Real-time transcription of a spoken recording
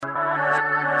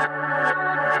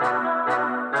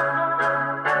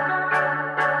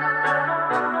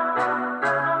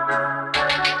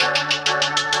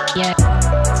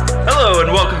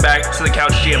welcome back to the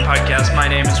Couch GM podcast. My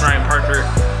name is Ryan Parker,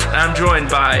 and I'm joined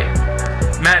by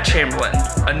Matt Chamberlain,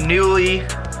 a newly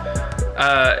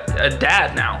a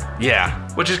dad now. Yeah,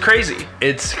 which is crazy.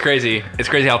 it's crazy. It's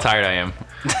crazy how tired I am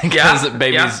because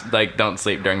babies don't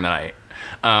sleep during the night.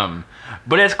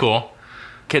 But it's cool.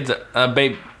 Kids,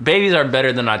 babies are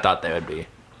better than I thought they would be.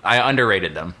 I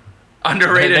underrated them.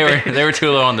 Underrated. They were too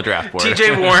low on the draft board.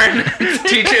 TJ Warren,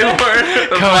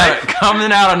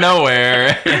 coming out of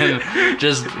nowhere and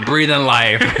just breathing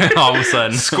life all of a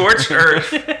sudden. Scorched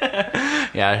earth.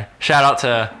 Yeah, shout out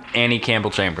to Annie Campbell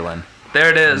Chamberlain.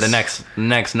 There it is. The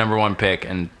next number one pick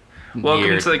and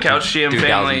welcome to the Couch GM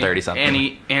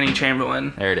family. Annie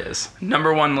Chamberlain. There it is.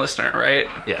 Number one listener, right?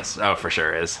 Yes. Oh, for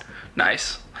sure is.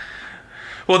 Nice.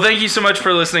 Well, thank you so much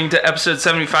for listening to episode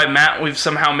 75, Matt. We've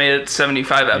somehow made it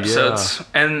 75 episodes,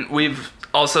 and we've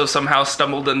also somehow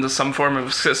stumbled into some form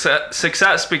of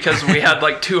success because we had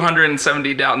like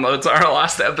 270 downloads on our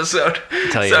last episode.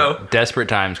 Tell you, desperate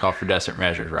times call for desperate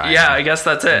measures, right? Yeah, I guess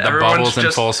that's it. The bubbles in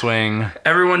full swing.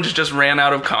 Everyone just ran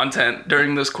out of content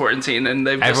during this quarantine, and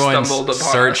they've just stumbled upon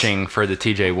searching for the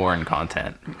TJ Warren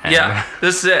content. And yeah,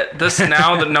 this is it. This is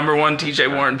now the number one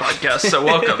TJ Warren podcast. So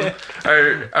welcome.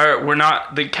 We're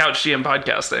not the Couch GM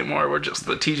podcast anymore. We're just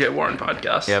the TJ Warren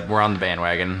podcast. Yep, we're on the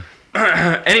bandwagon.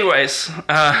 Anyways,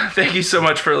 thank you so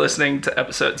much for listening to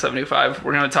episode 75.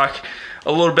 We're going to talk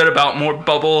a little bit about more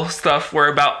bubble stuff. We're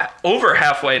about over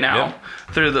halfway now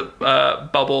through the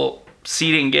bubble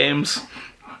seeding games.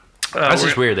 That's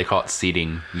just weird they call it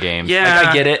seeding games. Yeah. Like,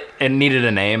 I get it. It needed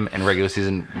a name, and regular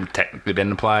season technically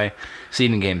didn't apply.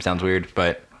 Seeding game sounds weird,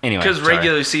 but anyway. Because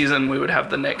regular season, we would have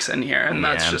the Knicks in here, and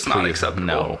that's just not acceptable.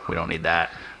 No, we don't need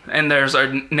that. And there's our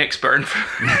Knicks burn for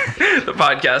the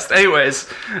podcast. Anyways,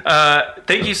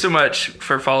 thank you so much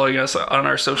for following us on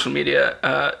our social media.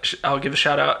 I'll give a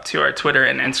shout out to our Twitter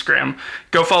and Instagram.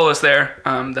 Go follow us there.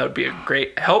 That would be a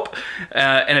great help.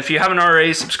 And if you haven't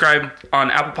already, subscribe on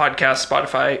Apple Podcasts,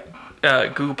 Spotify,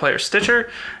 Google Play, or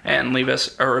Stitcher, and leave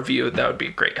us a review. That would be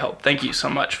a great help. Thank you so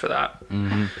much for that.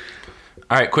 Mm-hmm.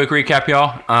 All right, quick recap,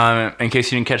 y'all, in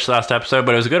case you didn't catch the last episode,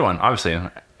 but it was a good one, obviously.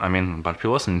 I mean, a bunch of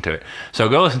people listening to it. So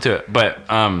go listen to it. But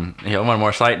one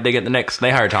more slight dig at the Knicks.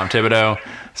 They hired Tom Thibodeau.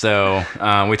 So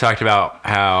we talked about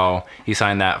how he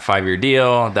signed that 5-year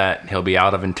deal that he'll be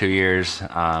out of in 2 years,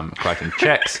 collecting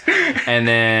checks. And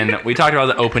then we talked about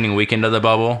the opening weekend of the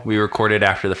bubble. We recorded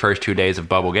after the first 2 days of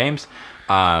bubble games,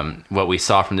 what we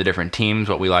saw from the different teams,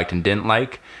 what we liked and didn't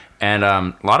like. And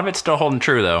a lot of it's still holding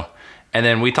true, though. And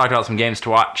then we talked about some games to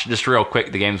watch. Just real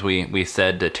quick, the games we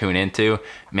said to tune into.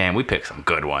 Man, we picked some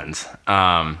good ones.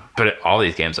 But all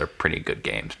these games are pretty good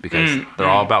games because they're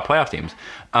all about playoff teams.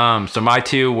 So my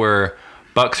two were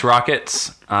Bucks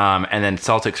Rockets and then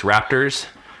Celtics Raptors.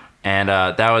 And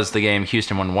that was the game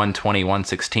Houston won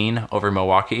 120-116 over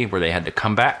Milwaukee where they had to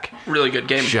come back. Really good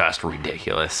game. Just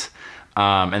ridiculous.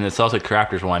 And the Celtics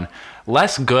Raptors won.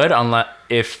 Less good unless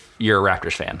if you're a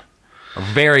Raptors fan.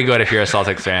 Very good if you're a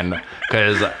Celtics fan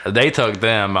because they took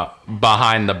them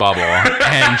behind the bubble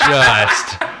and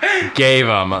just gave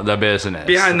them the business.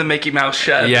 Behind the Mickey Mouse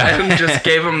shed. Yeah. And just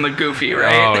gave them the goofy,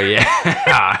 right? Oh,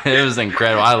 yeah. It was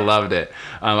incredible. I loved it.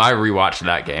 I rewatched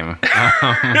that game.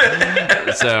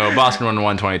 So Boston won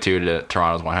 122 to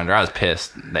Toronto's 100. I was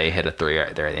pissed they hit a 3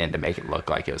 right there at the end to make it look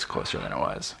like it was closer than it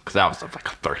was because that was like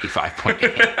a 35-point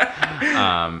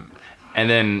game. And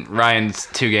then Ryan's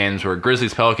 2 games were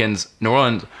Grizzlies-Pelicans. New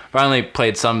Orleans finally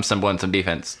played some semblance of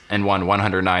defense and won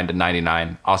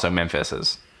 109-99. Also Memphis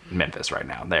is Memphis right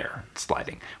now. They're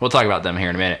sliding. We'll talk about them here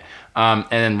in a minute. And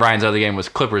then Ryan's other game was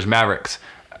Clippers-Mavericks.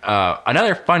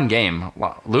 Another fun game.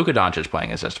 Luka Doncic playing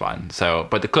is just fun.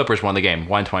 But the Clippers won the game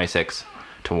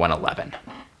 126-111.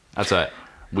 That's what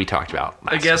we talked about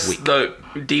last week. I guess the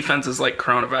defense is like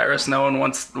coronavirus. No one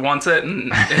wants it,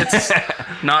 and it's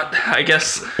not. I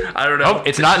guess I don't know. Oh,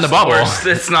 it's not in the bubble.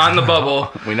 It's not in the bubble.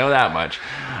 We know that much.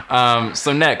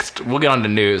 So next, we'll get on to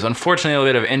news. Unfortunately, a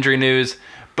little bit of injury news,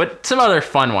 but some other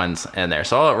fun ones in there.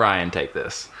 So I'll let Ryan take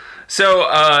this. So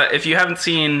if you haven't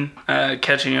seen,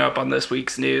 catching you up on this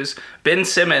week's news, Ben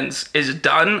Simmons is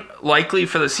done, likely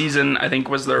for the season, I think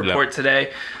was the report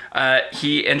today.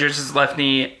 He injures his left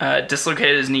knee,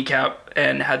 dislocated his kneecap,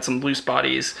 and had some loose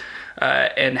bodies,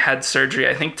 and had surgery,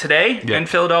 I think, today in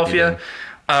Philadelphia.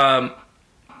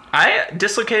 I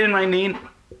dislocated my knee.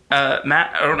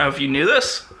 Matt, I don't know if you knew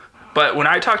this, but when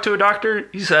I talked to a doctor,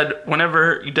 he said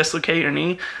whenever you dislocate your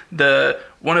knee,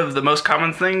 one of the most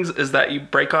common things is that you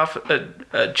break off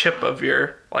a chip of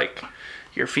your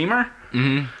femur.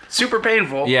 Mm-hmm. Super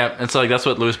painful. Yeah, it's like that's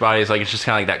what loose bodies like. It's just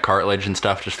kind of like that cartilage and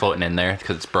stuff just floating in there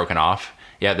because it's broken off.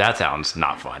 Yeah, that sounds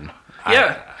not fun.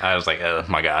 Yeah. I was like, oh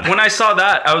my God. When I saw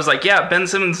that, I was like, yeah, Ben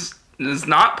Simmons is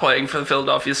not playing for the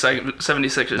Philadelphia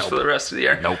 76ers for the rest of the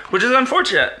year. Nope. Which is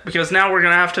unfortunate, because now we're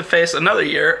going to have to face another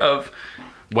year of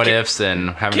What ifs and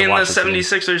having to can watch the this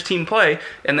team. 76ers team play?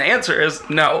 And the answer is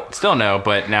no. Still no,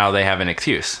 but now they have an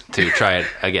excuse to try it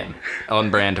again.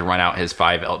 Elton Brand to run out his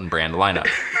 5 Elton Brand lineup.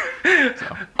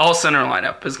 All center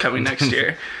lineup is coming next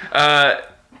year.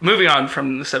 Moving on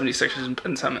from the 76ers and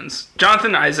Ben Simmons.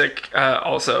 Jonathan Isaac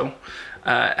also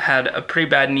had a pretty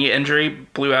bad knee injury,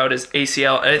 blew out his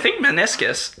ACL, and I think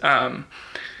meniscus.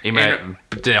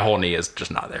 The whole knee is just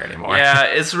not there anymore. Yeah,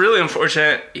 it's really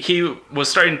unfortunate. He was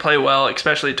starting to play well,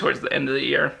 especially towards the end of the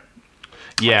year.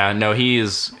 Yeah, no,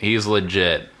 he's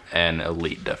legit an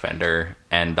elite defender,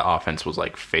 and the offense was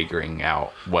like figuring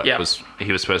out what he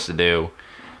was supposed to do,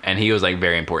 and he was like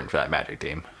very important for that Magic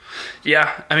team.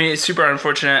 Yeah, I mean, it's super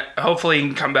unfortunate. Hopefully he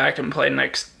can come back and play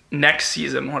next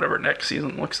season, whatever next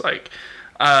season looks like.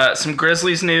 Some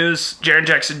Grizzlies news. Jaren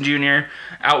Jackson Jr.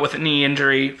 out with a knee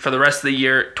injury for the rest of the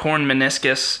year, torn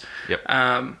meniscus.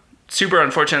 Yep. Super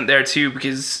unfortunate there too,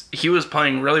 because he was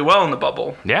playing really well in the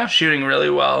bubble. Yeah. Shooting really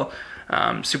well,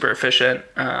 super efficient,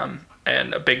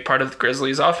 and a big part of the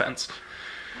Grizzlies offense.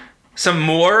 Some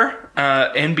more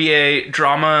NBA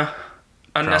drama.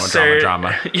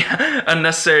 Drama. Yeah,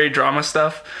 unnecessary drama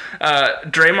stuff.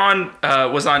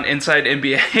 Draymond was on Inside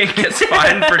NBA and gets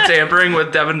fined for tampering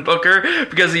with Devin Booker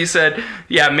because he said,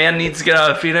 yeah, man needs to get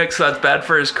out of Phoenix, so that's bad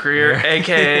for his career.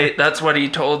 AKA, that's what he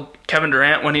told Kevin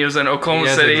Durant when he was in Oklahoma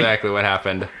City. That's exactly what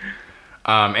happened.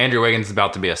 Andrew Wiggins is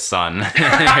about to be a Sun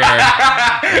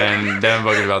and Devin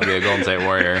Booker is about to be a Golden State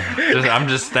Warrior. I'm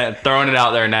just throwing it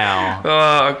out there now.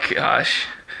 Oh, gosh.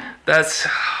 That's...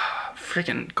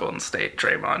 freaking Golden State,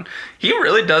 Draymond. He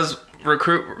really does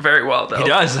recruit very well, though. He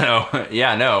does, though.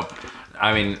 Yeah, no.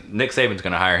 I mean, Nick Saban's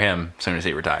going to hire him as soon as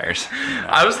he retires.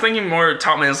 I was thinking more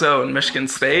Tom Izzo and Michigan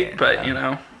State, but, you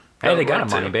know. Hey, they got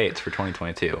Monty Bates for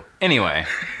 2022. Anyway.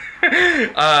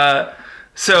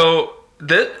 So,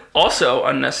 also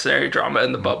unnecessary drama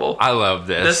in the bubble. I love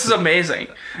this. This is amazing.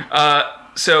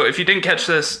 So, if you didn't catch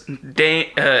this,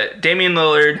 Damian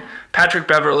Lillard, Patrick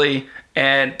Beverley,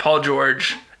 and Paul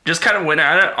George just kind of went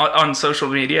at it on social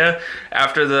media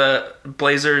after the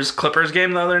Blazers-Clippers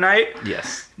game the other night.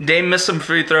 Yes. Dame missed some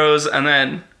free throws, and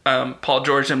then Paul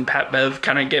George and Pat Bev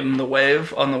kind of gave him the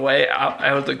wave on the way out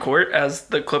of the court as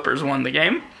the Clippers won the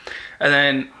game. And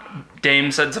then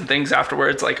Dame said some things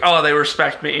afterwards, like, oh, they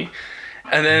respect me.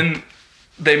 And then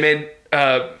they made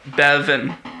Bev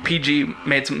and PG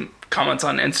made some comments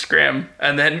on Instagram,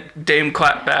 and then Dame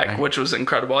clapped back, which was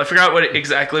incredible. I forgot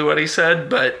exactly what he said,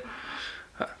 but...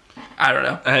 I don't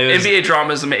know. NBA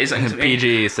drama is amazing to me.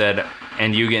 PG said,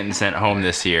 and you getting sent home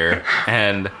this year.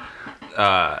 And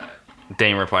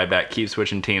Dame replied back, keep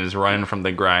switching teams, running from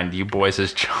the grind. You boys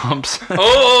is chumps.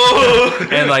 Oh!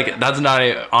 And, like, that's not...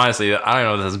 honestly, I don't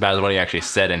know if that's as bad as what he actually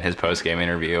said in his post-game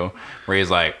interview, where he's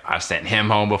like, I've sent him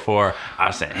home before.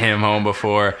 I've sent him home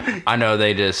before. I know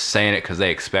they just saying it because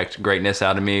they expect greatness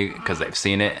out of me because they've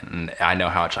seen it, and I know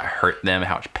how much I hurt them,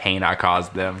 how much pain I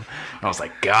caused them. And I was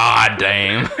like, God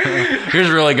damn. You're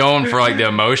just really going for, like, the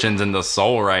emotions and the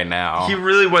soul right now. He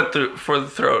really went for the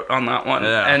throat on that one,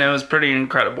 and it was pretty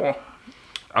incredible.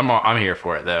 I'm here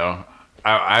for it, though.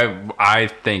 I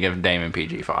think if Dame and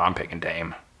PG fall, I'm picking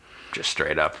Dame. Just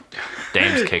straight up.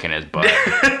 Dame's kicking his butt.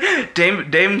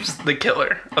 Dame's the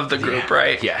killer of the group,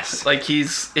 right? Yes. Like,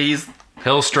 he's...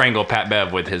 He'll strangle Pat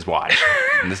Bev with his watch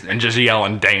and just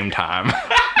yelling Dame time.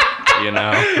 You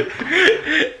know?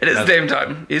 It is Dame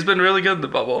time. He's been really good in the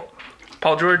bubble.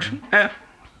 Paul George,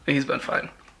 he's been fine.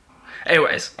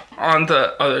 Anyways, on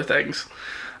to other things.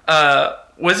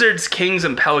 Wizards, Kings,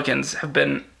 and Pelicans have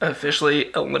been officially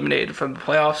eliminated from the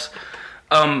playoffs.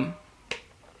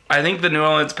 I think the New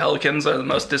Orleans Pelicans are the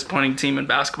most disappointing team in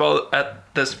basketball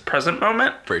at this present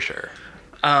moment. For sure.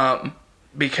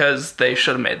 Because they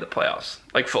should have made the playoffs.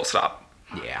 Like, full stop.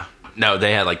 Yeah. No,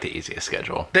 they had, like, the easiest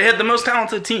schedule. They had the most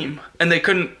talented team, and they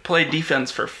couldn't play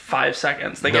defense for 5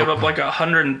 seconds. They gave up, like,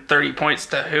 130 points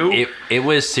to who? It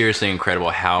was seriously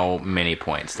incredible how many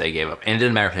points they gave up. And it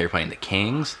didn't matter if they were playing the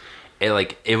Kings. It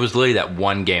was literally that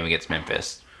one game against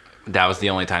Memphis. That was the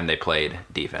only time they played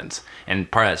defense. And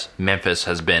part of that, Memphis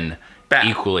has been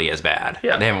equally as bad.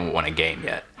 Yeah. They haven't won a game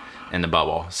yet in the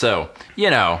bubble. So, you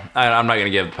know, I'm not going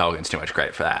to give the Pelicans too much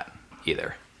credit for that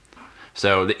either.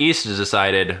 So the East is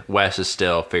decided. West is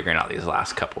still figuring out these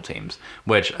last couple teams,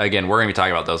 which, again, we're going to be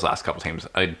talking about those last couple teams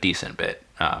a decent bit,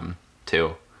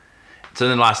 too. So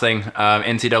then the last thing,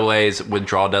 NCAA's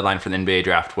withdrawal deadline for the NBA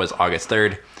draft was August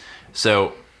 3rd.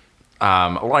 So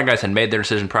a lot of guys had made their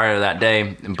decision prior to that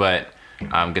day, but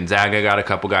Gonzaga got a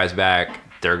couple guys back.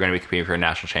 They're going to be competing for a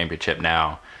national championship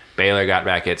now. Baylor got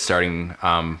back its starting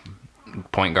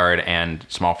point guard and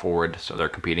small forward, so they're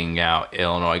competing out.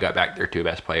 Illinois got back their 2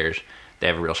 best players. They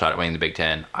have a real shot at winning the Big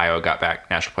Ten. Iowa got back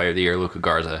National Player of the Year, Luka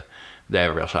Garza. They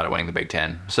have a real shot at winning the Big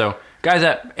Ten. So guys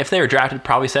that, if they were drafted,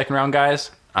 probably second round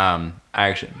guys.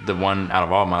 The one out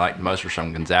of all of them I liked the most was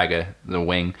from Gonzaga, the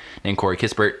wing named Corey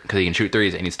Kispert, because he can shoot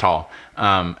threes and he's tall.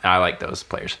 And I like those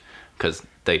players because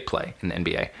they play in the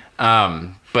NBA.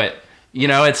 But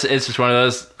it's just one of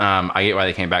those. I get why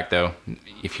they came back though.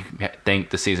 If you think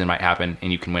the season might happen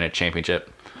and you can win a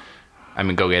championship,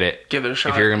 go get it. Give it a shot.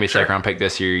 If you're going to be a second round pick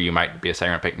this year, you might be a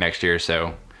second round pick next year.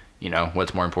 So,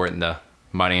 what's more important, the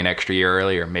money an extra year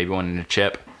early or maybe winning a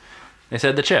chip? They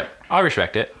said the chip. I'll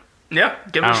respect it. Yeah,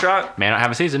 give it a shot. May not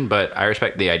have a season, but I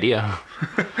respect the idea.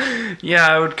 Yeah,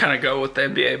 I would kind of go with the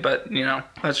NBA, but,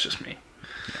 that's just me.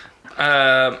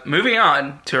 Moving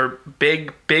on to our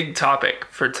big topic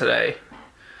for today.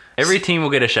 Every team will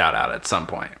get a shout out at some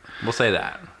point. We'll say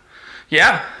that.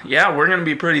 Yeah, we're going to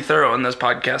be pretty thorough in this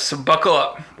podcast, so buckle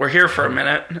up. We're here for a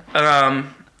minute.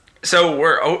 So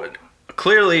we're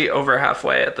clearly over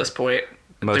halfway at this point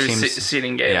through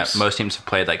seeding games. Yeah, most teams have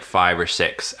played like 5 or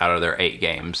 6 out of their 8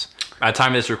 games. At the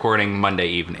time of this recording, Monday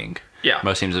evening. Yeah.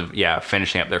 Most teams have,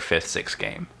 finishing up their 5th, 6th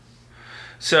game.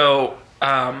 So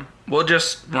we'll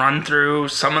just run through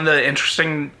some of the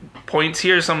interesting points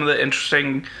here, some of the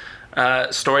interesting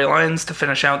storylines to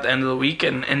finish out the end of the week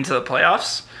and into the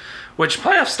playoffs. Which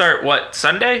playoffs start,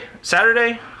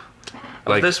 Saturday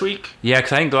of this week? Yeah,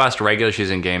 because I think the last regular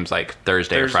season game's like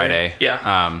Thursday or Friday.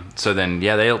 Yeah. So then,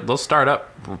 they'll start up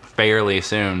fairly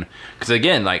soon. Because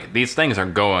again, like, these things are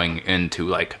going into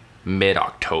like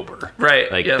mid-October.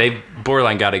 Right. Like, they've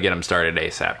borderline got to get them started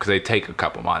ASAP because they take a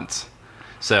couple months.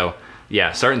 So,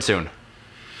 starting soon.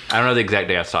 I don't know the exact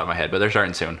day off the top of my head, but they're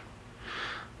starting soon.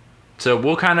 So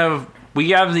we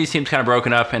have these teams kind of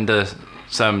broken up into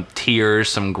some tiers,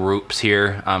 some groups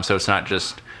here. So it's not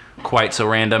just quite so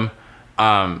random.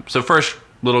 So first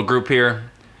little group here,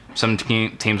 some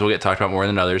teams will get talked about more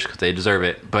than others because they deserve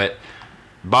it. But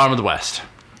bottom of the West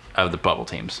of the bubble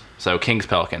teams. So Kings,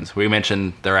 Pelicans. We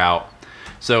mentioned they're out.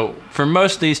 So for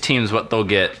most of these teams, what they'll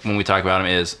get when we talk about them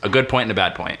is a good point and a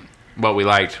bad point. What we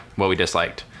liked, what we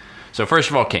disliked. So first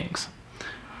of all, Kings.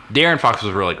 De'Aaron Fox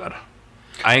was really good.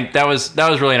 I think that was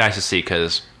really nice to see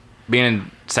because being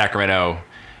in Sacramento,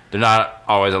 there's not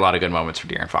always a lot of good moments for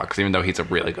De'Aaron Fox, even though he's a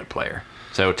really good player.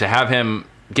 So to have him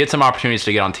get some opportunities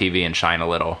to get on TV and shine a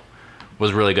little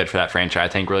was really good for that franchise.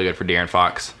 I think really good for De'Aaron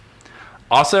Fox.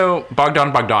 Also,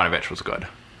 Bogdanović was good.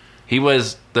 He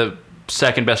was the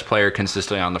second best player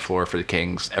consistently on the floor for the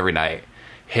Kings every night.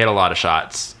 Hit a lot of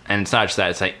shots. And it's not just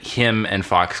that, it's like him and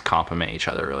Fox complement each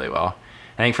other really well.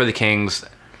 I think for the Kings,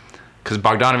 because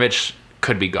Bogdanović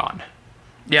could be gone.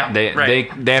 Yeah, they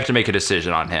have to make a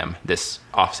decision on him this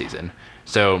offseason.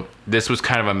 So this was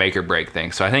kind of a make or break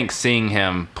thing. So I think seeing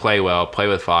him play well, play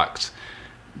with Fox,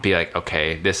 be like,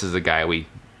 okay, this is the guy we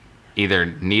either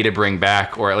need to bring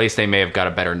back, or at least they may have got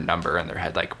a better number in their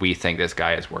head. Like, we think this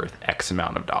guy is worth X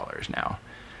amount of dollars now.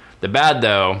 The bad,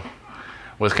 though,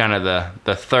 was kind of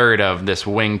the third of this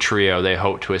wing trio they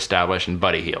hoped to establish in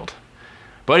Buddy Hield.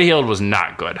 Buddy Hield was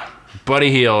not good.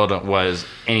 Buddy Hield was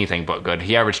anything but good.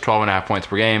 He averaged 12.5 points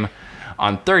per game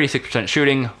on 36%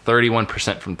 shooting,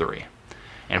 31% from 3.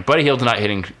 And Buddy Hield's not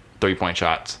hitting 3-point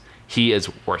shots. He is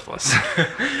worthless.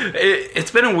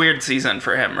 It's been a weird season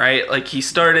for him, right? Like, he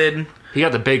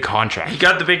got the big contract. He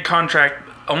got the big contract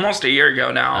almost a year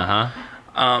ago now.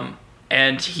 Uh-huh.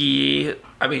 And he,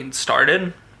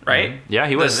 started, right? Mm-hmm. Yeah,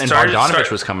 he was. And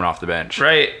Bogdanović was coming off the bench.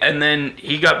 Right. And then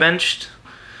he got benched.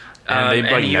 And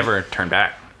they never turned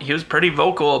back. He was pretty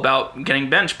vocal about getting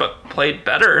benched, but played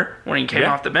better when he came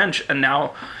off the bench. And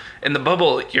now in the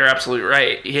bubble, you're absolutely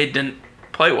right. He didn't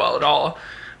play well at all.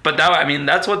 But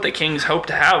that's what the Kings hoped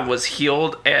to have, was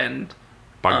Hield and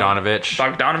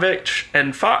Bogdanović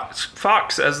and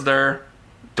Fox as their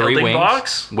 3 building wings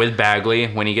blocks with Bagley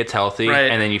when he gets healthy,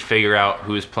 right. And then you figure out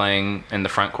who's playing in the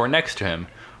front court next to him.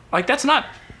 Like, that's not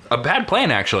a bad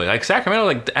plan, actually. Like,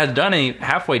 Sacramento has done a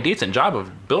halfway decent job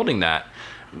of building that.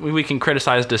 We can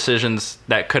criticize decisions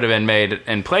that could have been made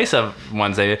in place of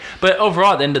ones they did, but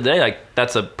overall, at the end of the day,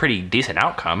 that's a pretty decent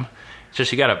outcome. It's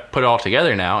just you got to put it all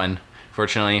together now, and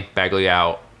fortunately, Bagley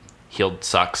out, Hield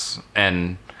sucks,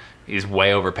 and he's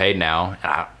way overpaid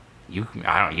now. You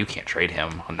can't trade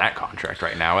him on that contract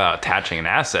right now without attaching an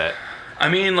asset.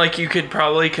 You could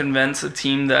probably convince a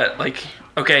team that,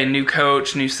 okay, new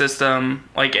coach, new system,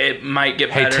 like it might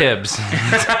get Hey, better. Tibbs.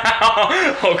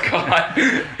 Oh God.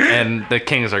 And the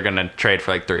Kings are going to trade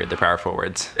for like 3 of the power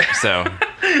forwards. So,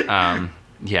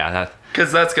 yeah, that.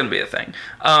 Because that's going to be a thing.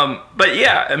 But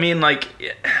yeah, I mean, like,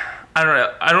 I don't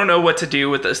know. I don't know what to do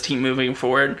with this team moving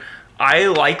forward. I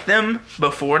like them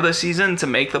before the season to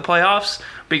make the playoffs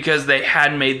because they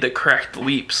had made the correct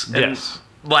leaps. Yes.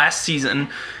 Last season,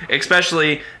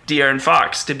 especially De'Aaron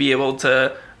Fox, to be able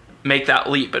to make that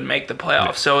leap and make the playoffs.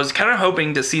 Yeah. So I was kind of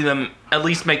hoping to see them at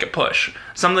least make a push.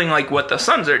 Something like what the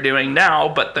Suns are doing now,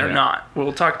 but they're not.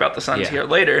 We'll talk about the Suns here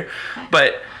later.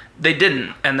 But they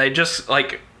didn't. And they just,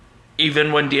 like,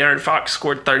 even when De'Aaron Fox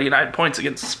scored 39 points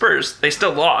against the Spurs, they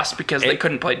still lost because they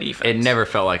couldn't play defense. It never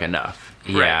felt like enough.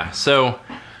 Right. Yeah. So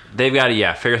they've got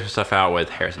to, figure some stuff out with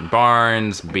Harrison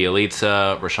Barnes,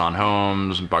 Bielitsa, Rashawn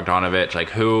Holmes, Bogdanovich.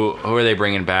 Like, who are they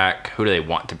bringing back? Who do they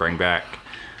want to bring back?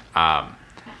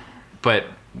 But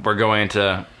we're going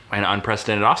into an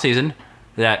unprecedented offseason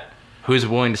that who's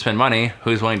willing to spend money,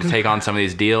 who's willing to take on some of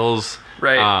these deals.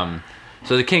 Right.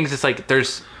 So the Kings, it's like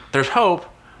there's hope,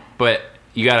 but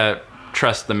you got to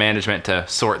trust the management to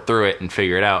sort through it and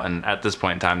figure it out. And at this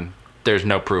point in time, there's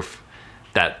no proof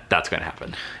that that's going to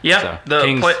happen. Yeah, So, the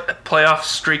Kings, playoff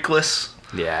streakless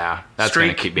that's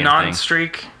going to streak, keep being a thing.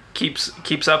 non-streak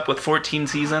keeps up with 14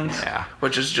 seasons,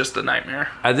 which is just a nightmare.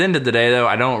 At the end of the day, though,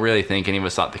 I don't really think any of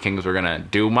us thought the Kings were going to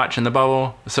do much in the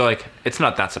bubble. So, like, it's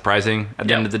not that surprising at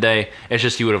the end of the day. It's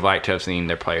just you would have liked to have seen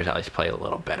their players at least play a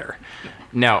little better.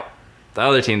 Now, the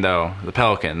other team, though, the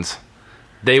Pelicans,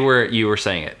 you were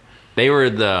saying it, they were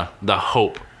the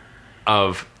hope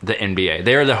of the NBA.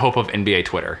 They are the hope of NBA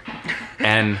Twitter.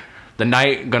 And the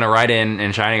Knight going to ride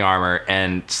in shining armor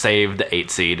and save the 8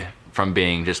 seed from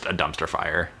being just a dumpster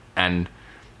fire. And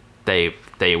they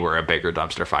were a bigger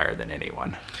dumpster fire than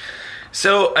anyone.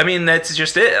 So, I mean, that's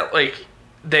just it. Like,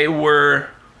 they were...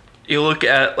 You look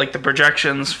at, like, the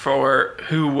projections for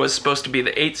who was supposed to be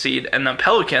the 8 seed, and the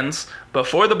Pelicans,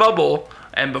 before the bubble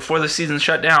and before the season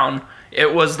shut down,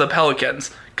 it was the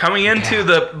Pelicans. Coming into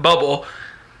the bubble,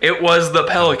 it was the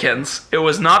Pelicans. It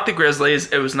was not the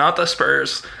Grizzlies. It was not the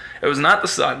Spurs. It was not the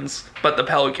Suns, but the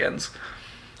Pelicans.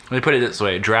 Let me put it this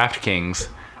way. DraftKings,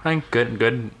 I think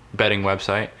good betting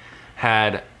website,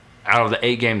 had, out of the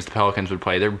 8 games the Pelicans would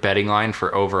play, their betting line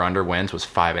for over-under wins was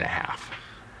 5.5.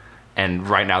 And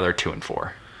right now they're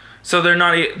 2-4. So they're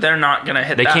not going to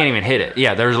hit They that. can't even hit it.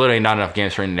 Yeah, there's literally not enough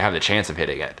games for them to have the chance of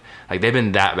hitting it. Like, they've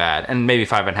been that bad. And maybe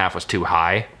 5.5 was too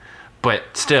high. But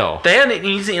still. They had an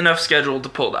easy enough schedule to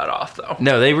pull that off, though.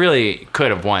 No, they really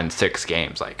could have won 6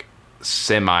 games, like,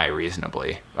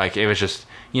 semi-reasonably. Like, it was just,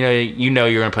 you're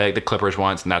going to play like the Clippers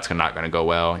once, and that's not going to go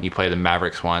well. And you play the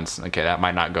Mavericks once, okay, that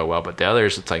might not go well. But the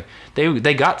others, it's like,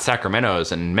 they got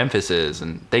Sacramento's and Memphis's,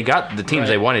 and they got the teams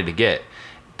they wanted to get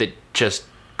that just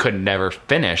could never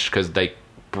finish because they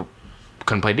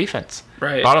couldn't play defense.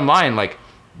 Right. Bottom line, like,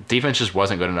 defense just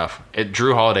wasn't good enough.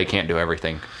 Drew Holiday can't do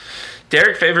everything.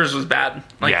 Derek Favors was bad.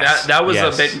 Like Yes, that was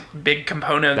yes. a big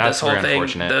component of That's this whole very thing.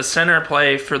 unfortunate. The center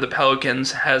play for the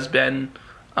Pelicans has been,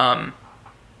 I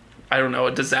don't know,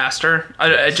 a disaster.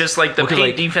 I just like the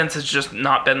paint defense has just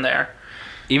not been there.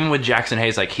 Even with Jackson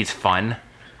Hayes, like, he's fun,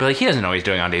 but like he doesn't know what he's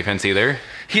doing on defense either.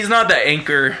 He's not the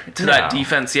anchor to that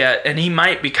defense yet, and he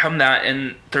might become that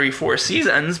in 3-4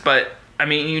 seasons. But I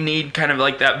mean, you need kind of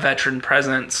like that veteran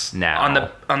presence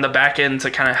now on the back end to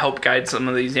kind of help guide some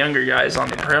of these younger guys on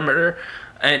the perimeter,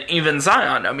 and even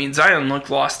Zion. I mean, Zion looked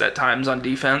lost at times on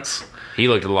defense. He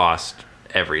looked lost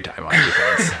every time on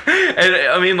defense. And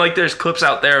I mean, like, there's clips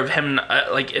out there of him,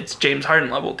 like, it's James Harden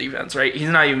level defense, right? He's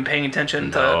not even paying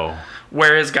attention to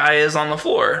where his guy is on the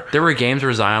floor. There were games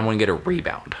where Zion wouldn't get a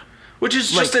rebound. Which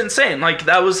is just insane. Like,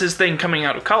 that was his thing coming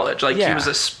out of college. Like, he was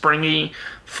a springy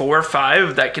 4 or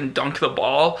 5 that can dunk the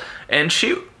ball and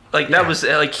shoot. Like, that was,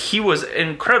 like, he was an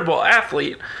incredible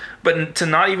athlete. But to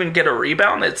not even get a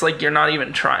rebound, it's like you're not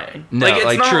even trying. No, like, it's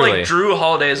like, not truly. like Drew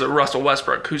Holiday is a Russell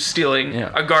Westbrook who's stealing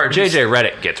a guard. JJ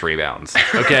Redick gets rebounds.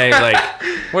 Okay, like,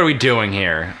 what are we doing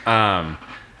here?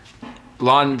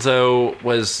 Lonzo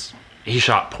he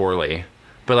shot poorly,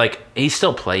 but, like, he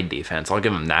still played defense. I'll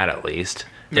give him that at least.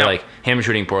 Yeah. Like, him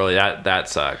shooting poorly, that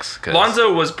sucks.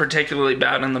 Lonzo was particularly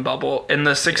bad in the bubble. In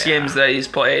the 6 games that he's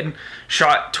played,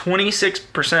 shot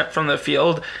 26% from the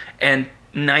field and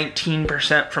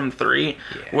 19% from 3,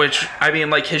 which, I mean,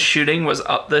 like, his shooting was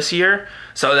up this year,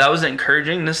 so that was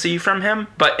encouraging to see from him.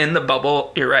 But in the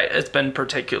bubble, you're right, it's been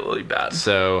particularly bad.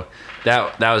 So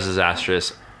that was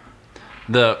disastrous.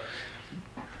 The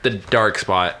dark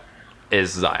spot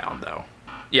is Zion, though.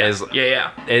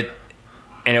 Yeah.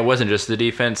 And it wasn't just the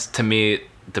defense. To me,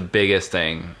 the biggest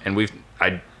thing, and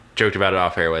joked about it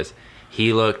off air was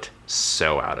he looked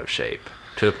so out of shape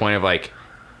to the point of like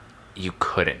you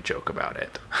couldn't joke about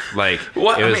it. Like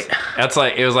What? it I was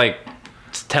mean- it was like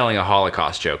telling a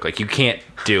Holocaust joke. Like you can't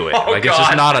do it. Oh, like it's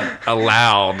just God. not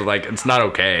allowed. Like it's not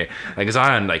okay. Like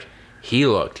Zion, like he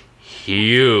looked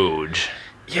huge.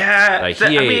 Yeah, Like, I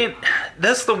he ate- mean,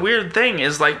 that's the weird thing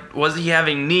is like, was he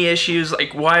having knee issues?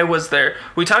 Like, why was there?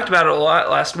 We talked about it a lot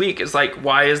last week. Is like,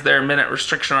 why is there a minute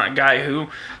restriction on a guy who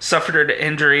suffered an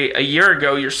injury a year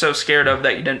ago? You're so scared of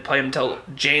that you didn't play him until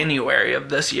January of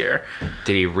this year.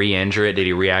 Did he re-injure it? Did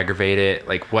he re-aggravate it?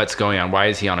 Like what's going on? Why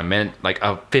is he on a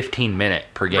 15-minute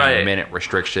per game Right. minute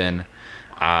restriction?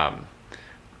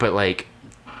 But like,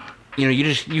 you know,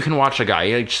 you can watch a guy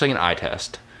like, just like an eye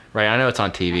test. Right, I know it's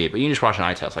on TV, but you can just watch an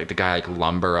eye test. Like the guy like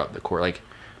lumber up the court. Like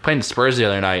playing the Spurs the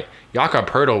other night, Jakob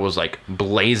Poeltl was like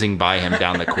blazing by him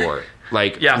down the court,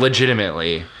 like Yeah.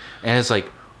 legitimately. And it's like,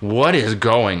 what is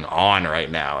going on right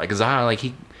now? Like Zion, like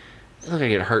he looked like he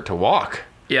get hurt to walk,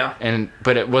 Yeah,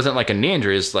 but it wasn't like a knee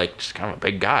injury. It's like just kind of a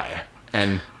big guy,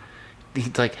 and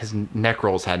he's like his neck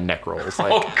rolls had neck rolls.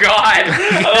 Like oh God,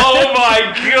 oh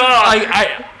my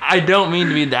God. I don't mean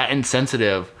to be that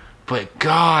insensitive, but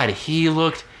God, he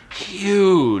looked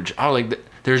huge. I was like,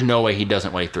 there's no way he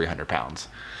doesn't weigh 300 pounds.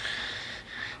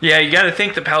 Yeah, you got to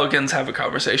think the Pelicans have a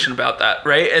conversation about that,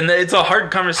 right? And it's a hard How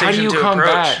conversation do you to come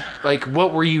approach. back? Like,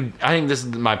 what were you? I think this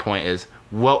is my point: is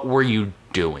what were you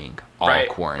doing all Right,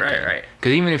 quarantine? right.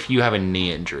 Because even if you have a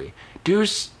knee injury, do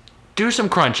some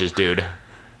crunches, dude.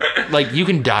 Like you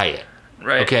can diet.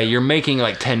 Right. Okay, you're making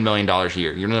like $10 million a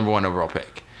year. You're the number 1 overall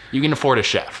pick. You can afford a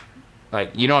chef.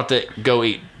 Like you don't have to go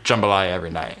eat jambalaya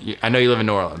every night. I know you live in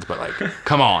New Orleans, but like,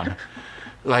 come on.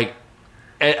 Like,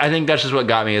 I think that's just what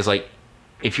got me is like,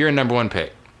 if you're a number 1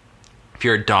 pick, if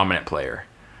you're a dominant player,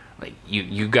 like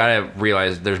you gotta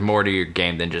realize there's more to your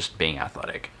game than just being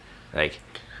athletic. Like,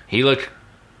 he looked.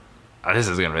 This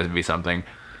is gonna be something.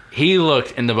 He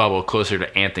looked in the bubble closer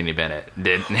to Anthony Bennett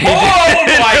Oh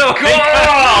my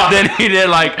God! than he did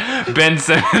like Ben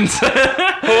Simmons.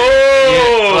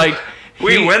 Oh, like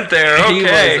we went there. he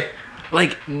Okay. was-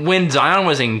 like when Zion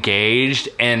was engaged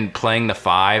and playing the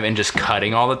 5 and just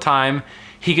cutting all the time,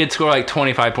 he could score like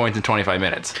 25 points in 25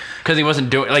 minutes because he wasn't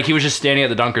doing like he was just standing at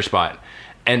the dunker spot,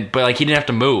 but like he didn't have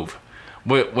to move.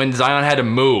 When Zion had to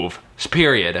move,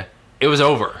 period, it was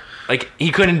over. Like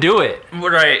he couldn't do it.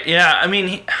 Right. Yeah. I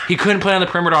mean, He couldn't play on the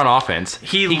perimeter on offense.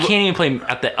 He He can't even play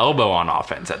at the elbow on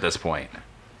offense at this point.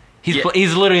 He's Yeah.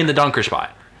 he's literally in the dunker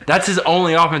spot. That's his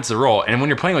only offensive role. And when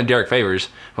you're playing with Derek Favors,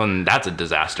 well, that's a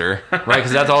disaster, right?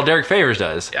 Because that's all Derek Favors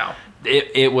does. Yeah.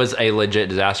 It was a legit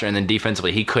disaster. And then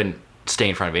defensively, he couldn't stay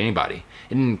in front of anybody.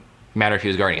 It didn't matter if he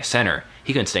was guarding a center.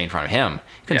 He couldn't stay in front of him.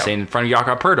 He couldn't Yeah. stay in front of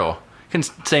Jakob Poeltl. He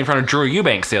couldn't stay in front of Drew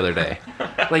Eubanks the other day.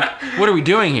 Like, what are we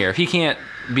doing here? If he can't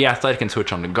be athletic and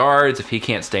switch on the guards, if he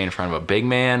can't stay in front of a big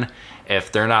man,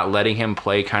 if they're not letting him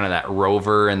play kind of that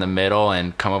rover in the middle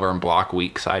and come over and block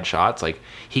weak side shots, like,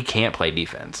 he can't play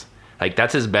defense. Like,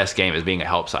 that's his best game, is being a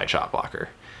help side shot blocker.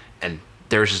 And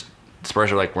there's just,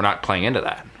 Spurs are like, we're not playing into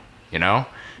that, you know?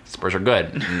 Spurs are good.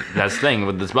 And that's the thing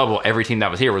with this bubble, every team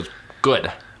that was here was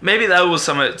good. maybe that was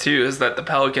some of it too, is that the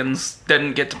Pelicans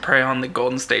didn't get to prey on the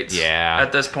Golden States. Yeah.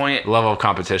 At this point. The level of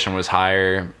competition was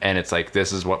higher, and it's like,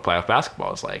 this is what playoff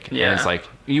basketball is like. Yeah. And it's like,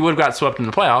 you would have got swept in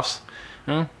the playoffs.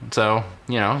 So,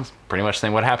 you know, it's pretty much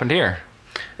saying what happened here.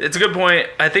 It's a good point.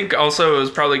 I think also it was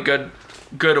probably good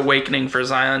awakening for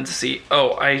Zion to see,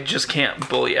 oh, I just can't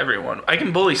bully everyone. I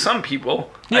can bully some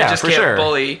people. I Yeah, just for can't sure.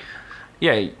 bully,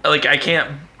 Yeah, like, I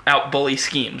can't out-bully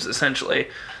schemes, essentially.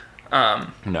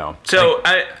 no. So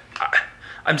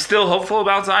I'm still hopeful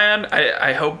about Zion.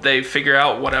 I hope they figure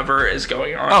out whatever is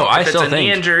going on. Oh, I if still it's a knee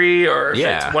think- injury or if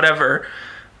Yeah. it's whatever.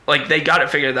 Like, they got to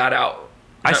figure that out.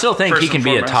 I still think First he can and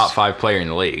be a foremost. top 5 player in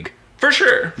the league. For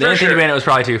sure. The For Anthony sure. Bennett was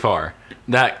probably too far.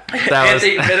 That was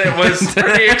Anthony Bennett was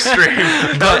pretty extreme.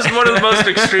 That was one of the most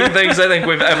extreme things I think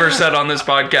we've ever said on this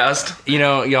podcast. you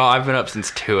know, y'all. I've been up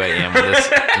since 2 a.m. with this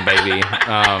baby,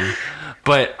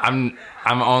 but I'm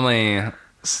only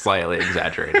slightly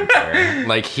exaggerating there.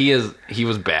 Like he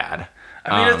was bad.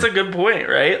 I mean, it's a good point,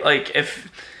 right? Like, if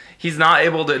he's not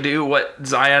able to do what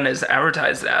Zion is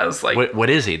advertised as, like, What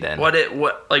is he then? what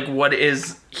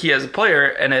is he as a player?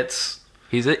 And it's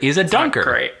He's a not dunker.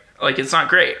 great. Like, it's not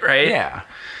great, right? Yeah.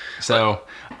 So,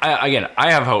 I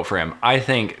have hope for him. I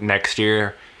think next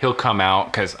year he'll come out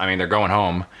because, I mean, they're going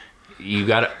home. You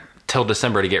got till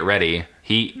December to get ready.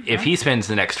 If he spends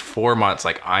the next 4 months,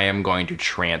 like, I am going to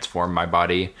transform my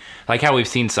body. Like how we've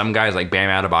seen some guys like Bam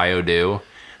Adebayo do.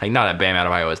 Like, not that Bam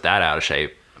Adebayo is that out of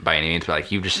shape by any means, but,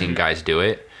 like, you've just seen guys do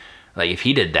it. Like, if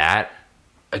he did that,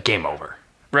 a game over.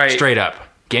 Right. Straight up.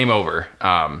 game over.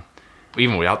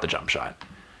 Even without the jump shot.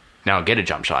 Now get a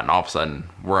jump shot, and all of a sudden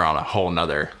we're on a whole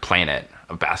nother planet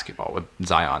of basketball with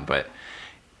Zion. But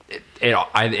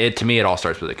to me, it all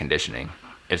starts with the conditioning.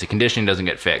 If the conditioning doesn't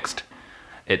get fixed,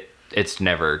 it's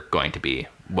never going to be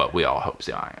what we all hope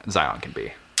Zion can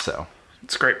be. So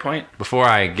it's a great point. Before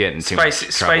I get into much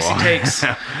trouble,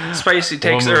 spicy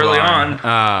takes early on.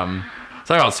 Talk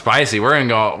about spicy. We're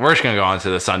just gonna go on to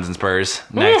the Suns and Spurs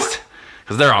next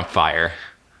because they're on fire.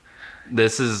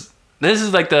 This is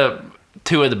like the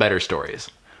two of the better stories,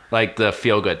 like the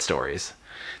feel good stories.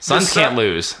 Suns can't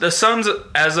lose. The Suns,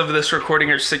 as of this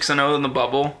recording, are 6-0 in the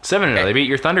bubble. 7-0. They beat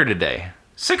your Thunder today.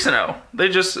 6-0.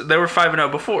 They were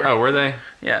 5-0 before. Oh, were they?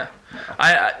 Yeah.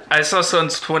 I saw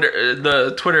Suns Twitter.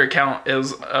 The Twitter account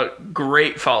is a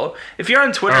great follow. If you're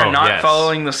on Twitter and not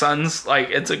following the Suns, like,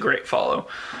 it's a great follow.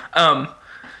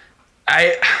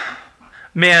 If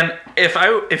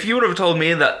you would have told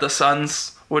me that the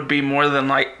Suns would be one of the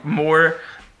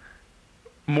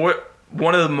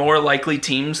more likely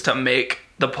teams to make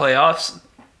the playoffs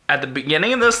at the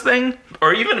beginning of this thing,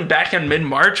 or even back in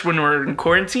mid-March when we were in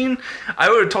quarantine, I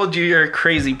would have told you you're a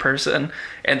crazy person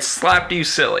and slapped you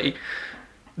silly.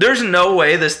 There's no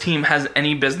way this team has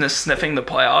any business sniffing the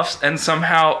playoffs, and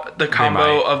somehow the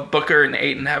combo of Booker and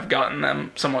Ayton have gotten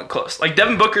them somewhat close. Like,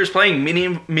 Devin Booker's playing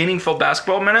meaningful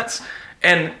basketball minutes,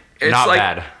 and it's not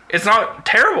bad. It's not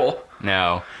terrible.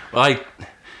 No. Like,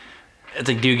 it's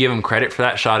like, do you give him credit for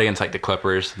that shot against, like, the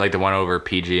Clippers? Like, the one over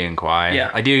PG and Kawhi? Yeah.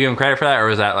 Like, do you give him credit for that? Or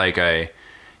was that, like,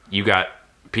 you got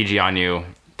PG on you,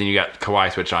 then you got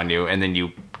Kawhi switch on you, and then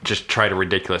you just tried a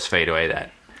ridiculous fadeaway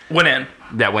that went in.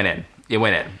 It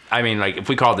went in. I mean, like, if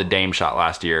we called the Dame shot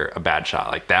last year a bad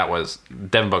shot, like,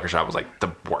 Devin Booker shot was, like,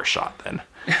 the worst shot then.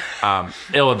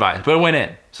 Ill-advised. But it went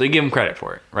in. So you give him credit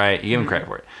for it, right? You give him credit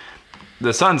for it.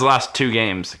 The Suns' last two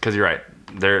games, because you're right,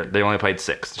 they only played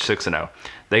 6-0.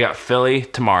 They got Philly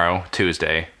tomorrow,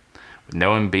 Tuesday, with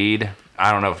no Embiid.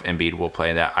 I don't know if Embiid will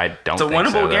play that. I don't think so.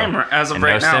 It's a winnable game as of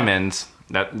right now. No Simmons.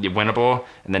 That winnable.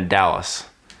 And then Dallas.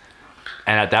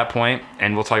 And at that point,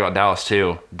 and we'll talk about Dallas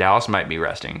too, Dallas might be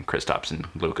resting Kristaps and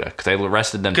Luka because they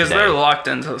rested them today. Because they're locked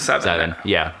into the 7.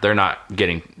 Yeah, they're not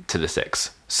getting to the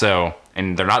 6. So,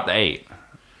 and they're not the 8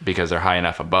 because they're high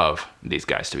enough above these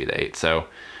guys to be the 8. So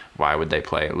why would they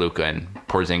play Luka and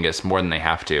Porzingis more than they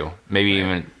have to? Maybe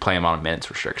even play them on a minutes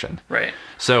restriction. Right.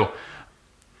 So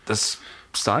the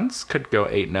Suns could go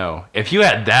 8-0. If you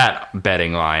had that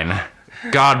betting line,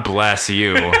 God bless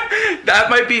you.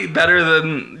 That might be better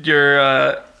than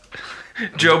your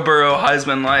Joe Burrow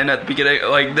Heisman line at the beginning,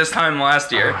 like this time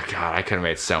last year. Oh, God, I could have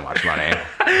made so much money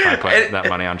if I put that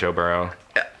money on Joe Burrow.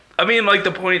 I mean, like,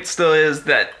 the point still is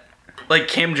that, like,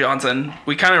 Cam Johnson,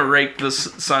 we kind of raked the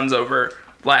Suns over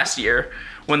last year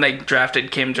when they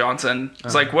drafted Cam Johnson.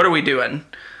 It's like, what are we doing?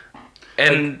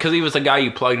 And because he was the guy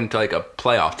you plugged into, like, a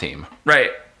playoff team.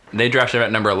 Right. They drafted him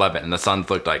at number 11, and the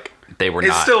Suns looked like they were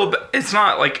not. It's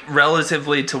not, like,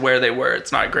 relatively to where they were.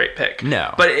 It's not a great pick.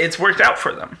 No. But it's worked out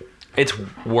for them. It's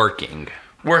working.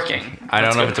 I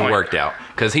don't know if it's worked out.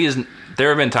 Because there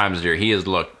have been times this year he has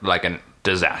looked like a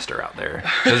disaster out there.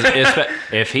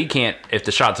 If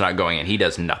the shot's not going in, he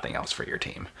does nothing else for your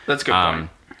team. That's a good point.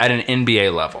 At an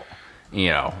NBA level,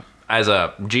 as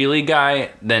a G League guy,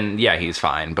 then yeah, he's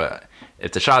fine. But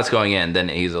if the shot's going in, then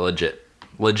he's a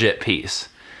legit piece.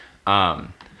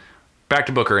 Back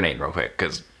to Booker and Ayton real quick,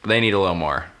 because they need a little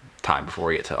more time before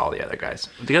we get to all the other guys.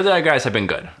 The other guys have been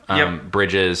good.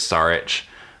 Bridges, Saric.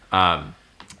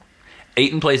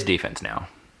 Ayton plays defense now.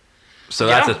 So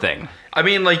that's a thing. I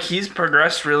mean, like, he's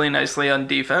progressed really nicely on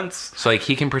defense. So, like,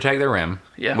 he can protect the rim,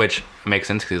 which makes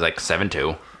sense because he's, like,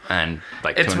 7'2". And,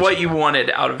 like, it's what you wanted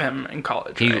out of him in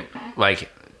college, right? Like,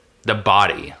 the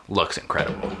body looks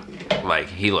incredible. Like,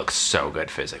 he looks so good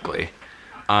physically.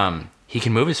 He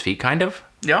can move his feet, kind of.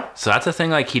 Yeah. So that's the thing,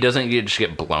 like, he doesn't just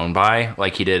get blown by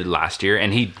like he did last year,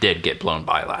 and he did get blown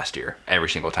by last year every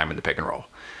single time in the pick and roll.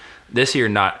 This year,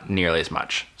 not nearly as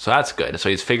much. So that's good. So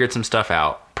he's figured some stuff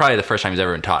out. Probably the first time he's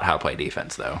ever been taught how to play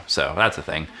defense, though. So that's the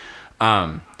thing.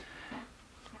 I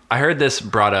heard this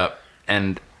brought up,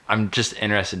 and I'm just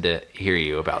interested to hear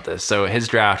you about this. So his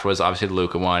draft was obviously the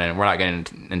Luka one, and we're not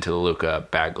getting into the Luka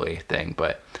Bagley thing,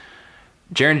 but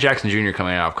Jaren Jackson Jr.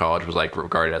 coming out of college was like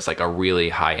regarded as like a really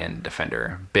high-end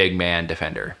defender, big man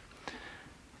defender.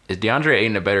 Is DeAndre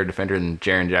Ayton a better defender than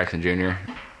Jaren Jackson Jr.?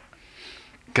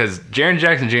 Because Jaren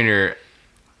Jackson Jr.,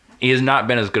 he has not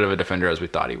been as good of a defender as we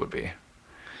thought he would be.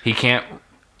 Jaren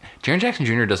Jackson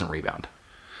Jr. doesn't rebound.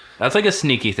 That's like a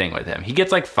sneaky thing with him. He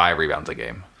gets like 5 rebounds a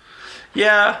game.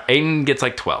 Yeah. Ayton gets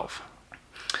like 12.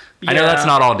 Yeah. I know that's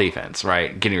not all defense,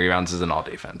 right? Getting rebounds isn't all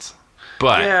defense.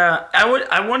 But Yeah,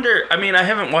 I wonder. I mean, I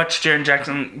haven't watched Jaren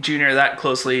Jackson Jr. that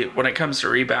closely when it comes to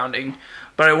rebounding,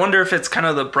 but I wonder if it's kind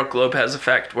of the Brook Lopez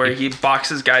effect where he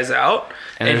boxes guys out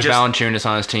and there's just Valanciunas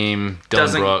on his team, Dylan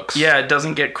doesn't. Brooks. Yeah,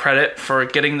 doesn't get credit for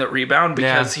getting the rebound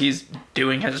because he's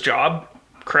doing his job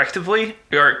correctively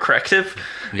or corrective.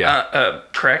 Yeah.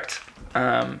 Correct.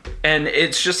 And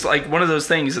it's just like one of those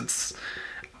things.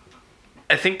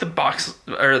 I think the box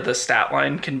or the stat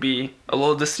line can be a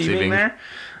little deceiving there.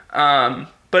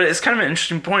 But it's kind of an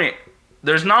interesting point.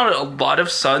 There's not a lot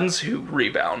of Suns who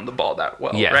rebound the ball that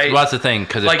well, Yeah, right? well, that's the thing,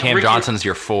 because if Like Cam Ricky- Johnson's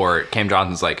your 4, Cam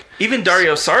Johnson's like... Even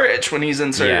Dario Saric, when he's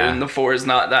inserted Yeah. in the 4, is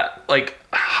not that like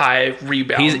high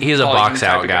rebound. He's a volume box type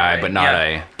out of guy, but not Yeah.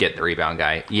 a get the rebound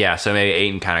guy. Yeah, so maybe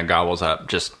Ayton kind of gobbles up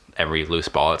just every loose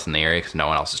ball that's in the area because no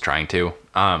one else is trying to.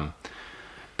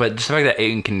 But just the fact that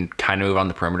Ayton can kind of move on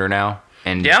the perimeter now,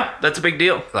 and Yeah, that's a big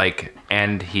deal. like,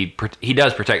 and he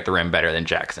does protect the rim better than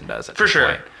Jackson does at For this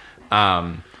sure.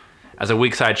 point. As a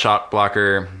weak side shot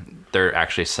blocker, they're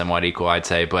actually somewhat equal, I'd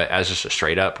say. But as just a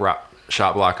straight up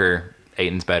shot blocker,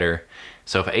 Ayton's better.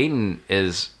 So if Ayton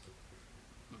is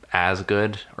as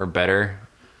good or better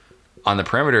on the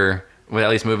perimeter, with at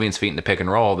least moving his feet into pick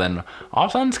and roll, then all of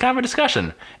a sudden it's kind of a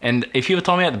discussion. And if you had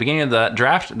told me at the beginning of the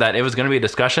draft that it was going to be a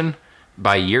discussion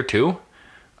by year 2,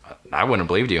 I wouldn't have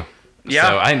believed you. Yeah.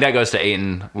 So I think that goes to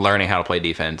Ayton learning how to play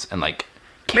defense and like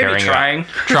Maybe caring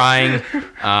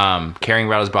caring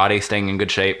about his body, staying in good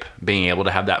shape, being able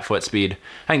to have that foot speed.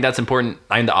 I think that's important.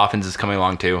 I think the offense is coming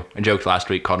along too. I joked last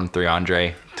week, called him 3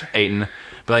 Andre Ayton,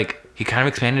 but like he kind of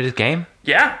expanded his game.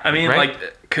 Yeah, I mean, Right?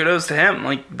 like, kudos to him.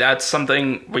 Like, that's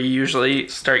something we usually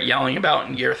start yelling about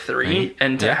in year 3,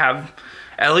 and to have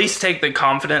at least have the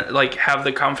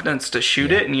confidence to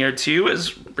shoot it in year 2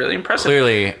 is really impressive.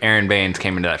 Clearly, Aaron Baines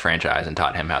came into that franchise and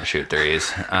taught him how to shoot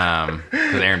threes because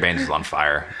Aaron Baines was on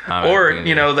fire. Or,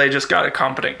 they just got a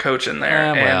competent coach in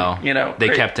there. They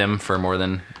kept him for more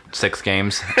than 6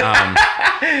 games.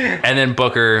 And then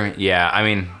Booker, I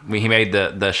mean, he made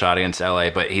the shot against LA,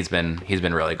 but he's been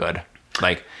really good.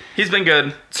 Like, he's been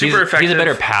good, super effective. He's a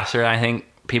better passer than I think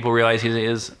people realize he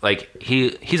is. Like,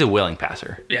 he's a willing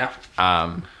passer. Yeah.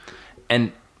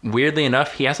 And weirdly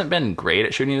enough, he hasn't been great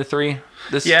at shooting the 3.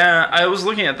 Yeah, I was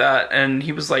looking at that, and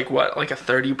he was like a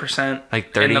 30%? Like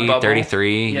in the 30, bubble?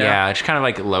 33. Yeah. Yeah, it's kind of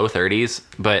like low 30s.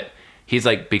 But he's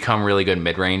like become really good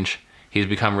mid-range. He's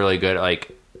become really good at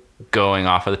like going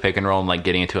off of the pick and roll and like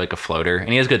getting into like a floater. And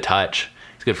he has good touch.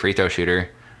 He's a good free throw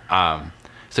shooter.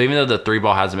 So even though the 3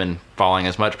 ball hasn't been falling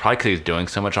as much, probably because he's doing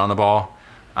so much on the ball,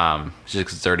 just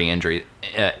exerting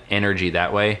energy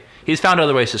that way, he's found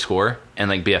other ways to score and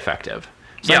like be effective.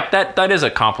 So like, that is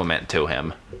a compliment to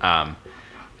him.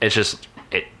 It's just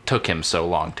it took him so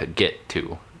long to get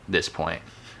to this point.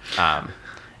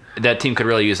 That team could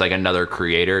really use like another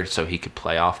creator so he could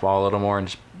play off ball a little more and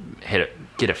just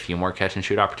get a few more catch and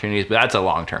shoot opportunities. But that's a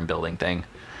long term building thing.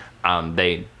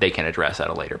 They can address at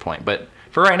a later point. But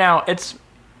for right now,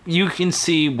 you can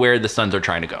see where the Suns are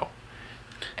trying to go.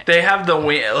 They have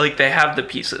they have the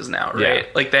pieces now, right?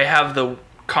 Yeah. Like, they have the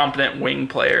competent wing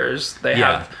players. They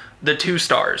have the 2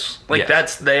 stars. Like,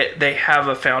 they have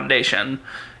a foundation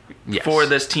for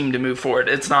this team to move forward.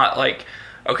 It's not like,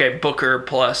 okay, Booker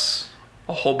plus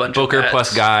a whole bunch of vets.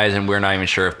 Plus guys, and we're not even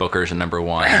sure if Booker's a number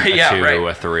 1, a 2,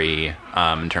 a 3,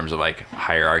 in terms of like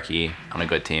hierarchy on a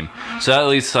good team. So at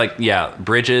least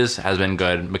Bridges has been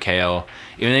good. Mikal,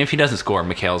 even if he doesn't score,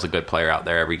 Mikal's a good player out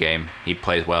there every game. He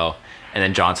plays well. And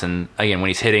then Johnson, again, when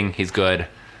he's hitting, he's good.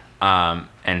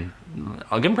 And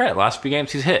I'll give him credit. Last few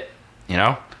games, he's hit.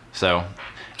 So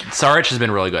Saric has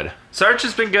been really good. Saric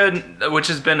has been good, which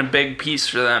has been a big piece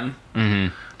for them.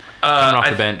 Mm-hmm. Coming off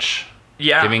the bench.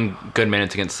 Yeah. Giving good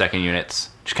minutes against second units.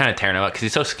 Just kind of tearing him up because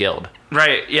he's so skilled.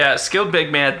 Right, yeah. Skilled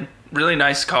big man. Really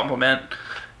nice compliment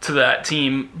to that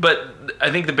team. But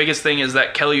I think the biggest thing is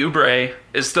that Kelly Oubre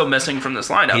is still missing from this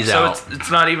lineup. He's so out.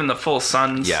 It's not even the full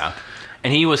Suns. Yeah.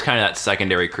 And he was kind of that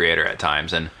secondary creator at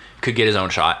times and could get his own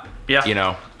shot. Yeah.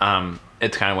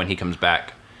 It's kind of when he comes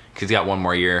back because he's got 1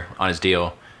 more year on his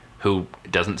deal who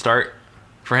doesn't start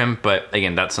for him. But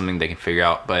again, that's something they can figure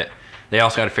out. But they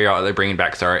also got to figure out they're bringing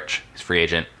back Saric. He's a free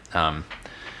agent.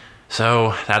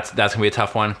 So that's going to be a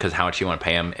tough one because how much you want to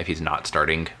pay him if he's not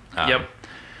starting.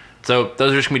 So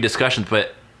those are just going to be discussions,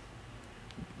 but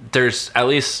there's at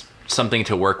least something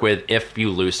to work with if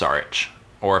you lose Saric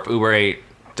or if Oubre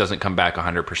doesn't come back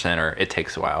 100% or it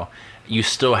takes a while. You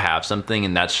still have something,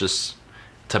 and that's just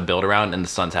to build around, and the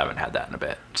Suns haven't had that in a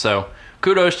bit. So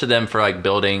kudos to them for like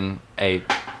building a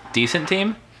decent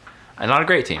team. Not a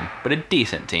great team, but a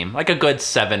decent team. Like a good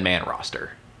 7-man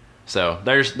roster. So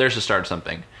there's the start of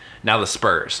something. Now the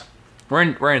Spurs.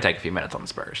 we're gonna take a few minutes on the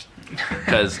Spurs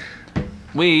because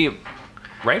we,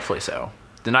 rightfully so,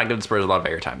 did not give the Spurs a lot of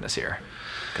airtime this year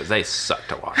because they suck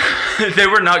to watch. They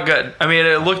were not good. I mean,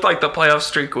 it looked like the playoff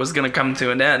streak was going to come to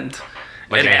an end,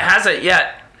 and it hasn't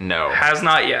yet. No, has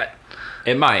not yet.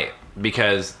 It might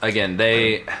because again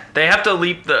they have to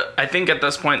leap I think at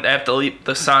this point they have to leap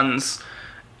the Suns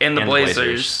and the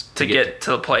Blazers to get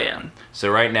to the play-in.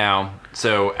 So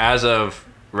as of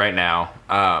right now,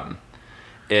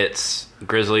 it's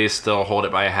Grizzlies still hold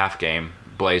it by a half game.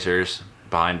 Blazers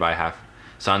behind by half.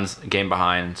 Suns game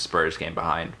behind. Spurs game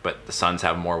behind. But the Suns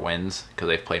have more wins because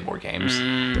they've played more games.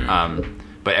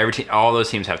 But all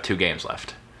those teams have 2 games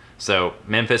left. So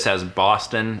Memphis has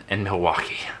Boston and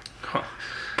Milwaukee.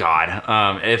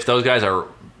 God, if those guys are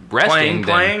resting,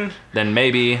 then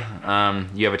maybe you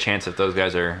have a chance if those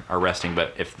guys are resting.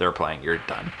 But if they're playing, you're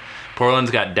done.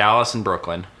 Portland's got Dallas and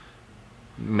Brooklyn.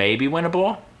 Maybe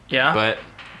winnable. Yeah. But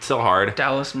still hard.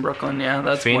 Dallas and Brooklyn, yeah,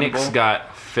 that's Phoenix winnable.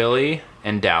 got Philly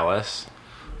and Dallas.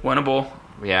 Winnable.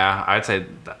 Yeah, I'd say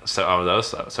so. Of those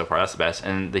so far, that's the best.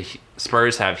 And the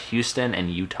Spurs have Houston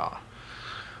and Utah.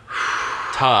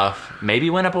 Tough. Maybe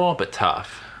winnable, but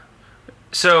tough.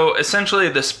 So essentially,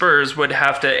 the Spurs would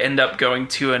have to end up going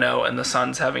 2-0, and the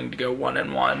Suns having to go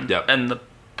 1-1. Yep. And the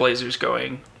Blazers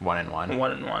going 1-1.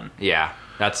 1-1. Yeah,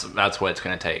 that's what it's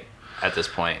going to take at this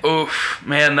point. Oof,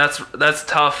 man, that's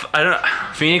tough.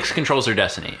 Phoenix controls their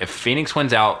destiny. If Phoenix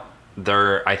wins out,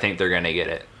 I think they're going to get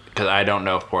it because I don't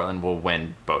know if Portland will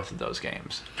win both of those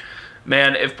games.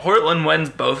 Man, if Portland wins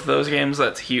both of those games,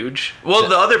 that's huge. Well,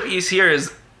 the other piece here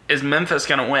is Memphis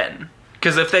going to win?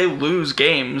 Because if they lose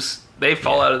games, they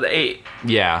fall out of the 8.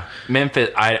 Yeah, Memphis.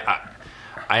 I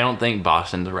don't think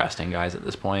Boston's resting guys at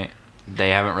this point. They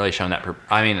haven't really shown that.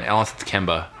 I mean, unless it's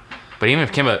Kemba, but even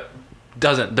if Kemba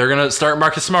doesn't, they're gonna start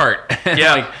Marcus Smart.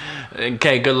 Yeah.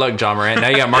 Okay, good luck, John Morant. Now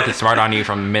you got Marcus Smart on you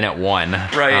from minute 1.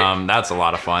 Right. That's a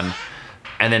lot of fun.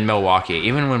 And then Milwaukee.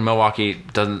 Even when Milwaukee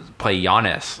doesn't play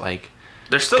Giannis,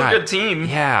 they're still a good team.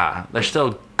 Yeah, they're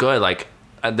still good.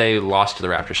 They lost to the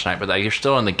Raptors tonight, but you're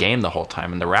still in the game the whole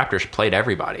time, and the Raptors played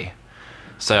everybody.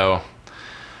 So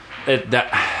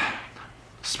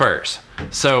Spurs.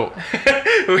 So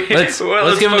let's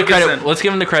give them the credit. Let's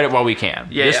give them the credit while we can,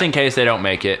 just in case they don't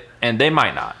make it, and they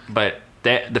might not. But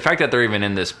the fact that they're even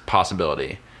in this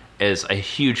possibility is a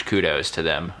huge kudos to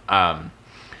them.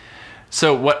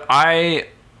 So what I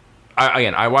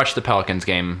watched the Pelicans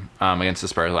game against the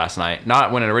Spurs last night.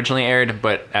 Not when it originally aired,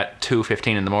 but at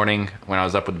 2:15 in the morning when I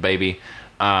was up with the baby.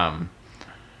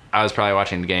 I was probably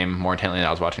watching the game more intently than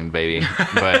I was watching the baby,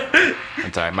 but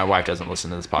it's all right. My wife doesn't listen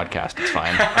to this podcast. It's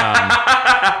fine.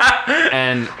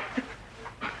 And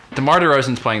DeMar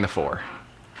DeRozan's playing the 4,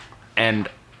 and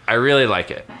I really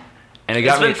like it. And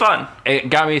it's been fun. It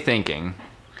got me thinking.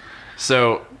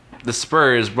 So the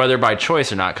Spurs, whether by choice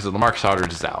or not, because LaMarcus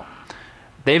Aldridge is out,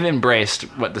 they've embraced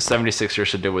what the 76ers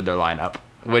should do with their lineup,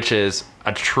 which is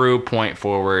a true point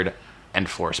forward and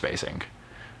floor spacing.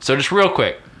 So just real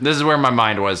quick, this is where my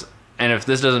mind was. And if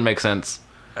this doesn't make sense,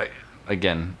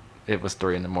 again, it was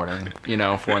 3 in the morning,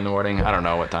 4 in the morning. I don't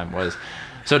know what time it was.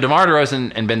 So DeMar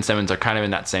DeRozan and Ben Simmons are kind of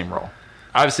in that same role.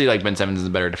 Obviously, Ben Simmons is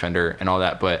a better defender and all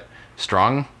that, but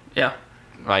strong. Yeah.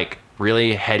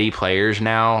 Really heady players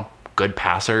now, good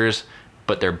passers,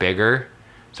 but they're bigger.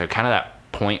 So kind of that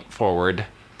point forward.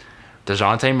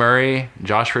 DeJounte Murray,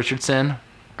 Josh Richardson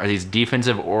are these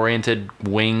defensive-oriented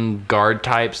wing guard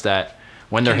types that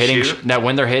when they're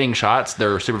hitting shots,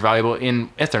 they're super valuable.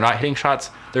 If they're not hitting shots,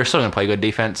 they're still going to play good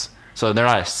defense. So they're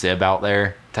not a sib out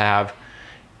there to have.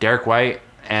 Derek White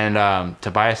and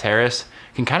Tobias Harris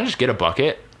can kind of just get a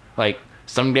bucket.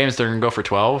 Some games they're going to go for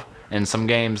 12, and some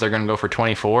games they're going to go for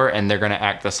 24, and they're going to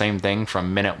act the same thing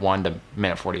from minute 1 to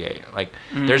minute 48.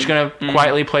 They're just going to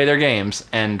quietly play their games,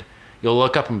 and you'll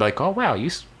look up and be like, oh, wow, you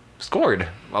scored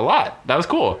a lot. That was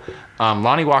cool.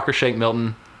 Lonnie Walker, Shake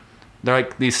Milton, they're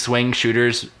these swing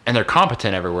shooters, and they're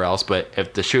competent everywhere else, but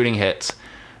if the shooting hits,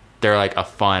 they're a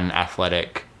fun,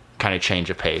 athletic kind of change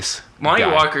of pace. Lonnie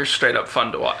Walker's straight up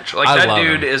fun to watch. That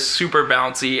dude is super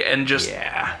bouncy and just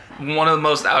one of the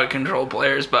most out of control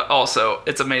players, but also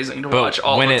it's amazing to watch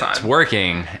all the time. When it's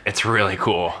working, it's really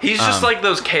cool. He's just one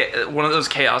of those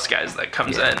chaos guys that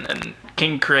comes in and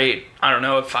can create, I don't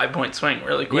know, a 5-point swing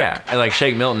really quick. Yeah, and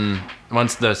Shake Milton,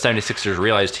 once the 76ers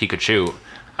realized he could shoot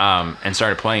and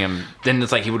started playing him, then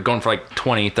it's he would go in for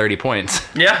 20, 30 points.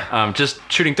 Yeah. Just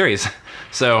shooting threes.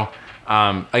 So,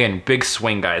 again, big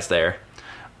swing guys there.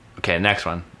 Okay, next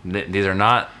one. These are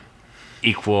not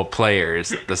equal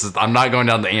players. I'm not going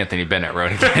down the Anthony Bennett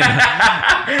road again.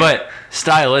 But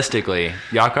stylistically,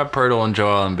 Jakob Poeltl and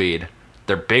Joel Embiid,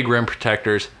 they're big rim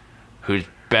protectors who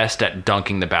best at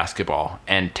dunking the basketball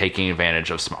and taking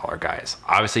advantage of smaller guys.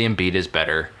 Obviously, Embiid is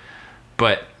better,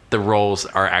 but the roles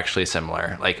are actually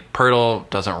similar. Like, Pirtle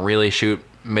doesn't really shoot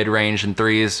mid-range and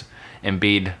threes.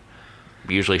 Embiid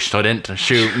usually shouldn't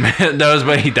shoot those,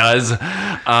 but he does.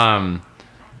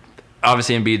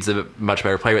 Obviously, Embiid's a much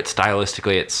better player, but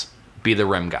stylistically, it's be the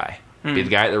rim guy. Be the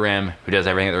guy at the rim who does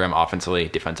everything at the rim offensively,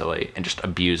 defensively, and just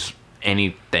abuse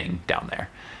anything down there.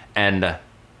 And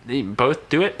they both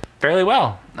do it fairly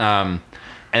well. And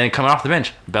then coming off the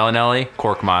bench, Bellinelli,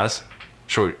 Korkmaz,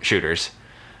 shooters.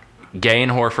 Gay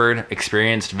and Horford,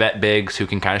 experienced vet bigs who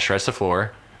can kind of stretch the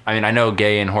floor. I mean, I know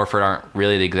Gay and Horford aren't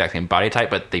really the exact same body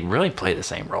type, but they really play the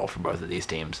same role for both of these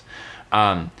teams.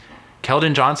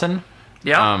 Keldon Johnson,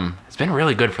 it's been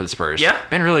really good for the Spurs. Yeah.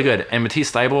 Been really good. And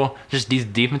Matisse Thybulle, just these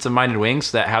defensive-minded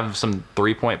wings that have some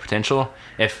three-point potential.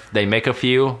 If they make a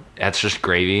few, that's just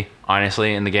gravy,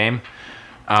 honestly, in the game.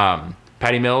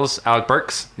 Patty Mills, Alec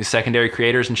Burks, these secondary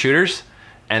creators and shooters.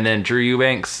 And then Drew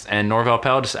Eubanks and Norvel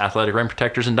Pelle, just athletic rim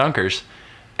protectors and dunkers.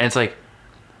 And it's like,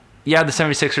 yeah, the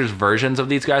 76ers versions of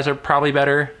these guys are probably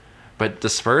better, but the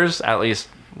Spurs at least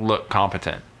look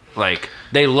competent. Like,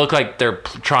 they look like they're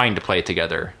trying to play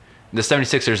together. The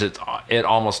 76ers, it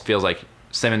almost feels like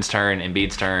Simmons' turn,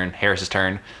 Embiid's turn, Harris's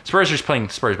turn. Spurs are just playing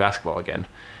Spurs basketball again.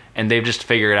 And they've just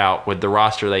figured out with the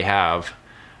roster they have,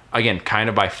 again, kind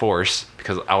of by force,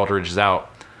 because Aldridge is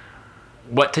out,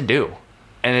 what to do.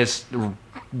 And it's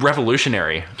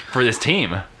revolutionary for this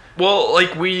team. Well,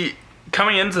 like,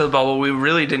 coming into the bubble, we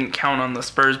really didn't count on the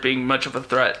Spurs being much of a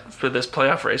threat for this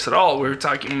playoff race at all. We were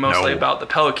talking mostly about the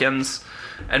Pelicans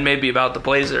and maybe about the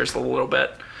Blazers a little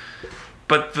bit.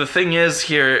 But the thing is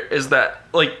here is that,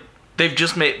 like, they've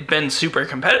just been super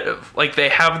competitive. Like,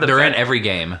 they're in every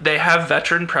game. They have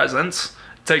veteran presence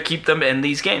to keep them in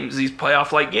these games, these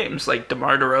playoff-like games. Like,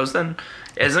 DeMar DeRozan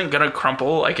isn't going to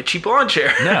crumple like a cheap lawn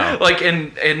chair. No. Like,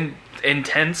 in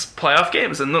intense playoff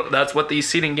games. And that's what these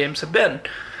seeding games have been.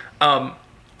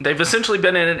 They've essentially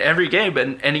been in every game,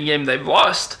 and any game they've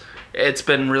lost, it's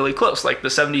been really close. Like the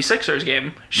 76ers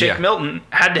game, Shake Milton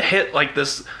had to hit like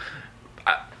this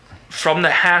from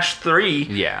the hash three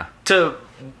to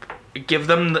give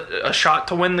them a shot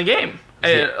to win the game.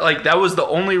 And, like, that was the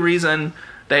only reason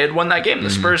they had won that game. The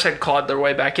Spurs had clawed their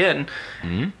way back in.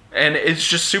 And it's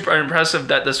just super impressive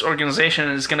that this organization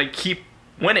is going to keep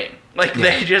winning. Like,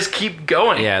 they just keep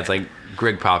going. Yeah, it's like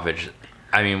Greg Popovich.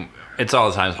 I mean, it's all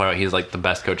the time he's like the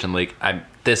best coach in the league.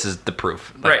 This is the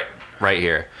proof. Like, right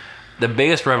here. The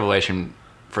biggest revelation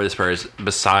for the Spurs,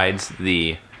 besides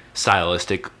the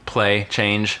stylistic play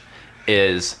change,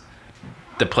 is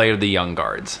the play of the young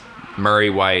guards. Murray,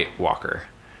 White, Walker.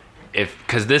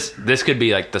 Because this could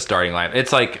be like the starting line.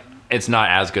 It's like, it's not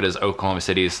as good as Oklahoma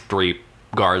City's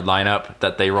 3-guard lineup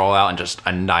that they roll out and just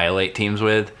annihilate teams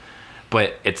with,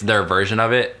 but it's their version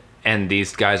of it. And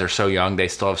these guys are so young, they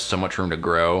still have so much room to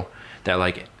grow that,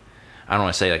 like, I don't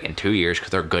want to say like in 2 years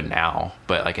because they're good now,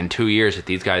 but like in 2 years, if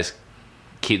these guys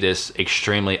keep this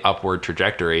extremely upward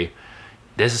trajectory,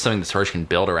 this is something the Spurs can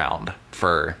build around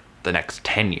for the next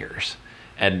 10 years.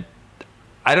 And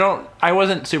I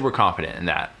wasn't super confident in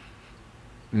that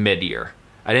mid-year.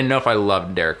 I didn't know if I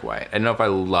loved Derek White. I didn't know if I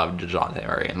loved DeJounte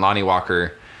Murray. And Lonnie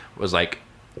Walker was like,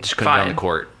 just couldn't get on the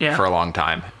court for a long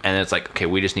time. And it's like, okay,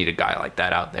 we just need a guy like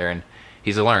that out there. And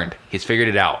he's learned. He's figured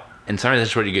it out. And sometimes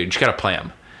that's what you do. You just got to play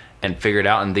him and figure it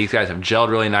out. And these guys have gelled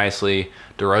really nicely.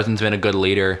 DeRozan's been a good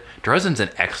leader. DeRozan's an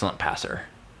excellent passer.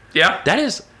 Yeah. That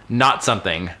is not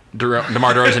something DeMar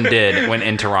DeRozan did when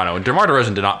in Toronto. DeMar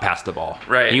DeRozan did not pass the ball.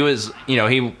 Right. He was,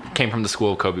 he came from the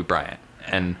school of Kobe Bryant.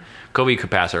 And Kobe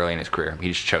could pass early in his career. He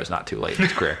just chose not to late in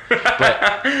his career.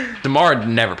 But DeMar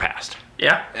never passed.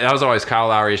 Yeah. That was always Kyle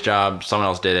Lowry's job. Someone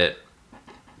else did it.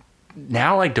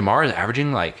 Now, like, DeMar is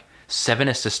averaging, like, 7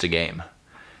 assists a game.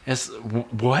 It's,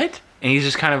 what? And he's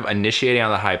just kind of initiating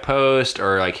on the high post,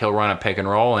 or, like, he'll run a pick and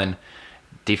roll, and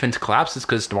defense collapses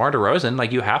because DeMar DeRozan,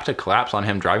 like, you have to collapse on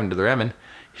him driving to the rim, and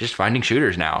he's just finding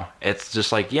shooters now. It's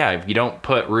just like, yeah, if you don't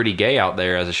put Rudy Gay out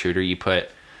there as a shooter, you put,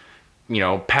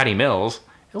 Patty Mills,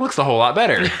 it looks a whole lot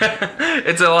better.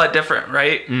 It's a lot different,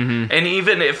 right? Mm-hmm. And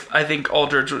even if I think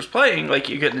Aldridge was playing, like,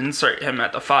 you could insert him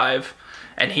at the 5,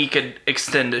 and he could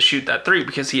extend to shoot that 3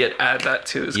 because he had added that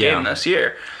to his game this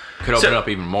year. Could open it up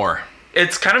even more.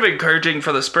 It's kind of encouraging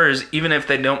for the Spurs, even if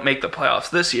they don't make the playoffs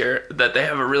this year, that they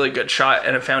have a really good shot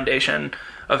and a foundation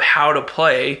of how to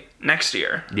play next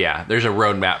year. Yeah, there's a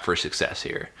roadmap for success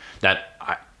here that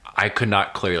I could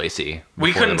not clearly see.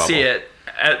 We couldn't see it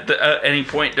at any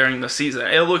point during the season.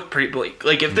 It looked pretty bleak.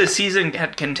 Like, if the season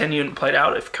had continued and played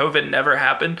out, if COVID never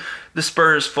happened, the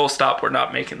Spurs, full stop, were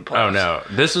not making the playoffs. Oh, no.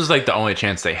 This was, like, the only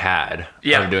chance they had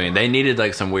of doing it. They needed,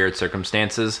 like, some weird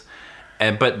circumstances.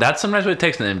 But that's sometimes what it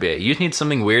takes in the NBA. You just need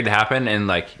something weird to happen, and,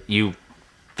 like, you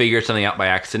figure something out by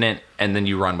accident, and then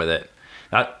you run with it.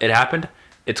 It happened.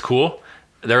 It's cool.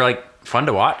 They're, like, fun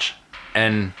to watch.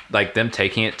 And, like, them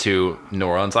taking it to New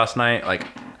Orleans last night, like,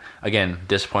 again,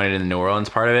 disappointed in the New Orleans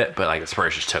part of it, but, like, the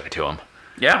Spurs just took it to them.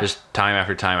 Yeah. Just time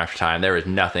after time after time. There was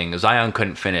nothing. Zion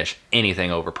couldn't finish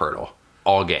anything over Pirtle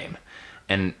all game.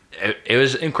 And it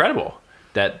was incredible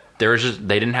that they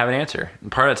didn't have an answer.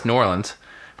 And part of that's New Orleans.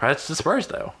 Part of that's the Spurs,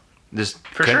 though. Just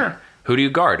For sure. Who do you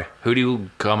guard? Who do you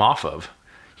come off of?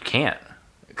 You can't.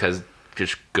 Because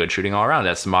just good shooting all around.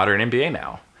 That's the modern NBA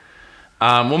now.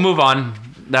 We'll move on.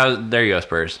 There you go,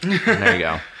 Spurs. There you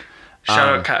go.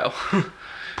 Shout out Kyle.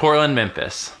 Portland,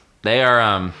 Memphis.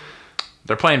 They're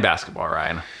playing basketball,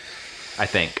 Ryan. I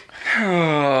think.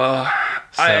 Who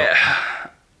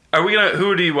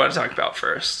do you want to talk about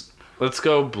first? Let's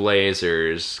go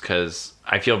Blazers, because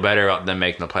I feel better about them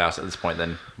making the playoffs at this point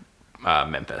than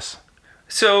Memphis.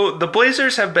 So the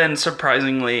Blazers have been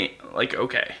surprisingly, like,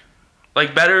 okay.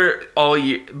 Like, better all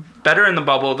year, better in the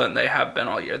bubble than they have been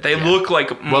all year. They look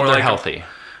like more they're like healthy.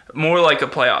 More like a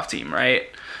playoff team, right?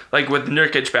 Like, with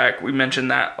Nurkic back, we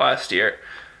mentioned that last year.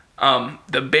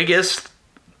 The biggest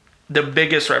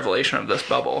revelation of this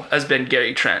bubble has been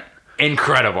Gary Trent.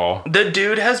 Incredible. The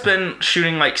dude has been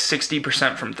shooting like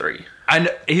 60% from three. And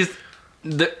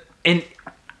I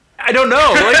don't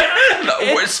know.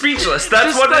 We're speechless.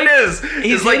 That's what like, it is.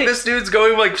 It's like this dude's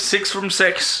going like 6 from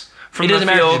 6 from the field. It doesn't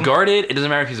matter if he's guarded. It doesn't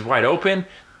matter if he's wide open.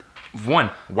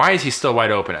 Why is he still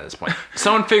wide open at this point?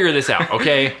 Someone figure this out,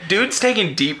 okay? Dude's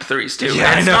taking deep threes too.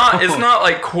 Yeah, It's not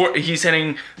like he's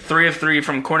hitting 3 of 3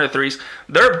 from corner threes.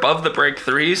 They're above the break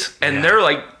threes, and they're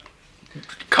like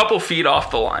a couple feet off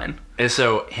the line. And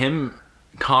so him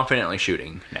confidently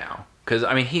shooting now, because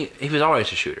I mean he was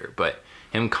always a shooter, but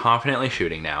him confidently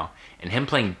shooting now and him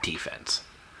playing defense,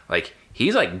 like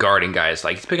he's like guarding guys,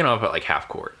 like he's picking them up at like half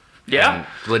court. Yeah, and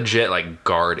legit like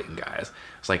guarding guys.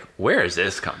 It's like, where does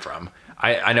this come from?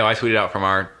 I know I tweeted out from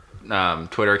our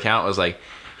Twitter account, was like,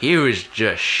 he was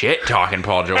just shit talking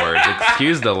Paul George.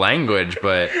 Excuse the language,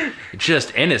 but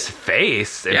just in his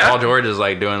face. And Paul George is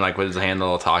like doing like with his hand a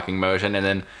little talking motion, and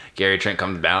then Gary Trent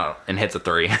comes down and hits a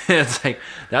 3. It's like,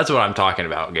 that's what I'm talking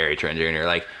about, Gary Trent Jr.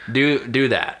 Like, do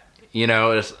that, you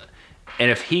know.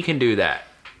 And if he can do that,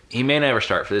 he may never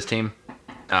start for this team,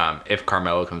 if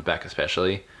Carmelo comes back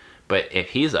especially. But if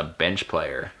he's a bench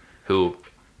player who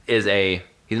is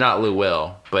he's not Lou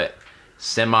Will, but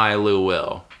semi-Lou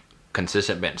Will,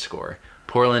 consistent bench score.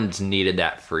 Portland's needed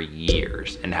that for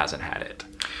years and hasn't had it.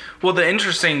 Well, the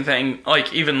interesting thing,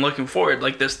 like even looking forward,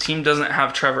 like this team doesn't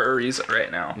have Trevor Ariza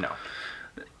right now. No.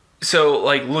 So,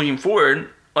 like looking forward,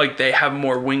 like they have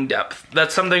more wing depth.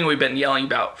 That's something we've been yelling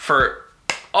about for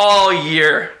all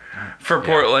year. For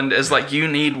Portland is like, you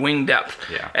need wing depth.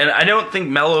 Yeah. And I don't think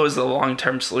Melo is the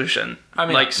long-term solution. I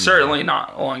mean, like certainly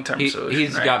not a long-term solution.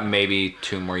 He's got maybe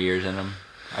 2 more years in him,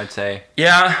 I'd say.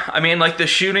 Yeah. I mean, like the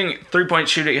shooting, 3-point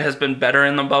shooting has been better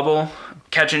in the bubble.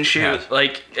 Catch and shoot,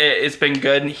 like it's been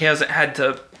good. He hasn't had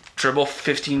to dribble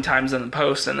 15 times in the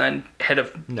post and then hit a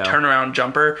turnaround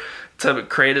jumper to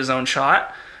create his own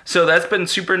shot. So that's been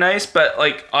super nice. But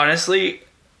like, honestly,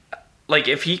 like,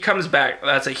 if he comes back,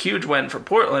 that's a huge win for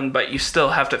Portland, but you still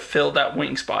have to fill that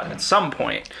wing spot at some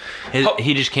point.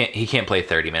 He just can't play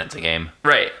 30 minutes a game.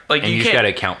 Right. Like, and you just got to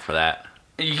account for that.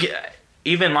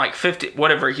 Even, like, 50,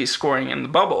 whatever he's scoring in the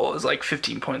bubble is, like,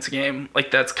 15 points a game.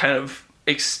 Like, that's kind of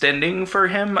extending for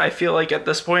him, I feel like, at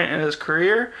this point in his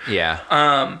career.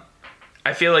 Yeah.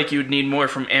 I feel like you'd need more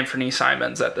from Anthony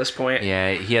Simons at this point.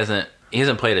 Yeah, he hasn't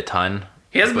played a ton.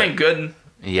 He hasn't been good.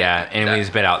 Yeah, and when he's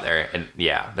been out there, and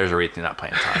there's a reason he's not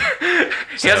playing a ton.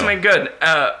 He hasn't been good.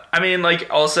 I mean,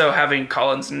 like, also having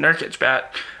Collins and Nurkic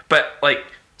back, but, like,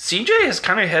 CJ has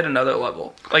kind of hit another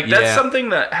level. Like, that's something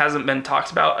that hasn't been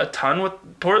talked about a ton with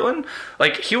Portland.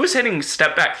 Like, he was hitting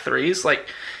step-back threes. Like,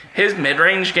 his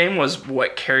mid-range game was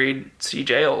what carried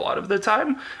CJ a lot of the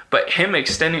time, but him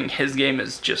extending his game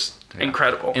is just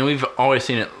incredible. And we've always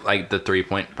seen it, like, the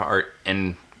three-point part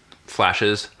in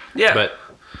flashes. Yeah. But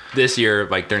this year,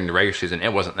 like during the regular season,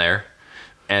 it wasn't there.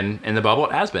 And in the bubble,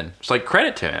 it has been. It's like,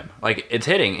 credit to him. Like, it's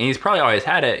hitting. And he's probably always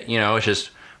had it. You know, it's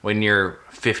just when you're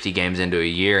 50 games into a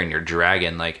year and you're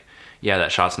dragging, like,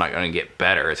 that shot's not going to get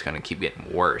better. It's going to keep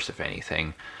getting worse, if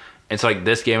anything. And so, like,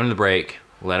 this game in the break,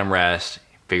 let him rest,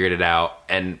 figured it out.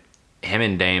 And him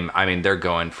and Dame, I mean, they're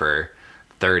going for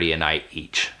 30 a night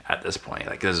each at this point.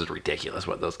 Like, this is ridiculous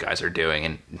what those guys are doing,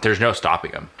 and there's no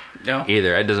stopping them. No.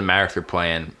 Either. It doesn't matter if they're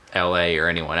playing LA or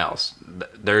anyone else.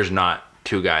 There's not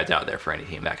two guys out there for any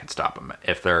team that can stop them.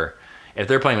 If they're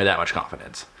playing with that much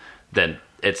confidence, then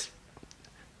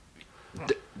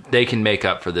they can make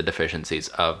up for the deficiencies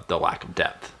of the lack of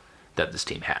depth that this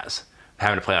team has.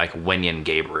 Having to play like Wenyen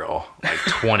Gabriel like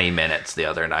 20 minutes the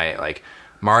other night. Like,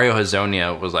 Mario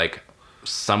Hezonja was like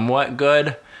somewhat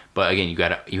good, but again,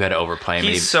 you had to overplay him.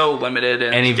 He's so limited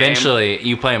in and his eventually game.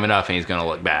 You play him enough and he's going to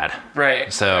look bad.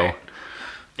 Right. So right.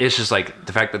 It's just like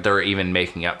the fact that they're even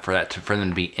making up for that for them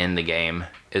to be in the game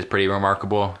is pretty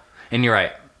remarkable. And you're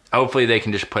right. Hopefully they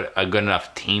can just put a good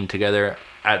enough team together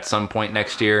at some point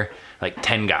next year, like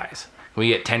 10 guys. We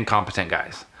get 10 competent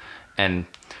guys. And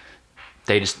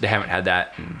they haven't had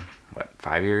that in,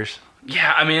 5 years?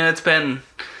 Yeah, I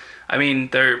mean,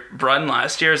 their run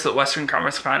last year as the Western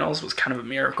Conference Finals was kind of a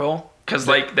miracle because,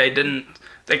 they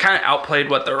kind of outplayed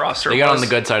what their roster was. They got on the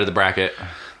good side of the bracket.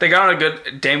 They got on a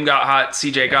good, Dame got hot,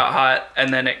 CJ got hot,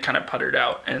 and then it kind of puttered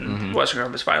out in Western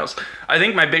Conference Finals. I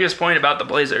think my biggest point about the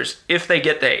Blazers, if they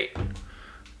get the 8,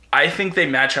 I think they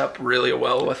match up really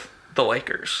well with the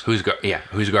Lakers. Who's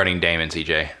guarding Dame and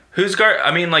CJ?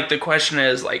 The question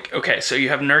is, okay, so you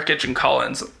have Nurkic and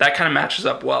Collins. That kind of matches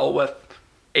up well with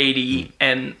AD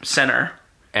and center.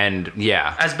 And,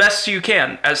 yeah. As best you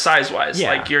can, as size-wise.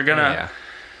 Yeah. You're going to...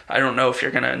 I don't know if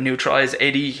you're going to neutralize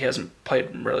AD. He hasn't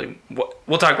played really...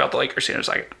 We'll talk about the Lakers here in a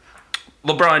second.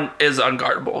 LeBron is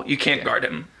unguardable. You can't guard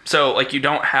him. So, you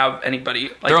don't have anybody...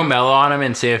 Throw Melo on him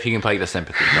and see if he can play the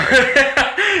sympathy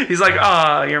card. He's like,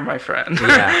 you're my friend.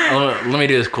 Yeah, let me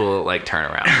do this cool,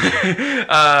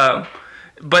 turnaround.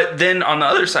 But then on the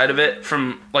other side of it,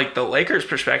 from, the Lakers'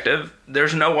 perspective,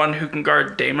 there's no one who can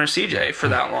guard Dame or CJ for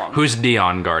that long. Who's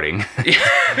Dion guarding?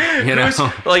 You know?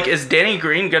 Is Danny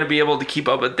Green going to be able to keep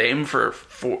up with Dame for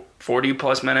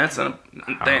 40-plus minutes? And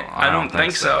I don't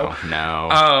think so.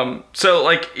 No.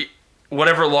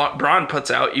 Whatever LeBron puts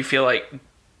out, you feel like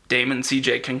Dame and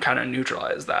CJ can kind of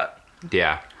neutralize that.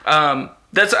 Yeah.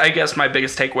 That's, I guess, my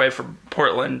biggest takeaway from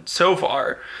Portland so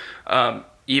far.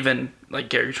 Even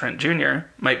Gary Trent Jr.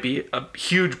 might be a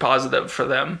huge positive for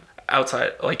them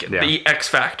outside, the X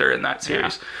factor in that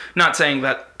series. Yeah. Not saying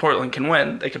that Portland can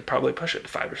win; they could probably push it to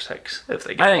 5 or 6 if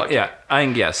they get lucky. I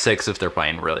think 6 if they're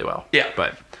playing really well. Yeah,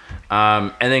 but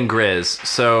and then Grizz.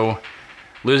 So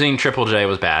losing Triple J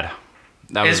was bad.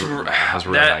 That was really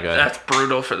not good. That's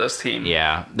brutal for this team.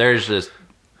 Yeah, there's just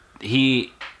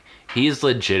he's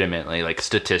legitimately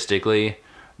statistically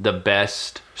the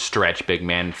best stretch big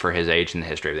man for his age in the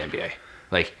history of the NBA.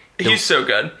 He's so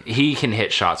good. He can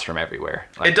hit shots from everywhere.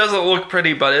 It doesn't look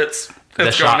pretty, but it's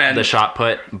the gone in. The shot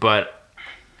put, but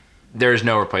there's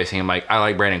no replacing him. I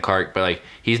like Brandon Clark, but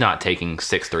he's not taking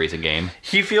 6 threes a game.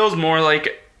 He feels more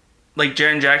like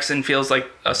Jaren Jackson feels like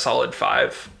a solid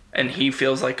 5. And he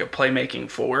feels like a playmaking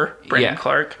 4, Brandon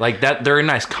Clark. That, they're a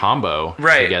nice combo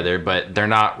right. together, but they're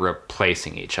not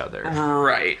replacing each other.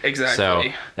 Right, exactly. So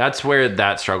that's where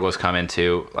that struggle has come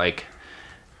into.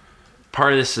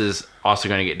 Part of this is also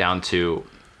going to get down to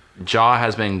Ja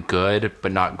has been good,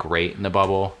 but not great in the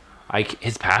bubble.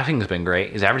 His passing has been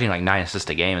great. He's averaging 9 assists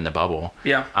a game in the bubble.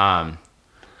 Yeah.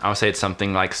 I would say it's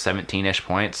something like 17-ish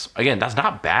points. Again, that's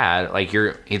not bad.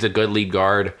 He's a good lead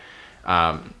guard.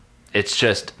 It's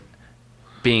just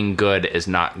being good is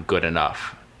not good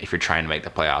enough if you're trying to make the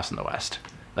playoffs in the West.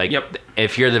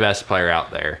 If you're the best player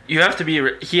out there, he has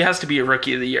to be a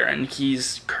rookie of the year, and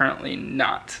he's currently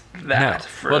not that.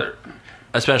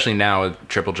 Especially now with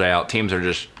Triple J out, teams are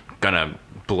just gonna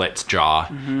blitz Ja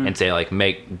and say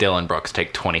make Dylan Brooks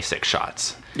take 26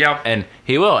 shots. Yeah, and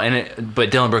he will. But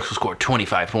Dylan Brooks will score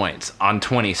 25 points on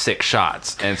 26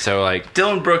 shots, and so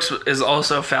Dylan Brooks is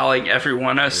also fouling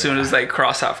everyone as soon as they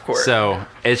cross half court. So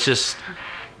it's just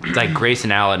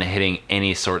Grayson Allen hitting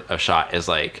any sort of shot is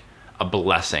a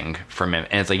blessing from him,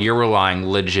 and it's you're relying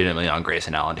legitimately on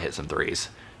Grayson Allen to hit some threes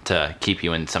to keep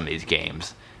you in some of these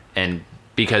games, and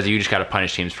because you just got to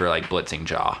punish teams for blitzing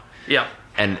Ja. Yeah,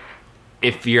 and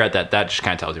if you're at that just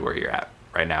kind of tells you where you're at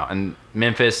right now. And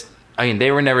Memphis,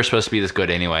 they were never supposed to be this good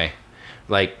anyway.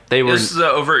 This is an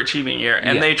overachieving year,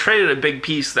 and they traded a big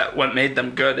piece that made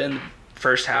them good in the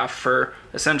first half for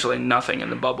essentially nothing in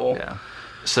the bubble. Yeah.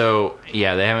 So they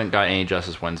haven't got any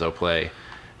Justice Winslow play.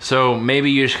 So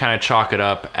maybe you just kind of chalk it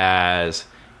up as,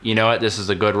 you know what, this is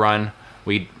a good run.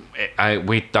 We thought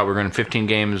we were going to 15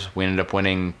 games. We ended up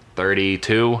winning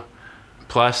 32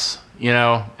 plus,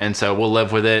 and so we'll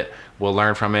live with it. We'll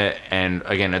learn from it. And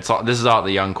again, this is all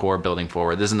the young core building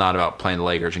forward. This is not about playing the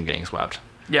Lakers and getting swept.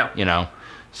 Yeah.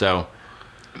 So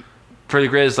for the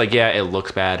Grizz, it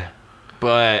looks bad,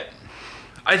 but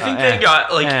I think they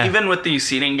got, even with these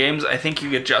seeding games, I think you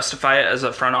could justify it as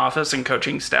a front office and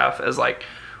coaching staff as,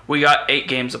 we got 8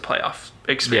 games of playoff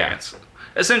experience.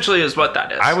 Yeah. Essentially is what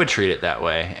that is. I would treat it that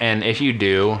way. And if you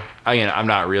do, again, I'm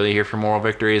not really here for moral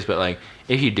victories, but,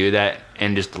 if you do that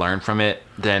and just learn from it,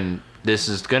 then this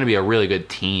is going to be a really good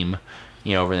team,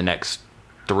 over the next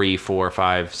 3, 4,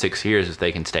 5, 6 years if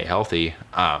they can stay healthy.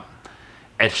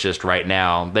 It's just right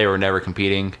now, they were never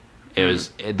competing.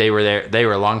 They were there. They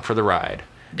were along for the ride.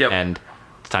 Yep. And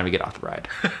it's time to get off the ride.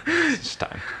 It's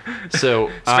time. So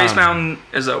Space Mountain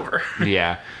is over.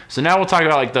 Yeah. So now we'll talk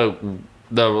about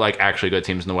the actually good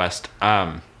teams in the West.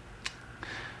 But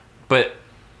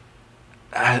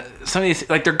some of these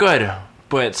they're good,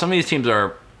 but some of these teams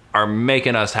are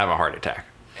making us have a heart attack.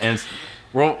 And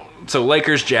so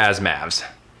Lakers, Jazz, Mavs.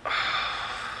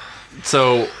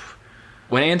 So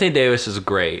when Anthony Davis is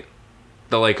great,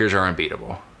 the Lakers are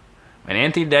unbeatable. When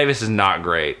Anthony Davis is not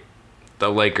great, the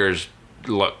Lakers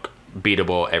look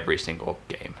beatable every single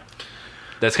game.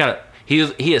 That's kind of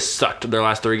he has sucked their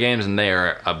last 3 games, and they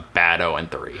are a bad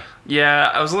 0-3. Yeah,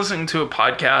 I was listening to a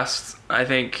podcast, I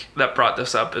think, that brought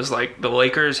this up, is the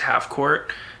Lakers half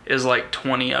court is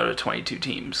 20 out of 22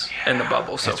 teams in the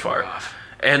bubble so far. Rough.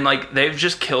 And they've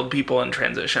just killed people in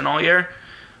transition all year.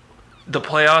 The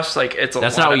playoffs, it's a lot.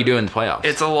 That's not what you do in the playoffs.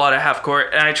 It's a lot of half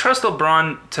court, and I trust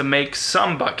LeBron to make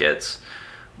some buckets.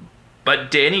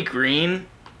 But Danny Green,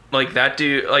 that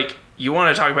dude, you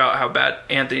want to talk about how bad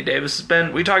Anthony Davis has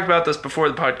been? We talked about this before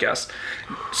the podcast.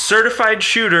 Certified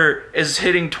shooter is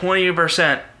hitting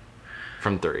 20%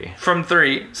 from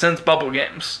 3 since bubble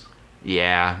games.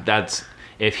 Yeah, that's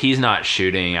if he's not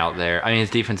shooting out there. I mean, his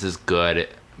defense is good,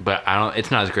 but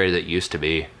it's not as great as it used to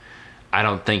be. I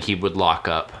don't think he would lock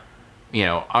up. I'm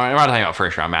not talking about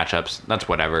first round matchups. That's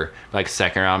whatever.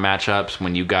 Second round matchups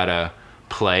when you gotta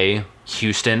play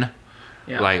Houston.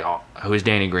 Yeah. Who's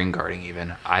Danny Green guarding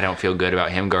even? I don't feel good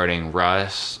about him guarding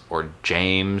Russ or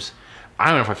James. I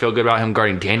don't know if I feel good about him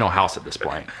guarding Daniel House at this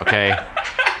point. Okay,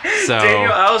 so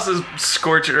Daniel House is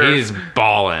scorching earth. He's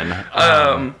balling.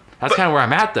 That's kind of where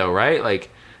I'm at though, right?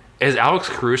 Is Alex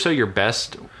Caruso your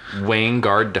best wing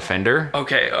guard defender?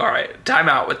 Okay, all right. Time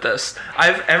out with this.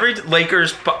 Every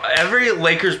Lakers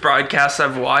broadcast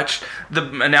I've watched,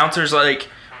 the announcers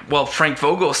Frank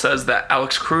Vogel says that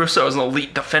Alex Caruso is an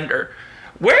elite defender.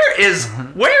 Where is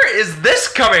this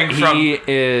coming from? He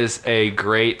is a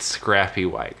great scrappy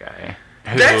white guy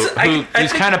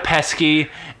who's kind of pesky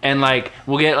and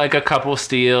will get a couple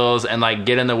steals and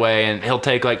get in the way, and he'll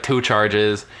take 2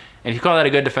 charges. And if you call that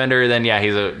a good defender, then yeah,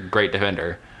 he's a great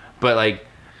defender. But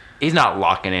he's not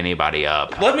locking anybody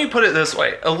up. Let me put it this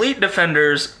way: elite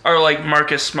defenders are like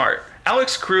Marcus Smart.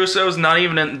 Alex Caruso's not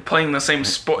even playing the same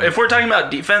sport. If we're talking about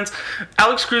defense,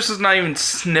 Alex Caruso's not even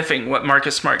sniffing what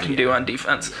Marcus Smart can do on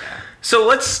defense. Yeah. So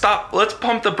let's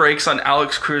pump the brakes on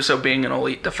Alex Caruso being an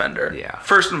elite defender. Yeah.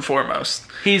 First and foremost.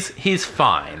 He's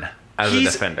fine as a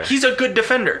defender. He's a good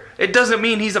defender. It doesn't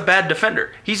mean he's a bad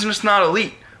defender. He's just not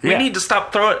elite. We need to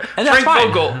stop throwing... And Frank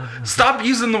Vogel, stop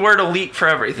using the word elite for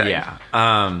everything.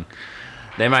 Yeah.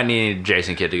 They might need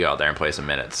Jason Kidd to go out there and play some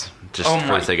minutes. Just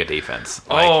for the sake of defense.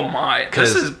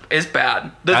 This is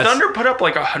bad. The Thunder put up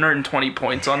 120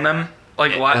 points on them.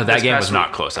 That game was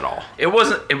not close at all. It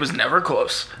wasn't. It was never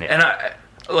close. Yeah.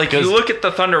 And you look at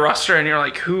the Thunder roster and you're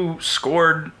who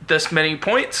scored this many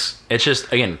points? It's just,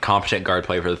 again, competent guard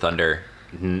play for the Thunder.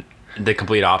 The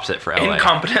complete opposite for LA.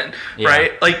 Incompetent,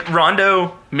 right?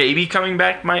 Rondo maybe coming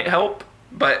back might help,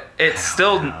 but it's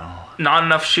still not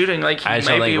enough shooting. I just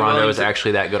don't think Rondo is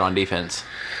actually that good on defense.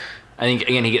 I think,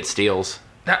 again, he gets steals.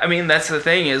 I mean, that's the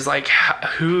thing is,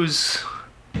 who's...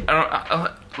 I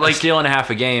don't... a steal and a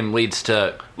half a game leads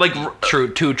to,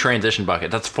 2 transition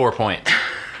buckets. That's 4 points.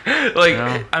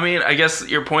 I mean, I guess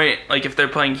your point, if they're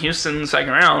playing Houston in the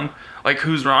second round,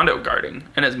 who's Rondo guarding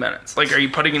in his minutes? Are you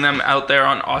putting them out there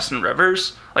on Austin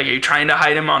Rivers? Are you trying to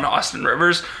hide him on Austin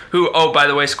Rivers, who, oh, by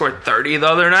the way, scored 30 the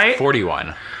other night?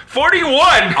 41! 41!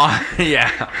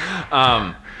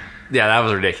 Yeah, that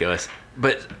was ridiculous.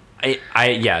 But...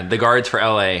 the guards for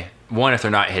LA, if they're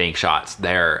not hitting shots,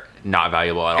 they're not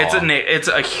valuable at all. It's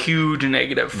a huge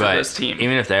negative for this team.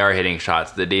 Even if they are hitting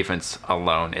shots, the defense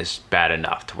alone is bad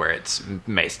enough to where it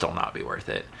may still not be worth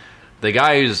it. The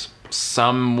guy who's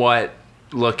somewhat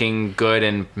looking good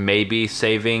and maybe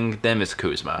saving them is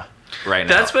Kuzma right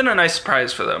now. That's been a nice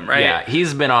surprise for them, right? Yeah,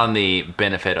 he's been on the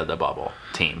benefit of the bubble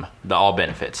team, the all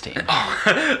benefits team.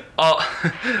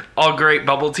 all great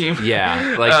bubble team.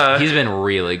 Yeah, he's been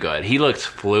really good. He looks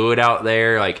fluid out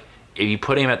there. If you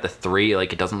put him at the 3,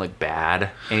 it doesn't look bad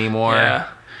anymore. Yeah,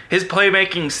 his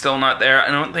playmaking's still not there. I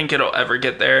don't think it'll ever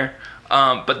get there.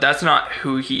 But that's not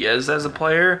who he is as a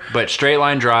player. But straight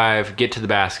line drive, get to the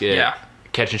basket, Yeah.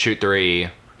 catch and shoot three,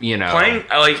 Playing,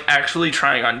 like, actually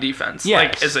trying on defense, Yes.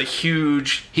 like, is a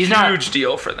huge not-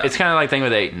 deal for them. It's kind of like thing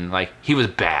with Ayton. Like, he was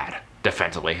bad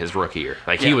defensively his rookie year.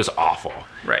 Like, he Yeah. was awful.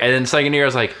 Right. And then second year, I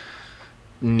was like,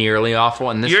 nearly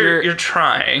awful. And this year... You're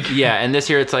trying. Yeah, and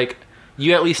this year, it's like,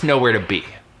 you at least know where to be.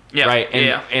 Yeah. Right? And,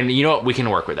 yeah. and you know what? We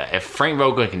can work with that. If Frank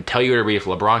Vogel can tell you where to be, if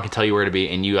LeBron can tell you where to be,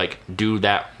 and you, like, do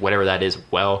that, whatever that is,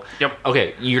 well... Yep.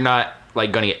 Okay, you're not,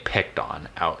 like, going to get picked on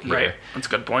out here. Right. That's a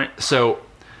good point. So,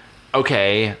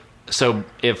 okay, so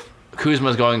if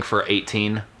Kuzma's going for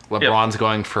 18, LeBron's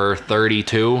going for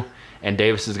 32, and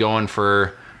Davis is going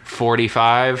for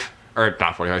 45, or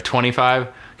not 45, 25,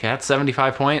 okay, that's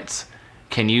 75 points.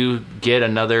 Can you get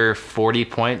another 40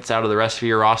 points out of the rest of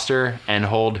your roster and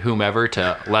hold whomever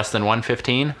to less than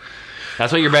 115?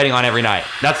 That's what you're betting on every night.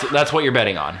 That's what you're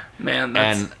betting on. Man,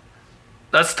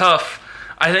 that's tough.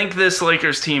 I think this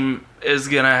Lakers team is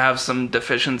going to have some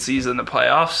deficiencies in the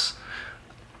playoffs.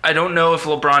 I don't know if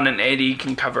LeBron and AD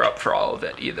can cover up for all of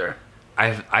it either.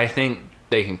 I think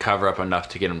they can cover up enough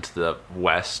to get them to the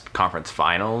West Conference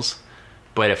Finals,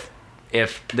 but if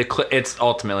it's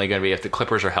ultimately going to be if the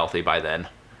Clippers are healthy by then,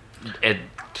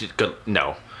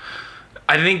 no.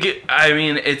 I think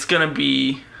it's going to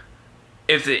be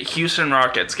if the Houston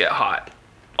Rockets get hot.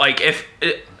 Like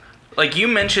like you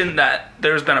mentioned that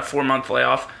there's been a 4-month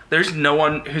layoff. There's no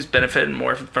one who's benefited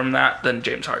more from that than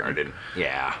James Harden.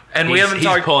 Yeah, and he's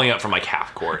pulling up from like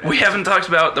half court. We haven't talked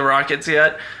about the Rockets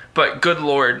yet, but good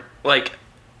Lord, like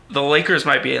the Lakers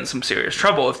might be in some serious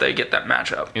trouble if they get that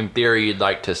matchup. In theory, you'd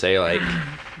like to say like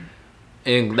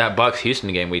in that Bucks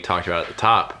Houston game we talked about at the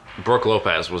top, Brook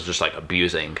Lopez was just like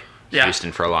abusing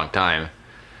Houston for a long time,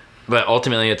 but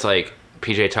ultimately it's like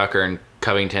PJ Tucker and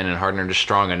Covington and Harden are just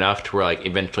strong enough to where like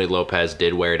eventually Lopez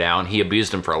did wear down. He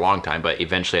abused him for a long time, but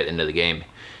eventually at the end of the game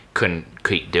couldn't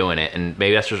keep doing it. And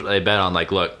maybe that's just what they bet on.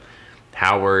 Like, look,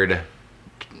 Howard,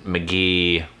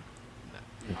 McGee,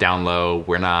 down low,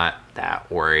 we're not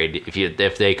that worried.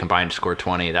 If they combine to score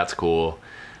 20, that's cool.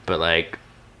 But like,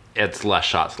 it's less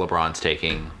shots LeBron's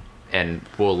taking, and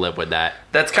we'll live with that.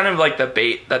 That's kind of like the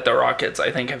bait that the Rockets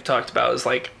I think have talked about is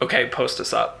like, okay, post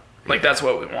us up. Like that's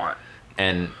what we want.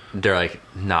 And they're like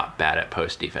not bad at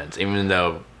post defense, even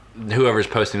though whoever's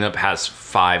posting up has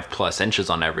 5+ inches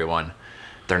on everyone.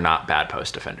 They're not bad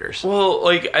post defenders. Well,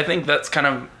 like I think that's kind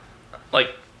of like,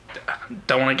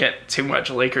 don't want to get too much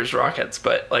Lakers Rockets,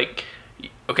 but like,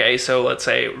 okay, so let's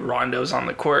say Rondo's on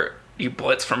the court, you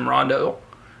blitz from Rondo.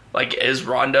 Like, is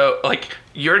Rondo, like,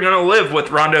 you're going to live with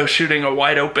Rondo shooting a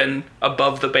wide open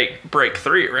above the break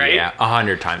three, right? Yeah,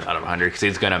 100 times out of 100, because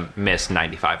he's going to miss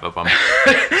 95 of them.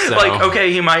 So, like,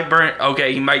 okay, he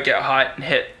might get hot and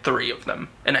hit 3 of them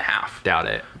in a half. Doubt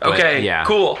it. But, Okay, yeah.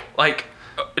 cool. Like,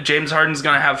 James Harden's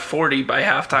going to have 40 by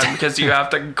halftime because you have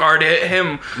to guard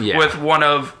him with one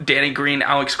of Danny Green,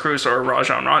 Alex Cruz, or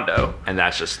Rajon Rondo. And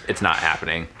that's just, it's not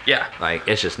happening. Yeah. Like,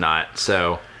 it's just not.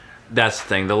 So, that's the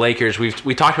thing. The Lakers,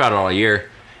 we talked about it all year.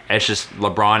 It's just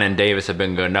LeBron and Davis have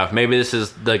been good enough. Maybe this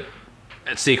is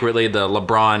secretly the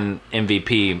LeBron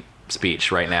MVP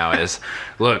speech right now is,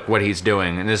 look what he's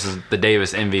doing. And this is the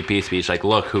Davis MVP speech. Like,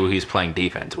 look who he's playing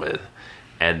defense with.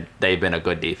 And they've been a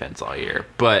good defense all year.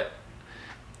 But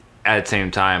at the same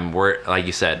time, we're, like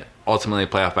you said, ultimately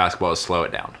playoff basketball is slow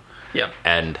it down. Yeah.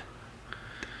 And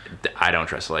I don't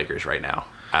trust the Lakers right now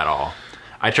at all.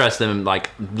 I trust them like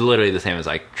literally the same as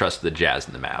I trust the Jazz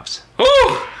and the Mavs.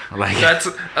 Ooh, like that's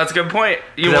a good point.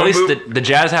 At least the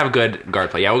Jazz have good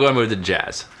guard play. Yeah, we'll go and move to the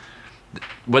Jazz.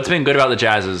 What's been good about the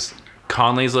Jazz is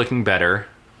Conley's looking better.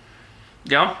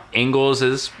 Yeah. Ingles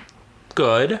is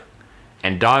good,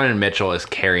 and Donovan Mitchell is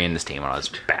carrying this team on his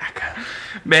back.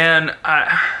 Man,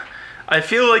 I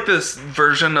feel like this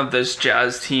version of this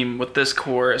Jazz team with this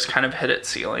core has kind of hit its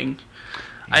ceiling.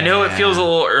 Yeah. I know it feels a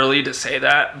little early to say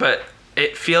that, but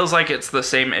it feels like it's the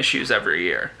same issues every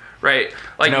year, right?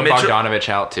 Like Bogdanovich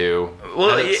out too.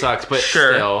 Well, it sucks, but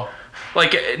sure. Still.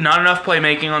 Like, not enough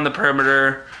playmaking on the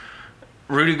perimeter.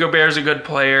 Rudy Gobert's a good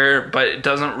player, but it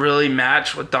doesn't really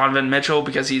match with Donovan Mitchell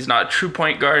because he's not a true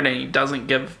point guard and he doesn't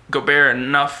give Gobert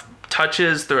enough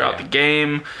touches throughout the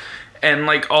game. And,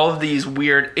 like, all of these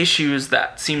weird issues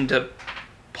that seem to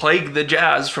plague the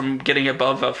Jazz from getting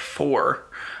above a 4.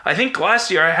 I think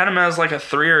last year I had him as like a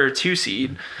 3 or a 2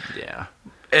 seed. Yeah.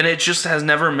 And it just has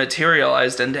never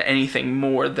materialized into anything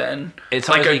more than it's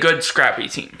like a good scrappy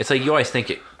team. It's like you always think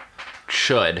it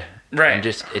should. Right. And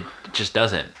it just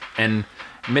doesn't. And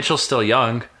Mitchell's still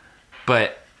young,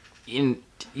 but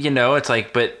it's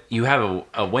like, but you have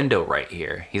a window right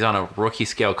here. He's on a rookie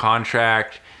scale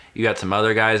contract. You got some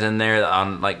other guys in there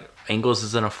on like Ingles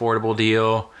is an affordable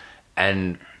deal,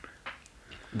 and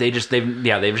they've just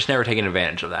never taken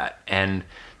advantage of that. And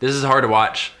this is hard to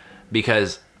watch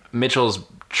because Mitchell's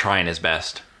trying his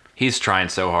best. He's trying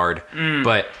so hard,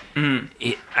 but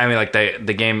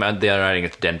the game the other night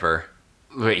against Denver,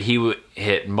 he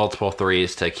hit multiple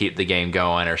threes to keep the game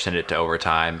going or send it to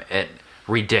overtime.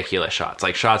 Ridiculous shots,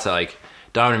 like shots that like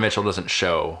Donovan Mitchell doesn't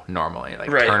show normally, like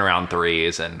turnaround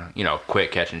threes and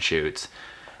quick catch and shoots.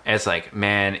 And it's like,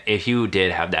 man, if you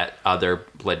did have that other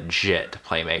legit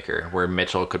playmaker where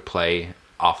Mitchell could play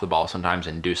off the ball sometimes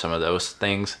and do some of those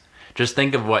things, just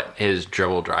think of what his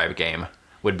dribble drive game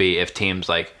would be if teams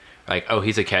like oh,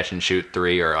 he's a catch and shoot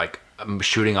three, or like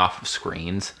shooting off of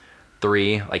screens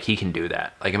three, like he can do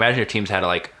that. Like imagine if teams had to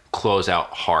like close out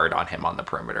hard on him on the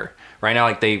perimeter. Right now,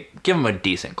 like they give him a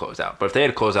decent closeout, but if they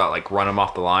had to close out, like run him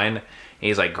off the line,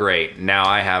 he's like, great, now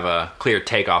I have a clear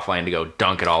takeoff lane to go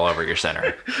dunk it all over your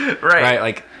center. Right?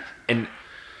 Like, and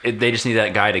they just need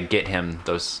that guy to get him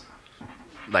those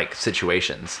like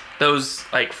situations, those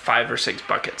like 5 or 6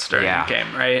 buckets during the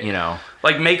game, right?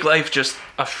 Like make life just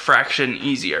a fraction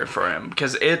easier for him,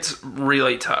 because it's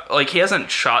really tough. Like he hasn't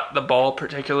shot the ball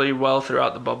particularly well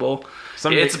throughout the bubble.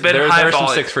 It's been high volume.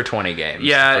 Some 6 for 20 games.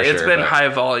 Yeah, it's been high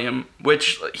volume,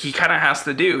 which he kind of has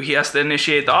to do. He has to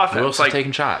initiate the offense. Wilson's like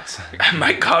taking shots.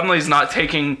 Mike Conley's not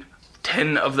taking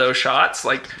 10 of those shots.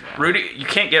 Like Rudy, you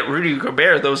can't get Rudy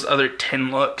Gobert those other 10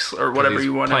 looks or whatever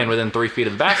you want. Playing within 3 feet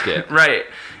of the basket, right?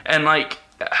 And like,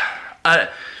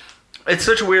 it's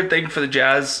such a weird thing for the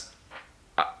Jazz.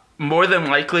 More than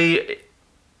likely,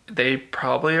 they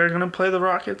probably are going to play the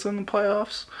Rockets in the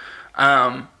playoffs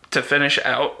to finish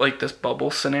out like this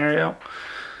bubble scenario,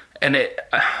 and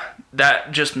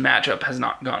that just matchup has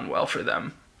not gone well for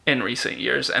them in recent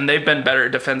years, and they've been better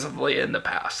defensively in the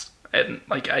past. And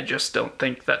like, I just don't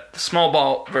think that the small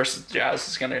ball versus Jazz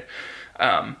is going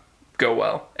to go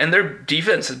well. And their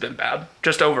defense has been bad,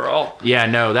 just overall. Yeah,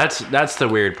 no, that's the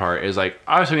weird part. Is like,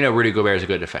 obviously we know Rudy Gobert is a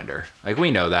good defender. Like we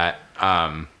know that.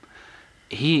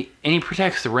 He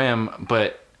protects the rim,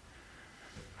 but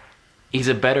he's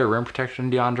a better rim protector than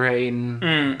DeAndre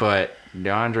Ayton. But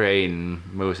DeAndre Ayton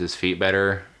moves his feet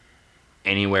better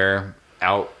anywhere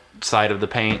outside of the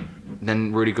paint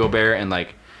than Rudy Gobert, and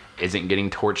like isn't getting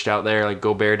torched out there like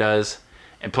Gobert does.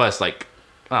 And plus, like,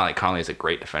 not like Conley's a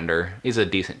great defender. He's a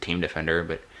decent team defender,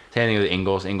 but same thing with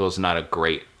Ingles. Ingles is not a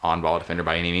great on-ball defender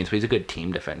by any means, but he's a good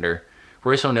team defender.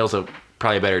 Royce O'Neal's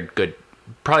probably a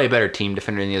better team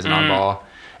defender than he is an on-ball.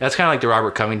 That's kind of like the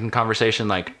Robert Covington conversation.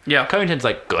 Like, yeah, Covington's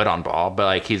like good on ball, but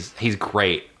like he's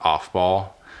great off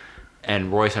ball.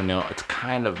 And Royce O'Neal, it's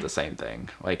kind of the same thing.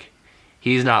 Like,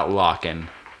 he's not locking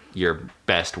your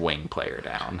best wing player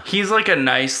down. He's like a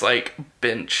nice like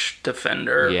bench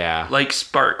defender. Yeah. Like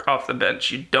spark off the bench.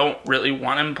 You don't really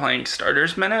want him playing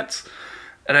starters minutes.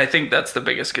 And I think that's the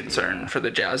biggest concern for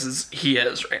the Jazz is he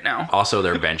is right now. Also,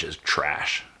 their bench is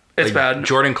trash. It's bad.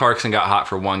 Jordan Clarkson got hot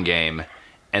for one game,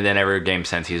 and then every game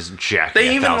since he's jacked.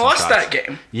 They even lost that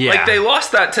game. Yeah. Like they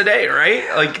lost that today,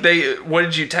 right? Like what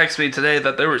did you text me today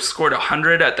that they were scored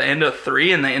 100 at the end of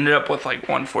 3 and they ended up with like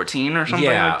 114 or something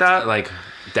like that? Like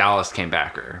Dallas came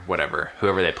back or whatever.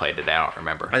 Whoever they played today, I don't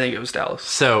remember. I think it was Dallas.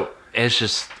 So it's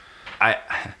just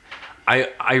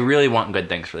I really want good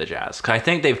things for the Jazz, because I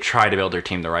think they've tried to build their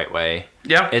team the right way.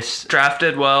 Yeah, it's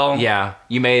drafted well. Yeah,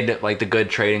 you made like the good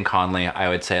trade in Conley. I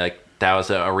would say like that was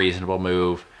a reasonable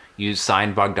move. You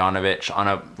signed Bogdanovich on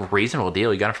a reasonable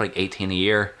deal. You got him for like $18 a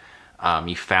year.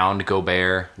 You found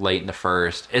Gobert late in the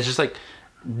first. It's just like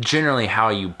generally how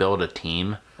you build a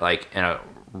team, like in a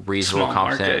reasonable,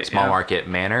 competent, small market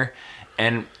manner.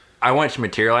 And I want it to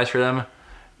materialize for them.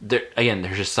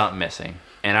 There's just something missing.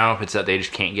 And I don't know if it's that they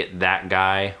just can't get that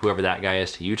guy, whoever that guy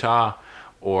is, to Utah,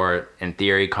 or in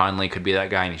theory, Conley could be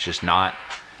that guy and he's just not.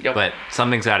 Yep. But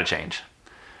something's got to change.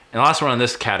 And the last one in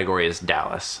this category is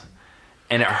Dallas.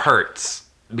 And it hurts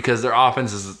because their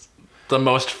offense is the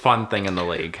most fun thing in the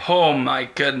league. Oh my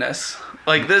goodness.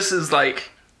 Like, this is like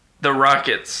the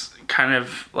Rockets kind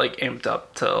of like amped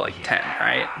up to like 10,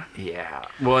 right? Yeah.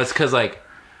 Well, it's because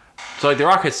the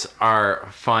Rockets are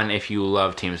fun if you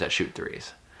love teams that shoot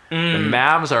threes. The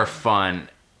Mavs are fun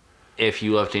if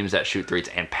you love teams that shoot threes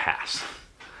and pass.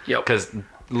 Yep. Because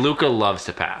Luka loves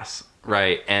to pass,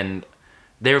 right? And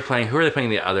they were playing. Who were they playing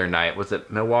the other night? Was it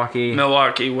Milwaukee?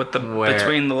 Milwaukee with the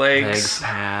between the legs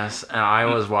pass. And I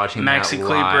was watching Maxi that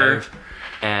Kleber. live,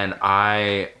 and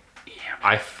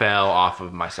I fell off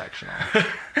of my sectional.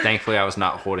 Thankfully, I was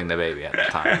not holding the baby at the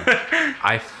time.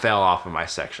 I fell off of my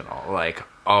sectional. Like,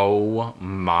 oh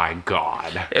my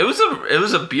God. It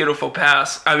was a beautiful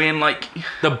pass. I mean, like,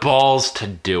 the balls to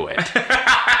do it.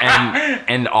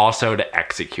 and also to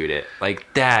execute it. Like,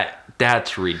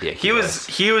 that's ridiculous.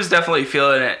 He was definitely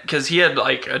feeling it because he had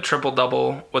like a triple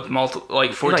double with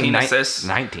 14 assists,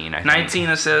 19, I think. 19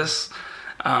 assists,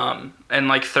 and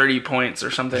like 30 points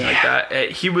or something like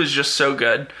that. He was just so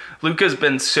good. Luka's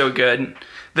been so good.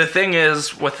 The thing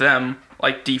is with them,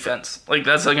 like defense, like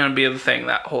that's going to be the thing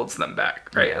that holds them back,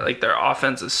 right? Yeah. Like their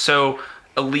offense is so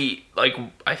elite. Like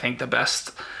I think the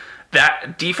best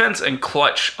that defense and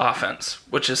clutch offense,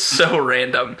 which is so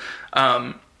random.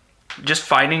 Just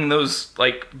finding those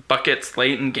like buckets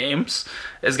late in games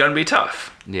is going to be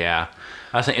tough. Yeah.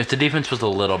 I was thinking if the defense was a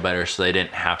little better so they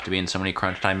didn't have to be in so many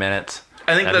crunch time minutes,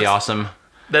 I think that'd be awesome.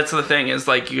 That's the thing is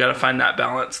like you got to find that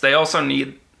balance. They also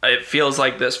need, it feels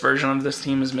like this version of this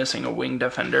team is missing a wing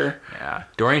defender. Yeah.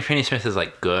 Dorian Finney-Smith is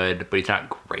like good, but he's not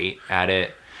great at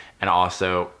it. And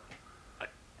also,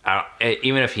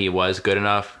 even if he was good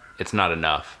enough, it's not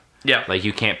enough. Yeah. Like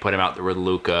you can't put him out there with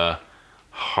Luka,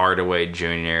 Hardaway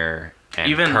Jr., and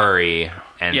Even Curry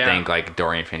and think like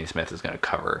Dorian Finney-Smith is going to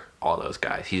cover all those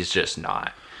guys. He's just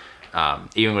not.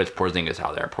 Even with Porzingis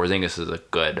out there, Porzingis is a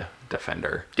good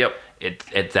defender. Yep.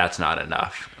 That's not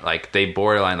enough. Like they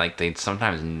borderline, like they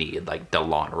sometimes need like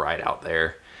DeLon Wright out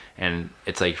there, and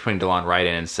it's like you're putting DeLon Wright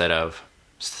in instead of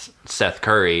Seth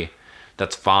Curry.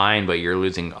 That's fine, but you're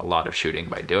losing a lot of shooting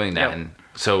by doing that. Yep. And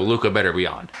so Luka better be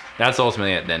on. That's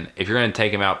ultimately it. Then if you're going to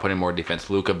take him out, put in more defense,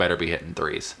 Luka better be hitting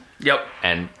threes. Yep.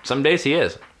 And some days he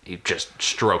is. He's just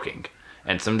stroking.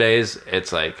 And some days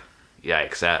it's like,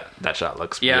 yikes, that shot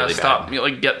looks really stop. bad. You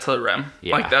like get to the rim.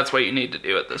 Yeah. Like that's what you need to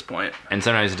do at this point. And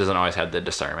sometimes he doesn't always have the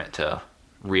discernment to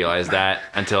realize that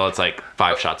until it's like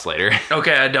 5 shots later.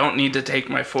 Okay, I don't need to take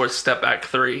my fourth step back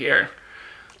three here.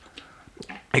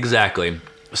 Exactly.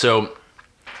 So,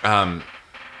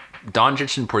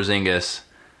 Doncic and Porzingis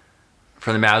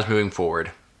for the Mavs moving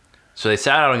forward. So they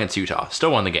sat out against Utah.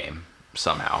 Still won the game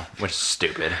somehow, which is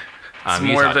stupid. It's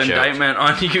more of an indictment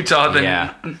on Utah than...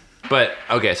 Yeah. But,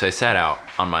 okay, so they sat out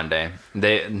on Monday.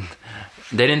 They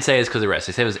didn't say it's because of rest.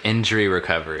 They said it was injury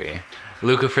recovery.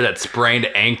 Luka for that sprained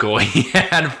ankle he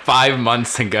had 5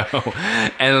 months ago.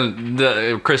 And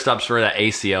Kristaps for that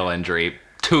ACL injury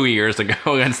 2 years ago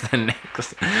against the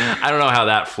Knicks. I don't know how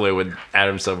that flew with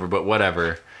Adam Silver, but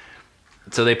whatever.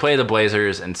 So they play the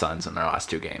Blazers and Suns in their last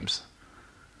 2 games.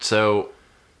 So,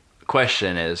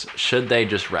 question is, should they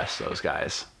just rest those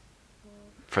guys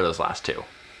for those last 2?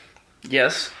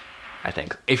 Yes. I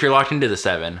think. If you're locked into the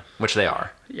 7, which they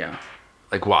are. Yeah.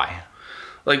 Like, why?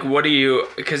 Like, what do you...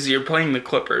 Because you're playing the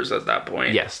Clippers at that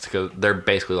point. Yes, because they're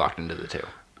basically locked into the 2.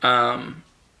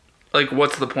 Like,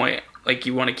 what's the point? Like,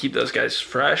 you want to keep those guys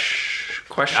fresh?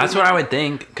 That's what I would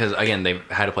think, because, again, they've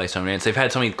had to play so many minutes. They've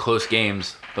had so many close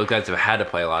games. Those guys have had to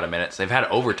play a lot of minutes. They've had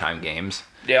overtime games.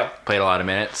 Yeah. Played a lot of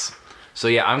minutes. So,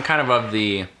 yeah, I'm kind of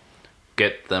the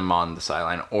get them on the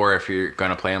sideline. Or if you're going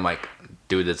to play them, like,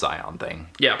 do the Zion thing.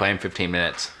 Yeah. Play them 15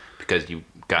 minutes because you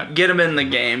got... Get them in the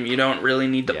game. You don't really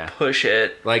need to push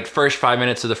it. Like, first 5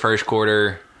 minutes of the first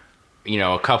quarter,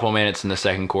 a couple minutes in the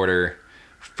second quarter,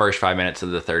 first 5 minutes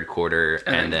of the third quarter,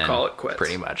 and then call it quits.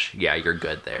 Pretty much. Yeah, you're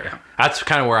good there. Yeah. That's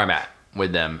kind of where I'm at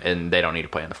with them, and they don't need to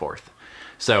play in the fourth.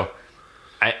 So,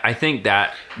 I think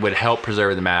that would help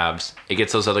preserve the Mavs. It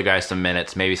gets those other guys some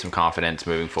minutes, maybe some confidence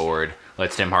moving forward.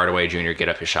 Lets Tim Hardaway Jr. get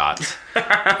up his shots.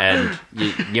 And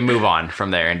you move on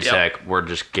from there and just say, like, we're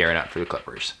just gearing up for the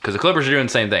Clippers. Because the Clippers are doing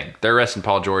the same thing. They're resting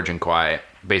Paul George and Kawhi,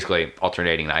 basically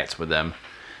alternating nights with them.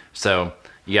 So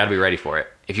you got to be ready for it.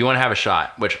 If you want to have a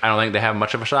shot, which I don't think they have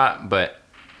much of a shot, but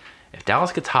if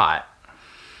Dallas gets hot,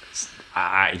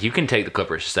 you can take the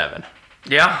Clippers 7.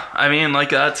 Yeah, I mean,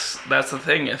 like, that's the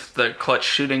thing. If the clutch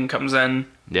shooting comes in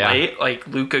late, like,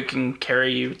 Luka can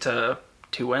carry you to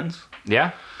 2 wins.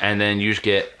 Yeah, and then you just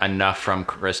get enough from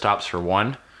Kristaps for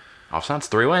 1. Also, that's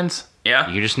 3 wins. Yeah.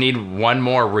 You just need one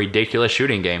more ridiculous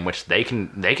shooting game, which they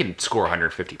can score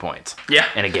 150 points. Yeah.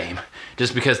 In a game,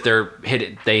 just because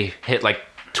they hit like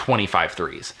 25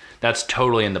 threes. That's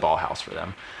totally in the ball house for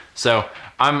them. So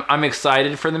I'm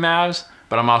excited for the Mavs,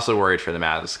 but I'm also worried for the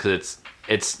Mavs because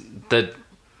it's the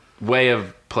way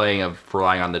of playing of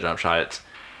relying on the jump shot. It's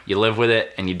you live with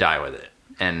it and you die with it,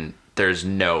 and there's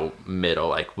no middle.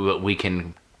 Like we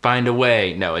can find a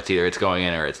way. No, it's either it's going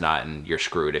in or it's not, and you're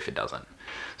screwed if it doesn't.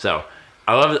 So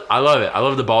I love it. I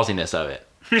love the ballsiness of it.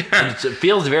 It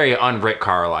feels very un-Rick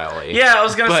Carlisle-y. Yeah, I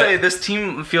was gonna say this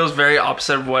team feels very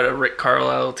opposite of what a Rick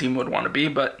Carlisle team would want to be,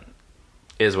 but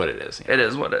is what it is. It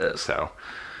is what it is. So,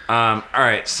 all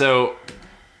right. So,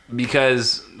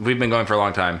 because we've been going for a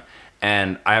long time,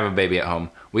 and I have a baby at home,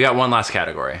 we got one last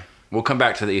category. We'll come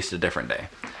back to the East a different day.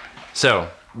 So,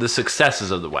 the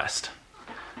successes of the West.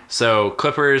 So,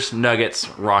 Clippers, Nuggets,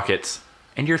 Rockets,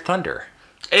 and your Thunder.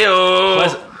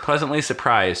 Ayo! Pleasantly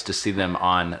surprised to see them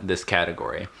on this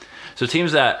category. So,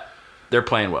 teams that they're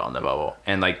playing well in the bubble,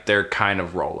 and like they're kind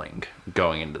of rolling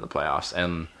going into the playoffs.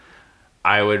 And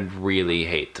I would really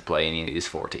hate to play any of these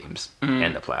 4 teams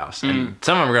in the playoffs. And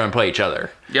some of them are going to play each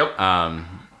other. Yep.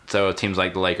 So teams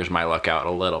like the Lakers might luck out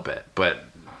a little bit, but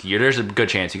there's a good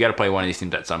chance you got to play one of these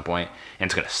teams at some point, and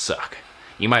it's going to suck.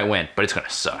 You might win, but it's going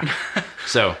to suck.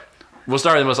 So we'll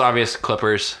start with the most obvious,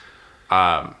 Clippers.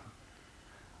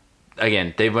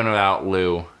 Again, they've been without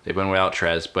Lou. They've been without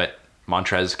Trez, but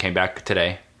Montrez came back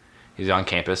today. He's on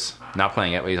campus. Not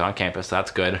playing it, but he's on campus.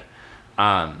 That's good.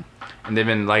 And they've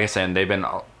been, like I said, they've been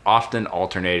often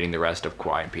alternating the rest of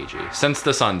Kawhi and PG. Since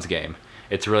the Suns game,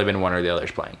 it's really been one or the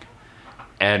other's playing.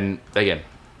 And again,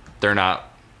 they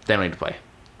don't need to play.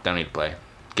 They don't need to play.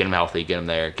 Get them healthy, get them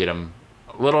there, get them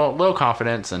a little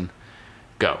confidence, and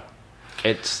go.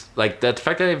 It's like the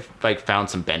fact that they've like found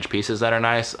some bench pieces that are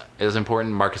nice is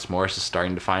important. Marcus Morris is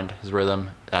starting to find his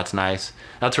rhythm. That's nice.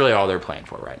 That's really all they're playing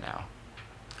for right now.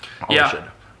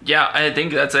 Yeah, I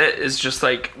think that's it. It's just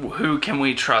like, who can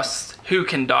we trust? Who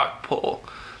can Doc pull?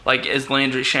 Like, is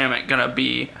Landry Shamet gonna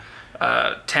be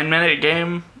a 10-minute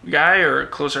game guy or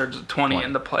closer to 20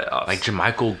 in the playoffs? Like,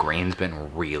 JaMychal Green's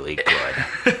been really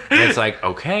good. And it's like,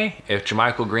 okay, if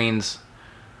JaMychal Green's,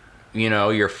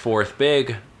 your 4th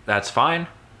big, that's fine.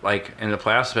 Like, in the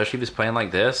playoffs, especially if he's playing like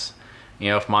this,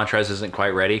 if Montrez isn't quite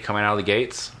ready coming out of the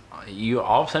gates, you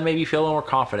all of a sudden maybe feel a little more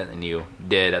confident than you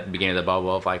did at the beginning of the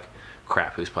bubble of like,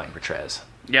 crap, who's playing for Trez?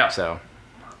 Yeah. So,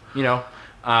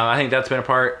 I think that's been a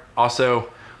part.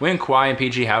 Also, when Kawhi and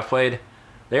PG have played,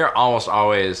 they're almost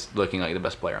always looking like the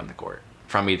best player on the court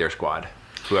from either squad,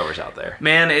 whoever's out there.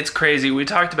 Man, it's crazy. We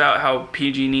talked about how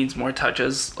PG needs more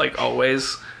touches, like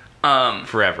always.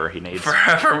 Forever he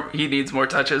needs more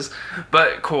touches.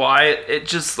 But Kawhi, it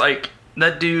just like,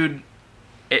 that dude,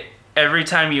 every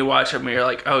time you watch him, you're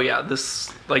like, oh yeah,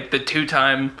 this, like the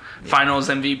 2-time finals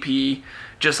MVP,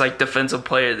 just like defensive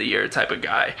player of the year type of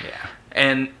guy. Yeah.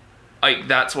 And like,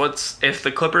 if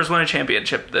the Clippers win a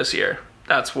championship this year,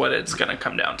 that's what it's going to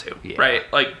come down to, right?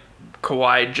 Like,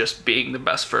 Kawhi just being the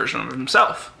best version of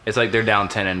himself. It's like they're down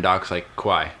 10 and Doc's like,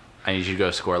 Kawhi, I need you to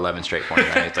go score 11 straight points.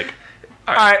 And it's like,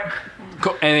 all right,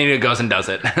 cool. And then he goes and does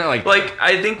it. like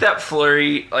I think that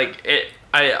flurry,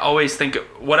 I always think,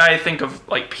 what I think of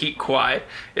like peak Kawhi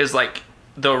is like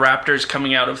the Raptors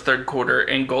coming out of third quarter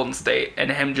in Golden State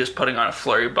and him just putting on a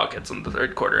flurry of buckets in the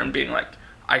third quarter and being like,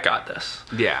 I got this.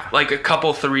 Yeah. Like a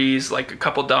couple threes, like a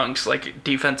couple dunks, like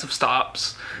defensive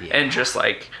stops, and just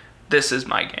like, this is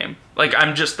my game. Like,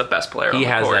 I'm just the best player on the court.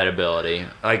 He has that ability.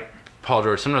 Like Paul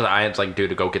George, sometimes I it's like,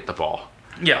 dude, to go get the ball.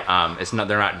 Yeah.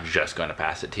 They're not just going to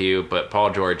pass it to you, but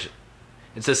Paul George,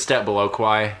 it's a step below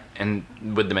Kawhi and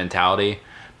with the mentality,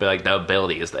 but like the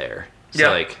ability is there. So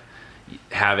like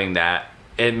having that,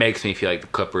 it makes me feel like the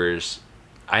Clippers,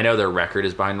 I know their record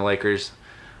is behind the Lakers,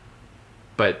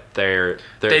 but they're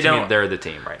the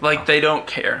team right now. Like, they don't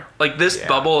care. Like, this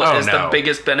bubble is the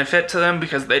biggest benefit to them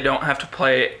because they don't have to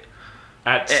play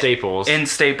at Staples in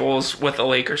Staples with the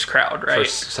Lakers crowd, right? For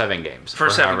 7 games.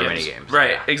 For 7 games. Many games.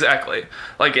 Right, exactly.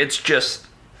 Like, it's just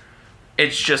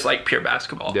like pure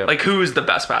basketball. Yep. Like, who is the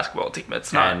best basketball team?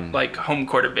 It's not like home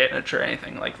court advantage or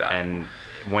anything like that. And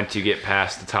once you get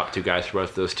past the top 2 guys for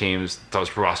both of those teams,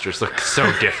 those rosters look so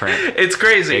different. It's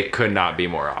crazy. It could not be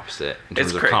more opposite in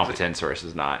terms of competence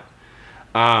versus not.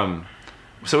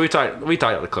 So we talked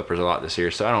about the Clippers a lot this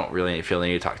year, so I don't really feel the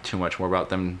need to talk too much more about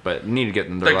them, but need to get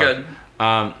them. They're good.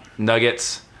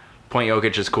 Nuggets, Point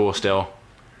Jokic is cool still.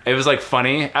 It was like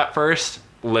funny at first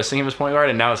listing him as point guard,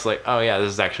 and now it's like, oh yeah, this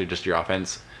is actually just your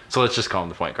offense. So let's just call him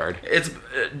the point guard. It's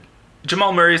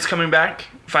Jamal Murray's coming back.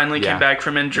 Finally came back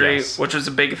from injury, which was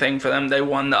a big thing for them. They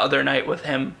won the other night with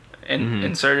him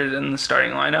inserted in the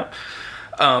starting lineup.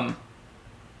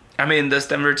 I mean, this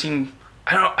Denver team,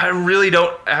 I really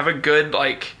don't have a good,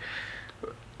 like,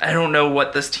 I don't know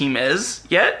what this team is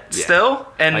yet still.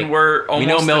 And like, we're almost, we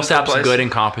know Millsap's good and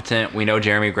competent. We know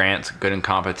Jeremy Grant's good and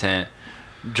competent.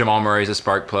 Jamal Murray's a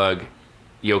spark plug.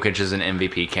 Jokic is an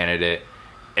MVP candidate.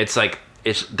 It's like,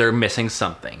 they're missing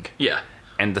something. Yeah.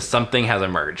 And the something has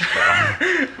emerged.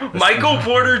 Michael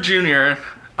Porter Jr.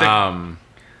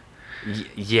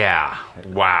 Yeah.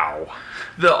 Wow.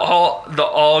 The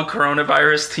all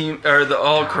coronavirus team, or the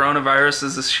all coronavirus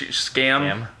is a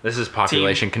scam. This is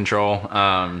population control.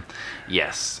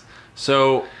 Yes.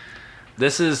 So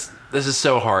this is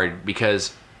so hard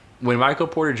because when Michael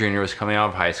Porter Jr. was coming out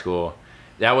of high school,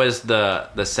 that was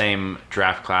the same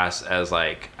draft class as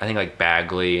I think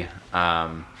Bagley.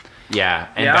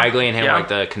 Bagley and him were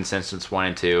the consensus 1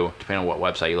 and 2, depending on what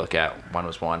website you look at. One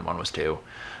was 1, one was 2.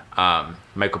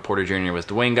 Michael Porter Jr. was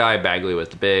the wing guy, Bagley was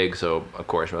the big, so of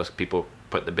course most people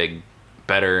put the big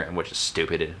better, which is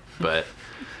stupid, but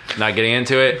not getting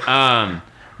into it.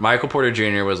 Michael Porter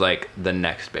Jr. was the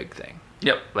next big thing.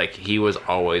 Yep. He was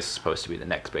always supposed to be the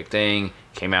next big thing.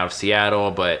 Came out of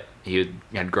Seattle, but he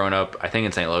had grown up, I think,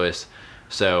 in St. Louis.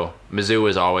 So Mizzou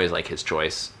was always his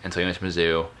choice, and so he went to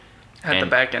Mizzou. Had the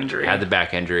back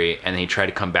injury, and then he tried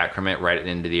to come back from it right at the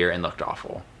end of the year and looked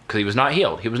awful because he was not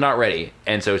healed. He was not ready,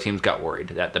 and so teams got worried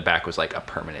that the back was a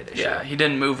permanent issue. Yeah, he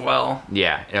didn't move well.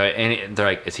 Yeah, and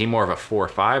they're is he more of a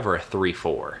 4-5 or a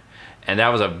 3-4? And that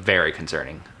was a very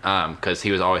concerning because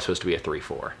he was always supposed to be a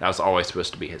 3-4. That was always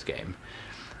supposed to be his game.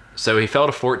 So he fell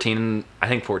to 14 in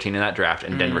that draft,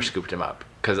 and Denver scooped him up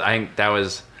because I think that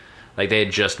was they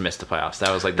had just missed the playoffs.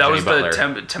 That was the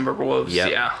Timberwolves.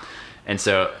 Yep. Yeah. And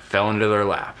so it fell into their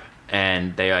lap.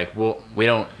 And they well, we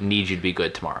don't need you to be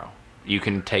good tomorrow. You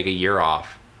can take a year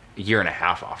off, a year and a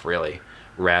half off, really.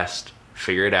 Rest,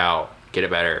 figure it out, get it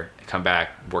better, come back,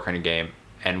 work on your game,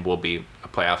 and we'll be a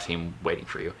playoff team waiting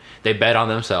for you. They bet on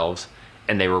themselves,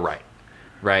 and they were right.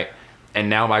 Right? And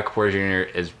now Michael Porter Jr.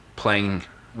 is playing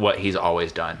what he's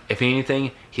always done. If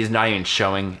anything, he's not even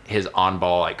showing his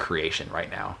on-ball creation right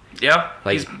now. Yeah,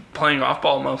 he's playing off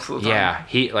ball most of the time. Yeah,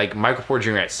 he Michael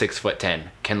Porter Jr. at 6'10"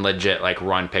 can legit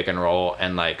run pick and roll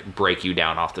and break you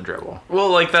down off the dribble.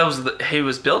 Well, that was he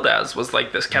was billed as was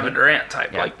this Kevin Durant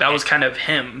type. Yeah. That was kind of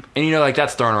him. And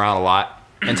that's thrown around a lot.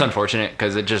 And it's unfortunate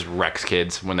because it just wrecks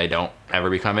kids when they don't ever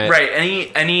become it. Right.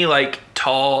 Any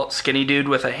tall, skinny dude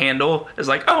with a handle is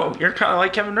oh, you're kind of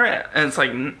like Kevin Durant. And it's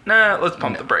nah, let's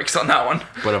pump the brakes on that one.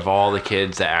 But of all the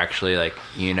kids that actually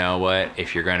you know what,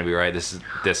 if you're going to be right, this is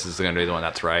going to be the one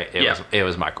that's right. It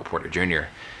was Michael Porter Jr.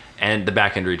 And the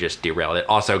back injury just derailed it.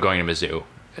 Also, going to Mizzou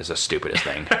is the stupidest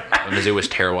thing. Mizzou was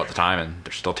terrible at the time, and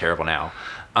they're still terrible now.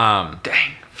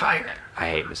 Dang, fire. I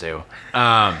hate Mizzou.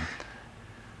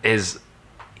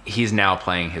 He's now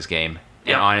playing his game.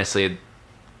 Yep. And honestly,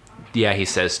 yeah, he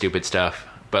says stupid stuff,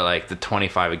 but the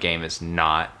 25 a game is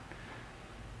not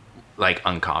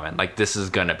uncommon. This is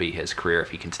gonna be his career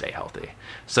if he can stay healthy.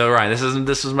 So Ryan,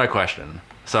 this is my question.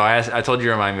 So I told you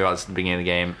to remind me about this at the beginning of the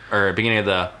game or beginning of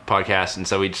the podcast, and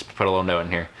so we just put a little note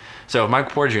in here. So Michael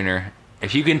Porter Jr.,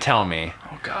 if you can tell me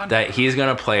that he's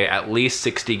gonna play at least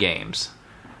 60 games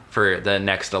for the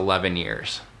next 11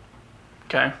 years.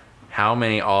 Okay. How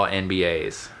many All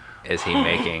NBAs is he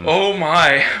making? Oh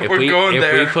my, we're going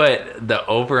there. If we put the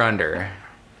over-under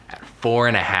at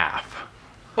 4.5.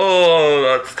 Oh,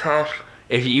 that's tough.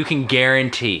 If you can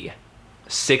guarantee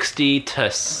 60 to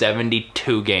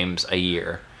 72 games a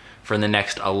year for the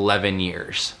next 11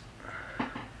 years,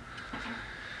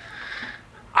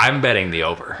 I'm betting the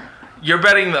over. You're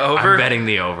betting the over? I'm betting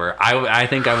the over. I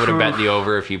think I would have bet the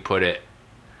over if you put it.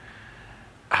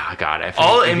 Oh, God.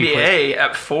 All NBA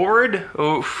at forward?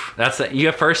 Oof. You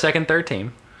have first, second, third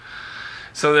team.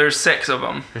 So there's 6 of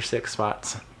them. There's 6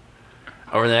 spots.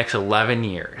 Over the next 11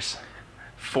 years.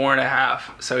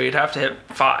 4.5. So you'd have to hit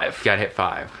 5. You got to hit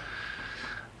 5.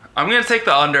 I'm going to take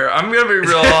the under. I'm going to be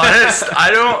real honest. I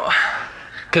don't...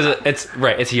 Because it's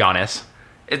Giannis.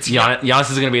 Giannis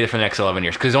is going to be there for the next 11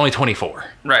 years because he's only 24.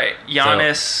 Right.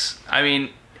 Giannis,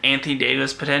 Anthony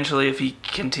Davis potentially if he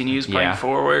continues playing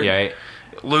forward. Yeah.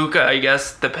 Luka, I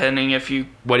guess, depending if you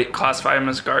classify him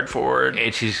as guard forward.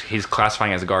 He's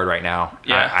classifying as a guard right now.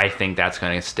 Yeah. I think that's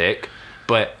going to stick.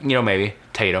 But, maybe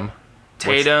Tatum,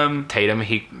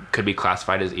 he could be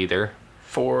classified as either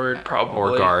forward, probably.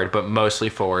 Or guard, but mostly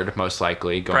forward, most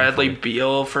likely. Bradley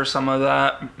Beal for some of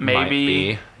that, maybe. Might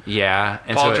be. Yeah.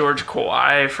 And Paul George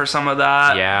Kawhi for some of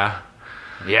that. Yeah.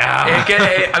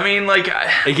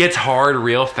 It gets hard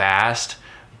real fast.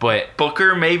 But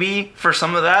Booker maybe for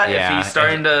some of that if he's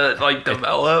starting to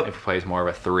develop. If he plays more of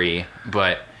a 3,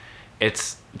 but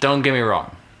don't get me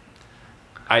wrong.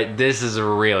 This is a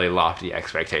really lofty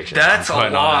expectation. That's a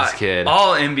lot. On this kid.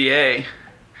 All NBA.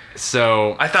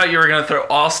 So I thought you were gonna throw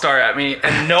All-Star at me,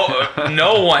 and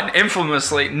no one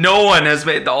has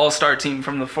made the All-Star team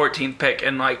from the 14th pick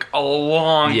in a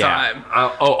long time.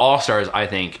 All-Stars, I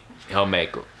think he'll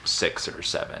make 6 or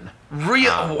 7.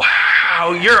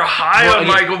 Wow, you're high on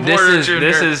Michael Porter Jr.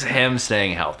 This is him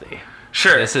staying healthy.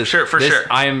 Sure.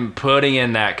 I'm putting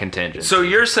in that contingency. So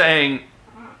you're saying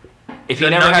if the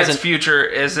Nuggets' future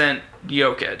isn't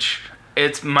Jokic,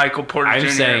 it's Michael Porter Jr.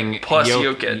 saying plus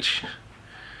Jokic.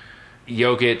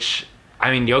 Jokic,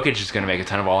 I mean, Jokic is going to make a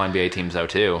ton of all NBA teams though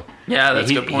too. Yeah,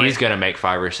 that's a good point. He's going to make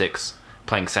 5 or 6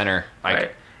 playing center. Like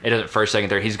Right. it doesn't first, second,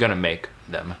 third. He's going to make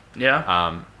them.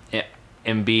 Yeah.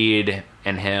 Embiid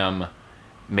and him,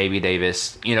 maybe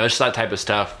Davis. You know, it's that type of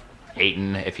stuff.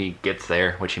 Ayton, if he gets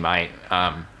there, which he might,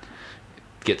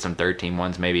 get some third team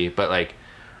ones maybe. But like,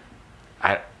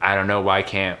 I don't know why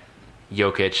can't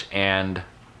Jokic and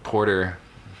Porter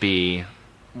be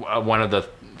one of the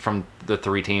from the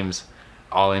 3 teams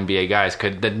all NBA guys?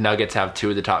 Could the Nuggets have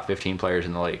 2 of the top 15 players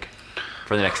in the league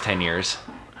for the next 10 years?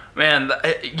 Man,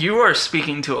 you are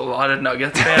speaking to a lot of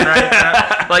Nuggets fan right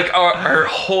now. Like our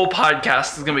whole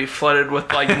podcast is gonna be flooded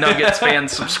with like Nuggets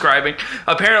fans subscribing.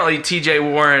 Apparently,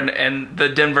 TJ Warren and the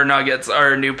Denver Nuggets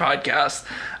are a new podcast.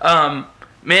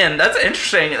 Man, that's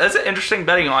interesting. That's an interesting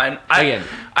betting line.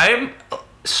 I'm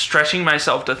stretching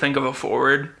myself to think of a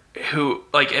forward who,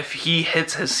 like, if he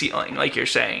hits his ceiling, like you're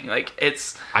saying, like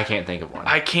I can't think of one.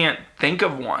 I can't think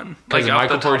of one. Like Michael off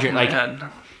the top Porter, of my like, head.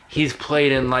 He's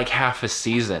played in like half a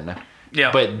season.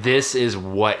 Yeah. But this is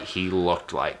what he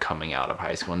looked like coming out of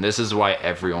high school. And this is why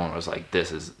everyone was like,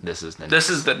 this is the This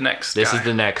is the next This guy. is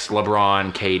the next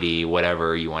LeBron, KD,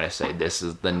 whatever you want to say. This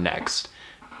is the next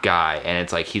guy. And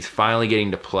it's like he's finally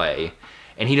getting to play.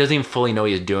 And he doesn't even fully know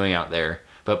what he's doing out there.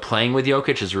 But playing with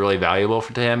Jokic is really valuable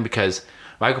to him because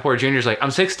Michael Porter Jr. is like, I'm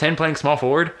 6'10", playing small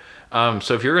forward.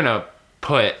 So if you're going to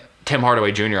put Tim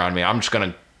Hardaway Jr. on me, I'm just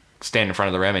going to stand in front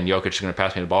of the rim and Jokic is going to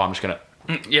pass me the ball. I'm just going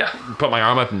to put my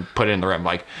arm up and put it in the rim.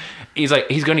 Like he's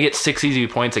going to get 6 easy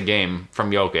points a game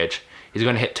from Jokic. He's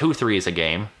going to hit 2 threes a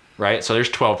game, right? So there's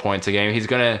 12 points a game. He's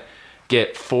going to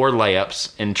get 4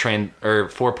 layups or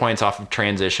 4 points off of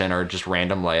transition or just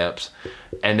random layups.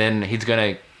 And then he's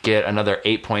going to get another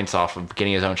 8 points off of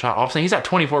getting his own shot. All of a sudden he's at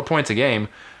 24 points a game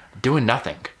doing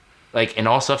nothing. Like, and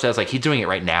all stuff that's like he's doing it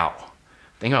right now.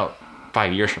 Think about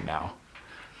 5 years from now.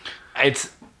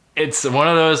 It's one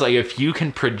of those, like, if you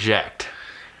can project,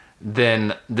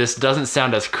 then this doesn't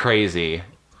sound as crazy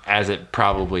as it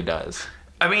probably does.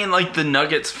 I mean, like, the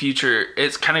Nuggets' future,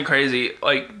 it's kind of crazy.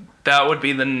 Like, that would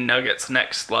be the Nuggets'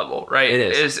 next level, right?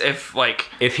 It is.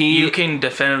 If he you can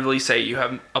definitively say you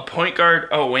have a point guard,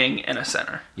 a wing, and a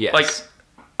center. Yes. Like,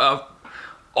 a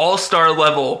all-star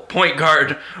level point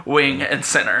guard, wing, and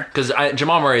center. Because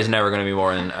Jamal Murray is never going to be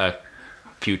more than a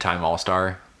few-time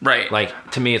all-star. Right.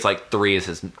 Like, to me, it's like 3 is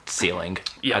his ceiling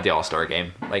at the All-Star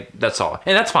game. Like, that's all.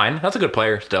 And that's fine. That's a good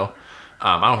player still.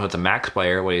 I don't know if it's a max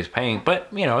player, what he's paying, but,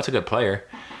 you know, it's a good player.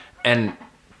 And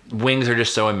wings are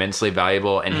just so immensely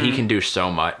valuable, and he can do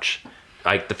so much.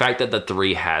 Like, the fact that the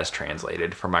 3 has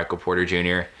translated for Michael Porter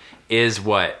Jr. is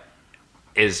what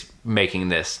is making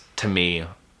this, to me,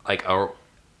 like a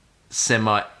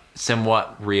somewhat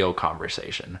real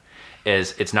conversation.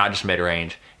 It's not just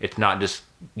mid-range. It's not just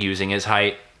using his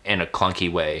height in a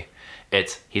clunky way.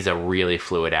 He's a really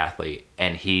fluid athlete,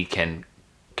 and he can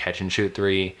catch and shoot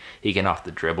 3. He can off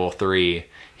the dribble 3.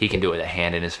 He can do it with a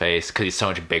hand in his face because he's so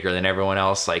much bigger than everyone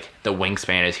else. Like, the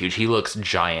wingspan is huge. He looks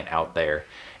giant out there,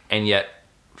 and yet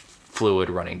fluid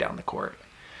running down the court.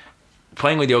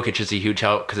 Playing with Jokic is a huge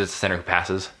help because it's a center who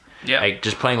passes. Yeah. Like,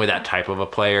 just playing with that type of a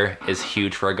player is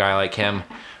huge for a guy like him.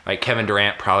 Like, Kevin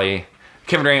Durant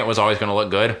was always going to look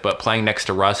good, but playing next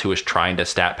to Russ, who was trying to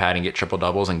stat pad and get triple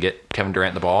doubles and get Kevin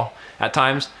Durant the ball at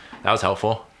times, that was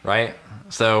helpful, right?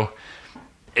 So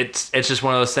it's just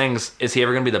one of those things. Is he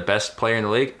ever going to be the best player in the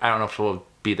league? I don't know if he'll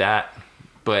be that,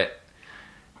 but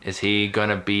is he going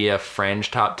to be a fringe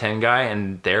top 10 guy,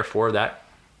 and therefore that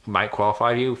might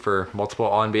qualify you for multiple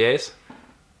All-NBAs?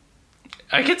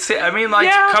 I could say,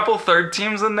 a couple third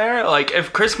teams in there. Like,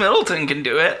 if Chris Middleton can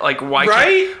do it, like,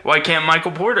 why can't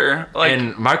Michael Porter? Like,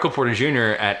 and Michael Porter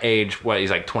Jr. at age, he's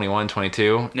like 21,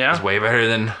 22. Yeah. Is way better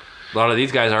than a lot of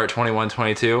these guys are at 21,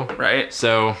 22. Right.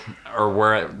 So, or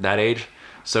we're at that age.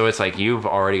 So it's like you've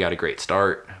already got a great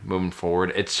start moving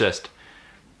forward. It's just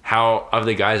how, of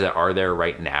the guys that are there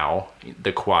right now,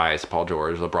 the Kawhis, Paul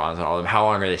George, LeBrons, and all of them, how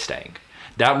long are they staying?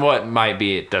 That what might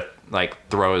be the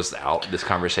throws out this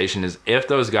conversation is if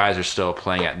those guys are still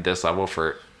playing at this level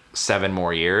for 7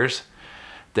 more years,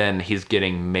 then he's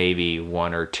getting maybe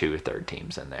 1 or 2 third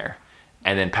teams in there.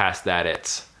 And then past that,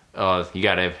 it's, you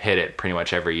got to hit it pretty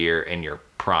much every year in your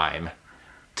prime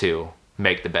to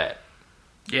make the bet.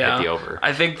 Yeah. Hit the over.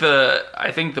 I think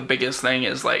the biggest thing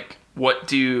is, like, what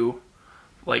do,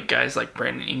 like, guys like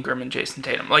Brandon Ingram and Jason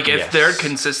Tatum, like, if they're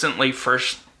consistently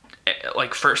first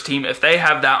team, if they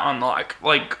have that on lock,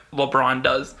 like LeBron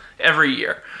does every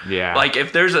year. Yeah. Like,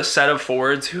 if there's a set of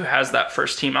forwards who has that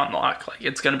first team on lock, like,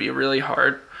 it's going to be really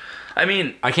hard. I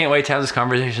mean, I can't wait to have this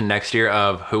conversation next year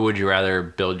of who would you rather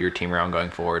build your team around going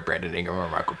forward, Brandon Ingram or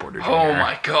Michael Porter Jr.? oh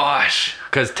my gosh.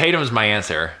 Because Tatum's my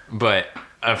answer, but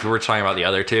if we're talking about the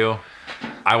other two,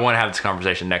 I want to have this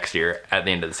conversation next year at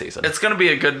the end of the season. It's going to be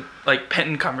a good, like,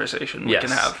 Penton conversation we Yes.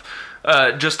 can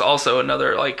have. Just also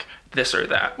another, like, this or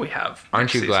that we have.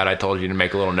 Aren't you next glad I told you to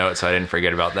make a little note so I didn't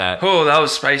forget about that? Oh, that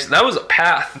was spicy. That was a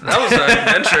path. That was an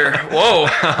adventure. Whoa.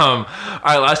 All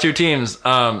right, last two teams.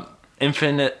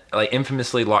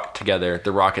 Infamously locked together,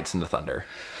 the Rockets and the Thunder.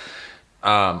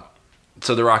 So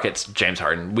the Rockets, James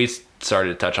Harden. We started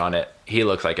to touch on it. He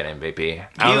looks like an MVP.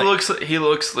 He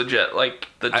looks legit like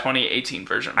the 2018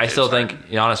 version. Of I James still Harden. think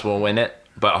Giannis will win it,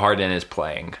 but Harden is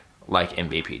playing like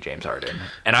MVP James Harden.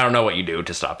 And I don't know what you do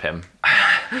to stop him.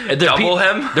 Double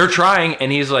him? They're trying,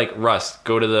 and he's like, Russ,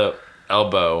 go to the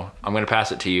elbow. I'm going to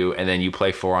pass it to you, and then you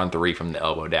play 4-on-3 from the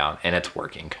elbow down, and it's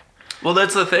working. Well,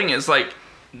 that's the thing is, like,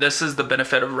 this is the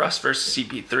benefit of Russ versus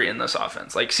CP3 in this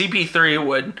offense. Like, CP3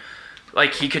 would,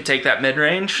 like, he could take that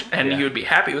mid-range, and he would be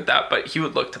happy with that, but he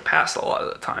would look to pass a lot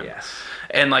of the time. Yes.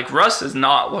 And, like, Russ is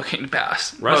not looking to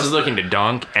pass. Russ is looking to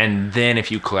dunk, and then if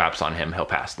you collapse on him, he'll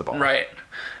pass the ball. Right.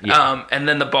 Yeah. And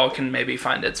then the ball can maybe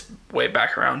find its way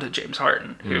back around to James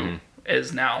Harden, who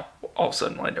is now all of a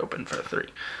sudden wide open for a three.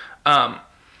 I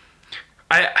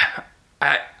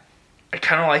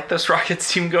kind of like this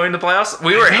Rockets team going to playoffs.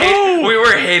 We were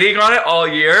hating on it all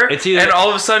year, and all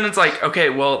of a sudden it's like,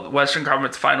 okay, well, Western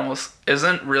Conference Finals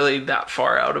isn't really that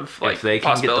far out of like if they can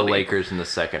get the possibility. Lakers in the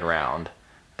second round,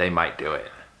 they might do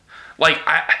it. Like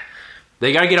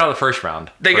They got to get out of the first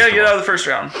round. They got to get out of the first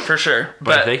round for sure.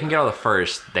 But if they can get out of the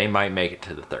first, they might make it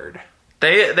to the third.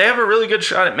 They have a really good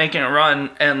shot at making a run,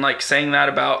 and like saying that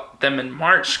about them in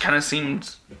March kind of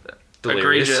seems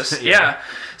Delirious. egregious. Yeah.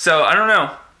 So I don't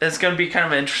know. It's going to be kind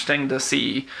of interesting to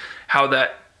see how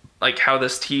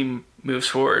this team moves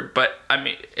forward. But I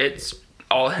mean, it's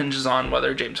all hinges on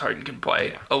whether James Harden can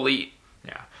play elite.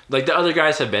 Yeah. Like the other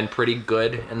guys have been pretty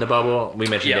good in the bubble. We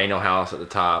mentioned Daniel House at the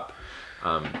top.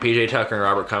 PJ Tucker and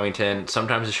Robert Covington.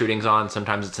 Sometimes the shooting's on,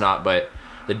 sometimes it's not, but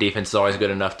the defense is always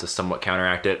good enough to somewhat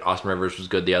counteract it. Austin Rivers was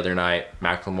good the other night.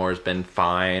 McLemore's been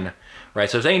fine. Right?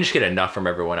 So if they can just get enough from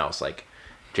everyone else, like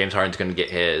James Harden's going to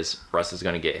get his, Russ is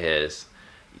going to get his,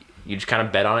 you just kind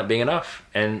of bet on it being enough.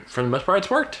 And for the most part, it's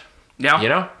worked. Yeah. You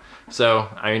know? So,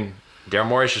 I mean, Daryl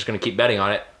Morey's just going to keep betting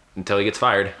on it until he gets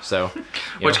fired. So,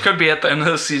 Which could be at the end of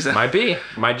the season. Might be.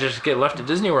 Might just get left at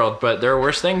Disney World, but there are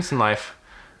worse things in life.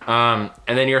 And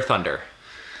then your Thunder.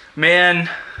 Man.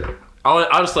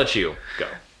 I'll just let you go.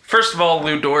 First of all,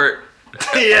 Lou Dort.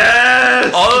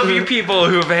 Yes! All of you people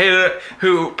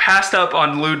who passed up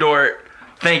on Lou Dort,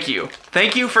 thank you.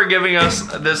 Thank you for giving us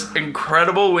this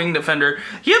incredible wing defender.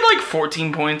 He had like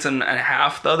 14 points and a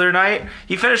half the other night.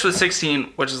 He finished with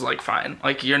 16, which is like fine.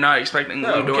 Like you're not expecting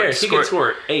Lou Dort to He score. could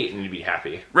score 8 and you'd be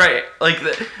happy. Right. Like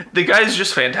the guy's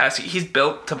just fantastic. He's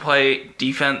built to play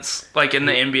defense like in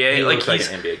the NBA. He like looks like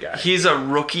an NBA guy. He's a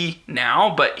rookie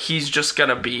now, but he's just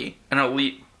gonna be an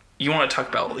elite. You want to talk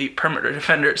about elite perimeter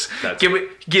defenders?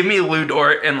 Give me Lou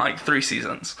Dort in like 3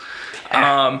 seasons.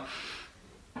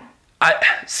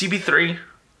 CB3,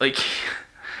 like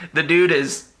the dude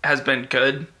has been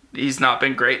good. He's not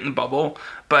been great in the bubble,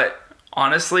 but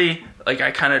honestly, like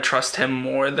I kind of trust him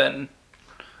more than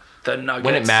the Nuggets.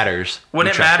 When it matters. When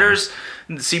it matters,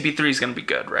 CB3 is going to be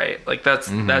good, right? Like that's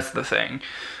the thing.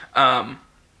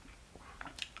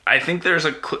 I think there's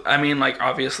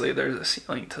obviously there's a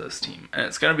ceiling to this team, and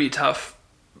it's going to be tough.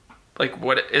 Like,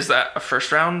 what is that? A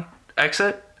first round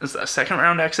exit? Is that a second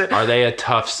round exit? Are they a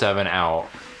tough 7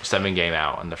 game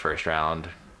out in the first round?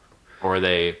 Or are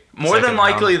they more than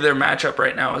likely their matchup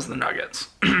right now is the Nuggets?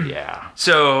 Yeah.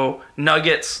 So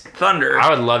Nuggets Thunder. I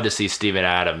would love to see Steven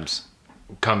Adams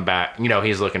come back. You know,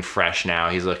 he's looking fresh now.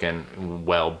 He's looking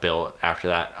well built after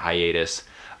that hiatus.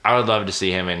 I would love to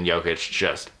see him and Jokic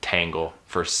just tangle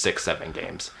for 6-7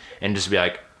 games and just be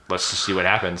like, let's just see what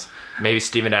happens. Maybe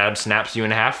Steven Adams snaps you in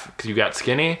half because you got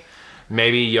skinny.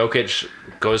 Maybe Jokic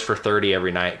goes for 30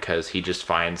 every night because he just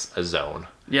finds a zone.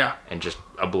 Yeah. And just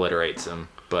obliterates him.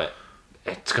 But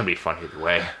it's going to be fun either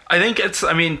way. I think it's,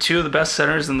 two of the best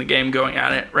centers in the game going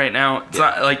at it right now. It's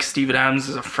not like Steven Adams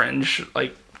is a fringe,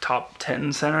 like, top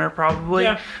 10 center probably.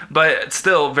 Yeah. But it's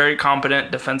still very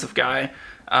competent defensive guy.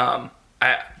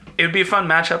 It would be a fun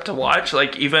matchup to watch.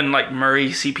 Like, even, like, Murray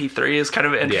CP3 is kind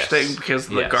of interesting because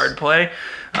of the guard play.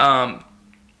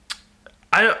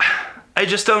 I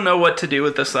just don't know what to do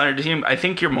with this Thunder team. I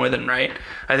think you're more than right.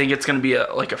 I think it's going to be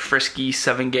a frisky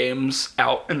 7 games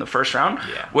out in the first round.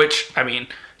 Yeah. Which,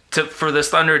 for this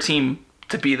Thunder team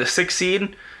to be the 6th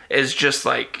seed is just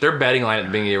like... Their betting line at the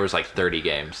beginning of the year was like 30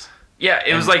 games. Yeah,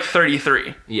 it was like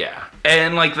 33. Yeah.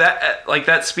 And like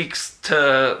that speaks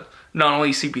to not only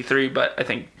CP3 but I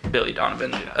think Billy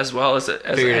Donovan as well as a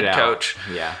head coach.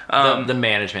 Yeah. The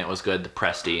management was good. The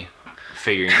Presti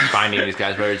finding these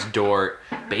guys, whether it's Dort.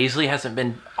 Baisley hasn't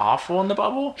been awful in the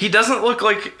bubble. He doesn't look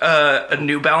like a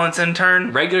New Balance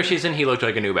intern. Regular season, he looked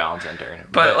like a New Balance intern.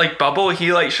 But like bubble,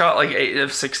 he like shot like 8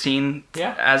 of 16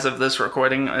 as of this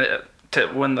recording to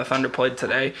when the Thunder played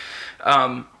today.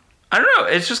 I don't know.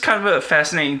 It's just kind of a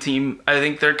fascinating team. I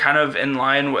think they're kind of in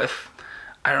line with,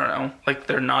 I don't know, like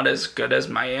they're not as good as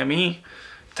Miami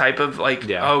type of like,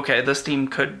 okay, this team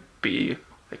could be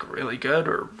like really good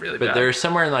or really bad. But they're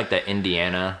somewhere in like the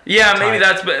Indiana. Yeah,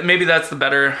 maybe that's the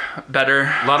better.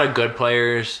 A lot of good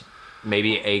players,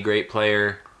 maybe a great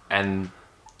player, and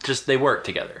just they work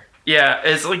together. Yeah,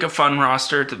 it's like a fun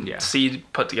roster to see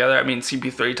put together. I mean,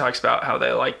 CP3 talks about how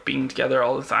they like being together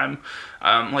all the time.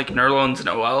 Like Nerlens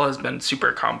Noel has been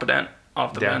super competent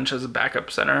off the bench as a backup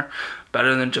center,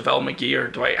 better than JaVale McGee or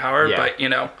Dwight Howard. But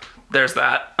there's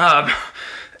that.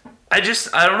 I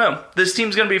don't know. This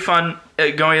team's gonna be fun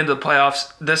going into the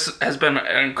playoffs. This has been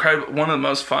an incredible, one of the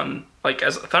most fun. Like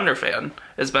as a Thunder fan,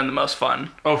 has been the most fun.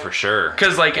 Oh, for sure.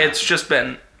 Because like it's just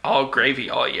been all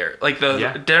gravy all year. Like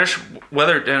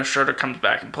whether Dennis Schroeder comes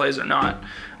back and plays or not,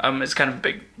 is kind of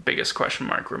biggest question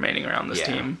mark remaining around this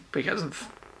team because of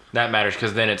that matters.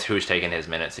 Because then it's who's taking his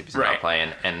minutes if he's not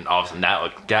playing, and all of a sudden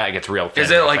that gets real thin.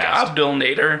 Is it like fast. Abdul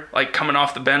Nader like coming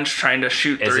off the bench trying to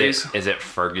shoot threes? Is it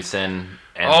Ferguson?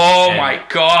 My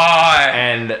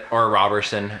god! Or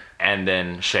Robertson, and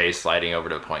then Shea sliding over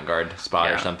to the point guard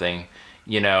spot or something.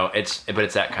 You know, it's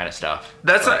that kind of stuff.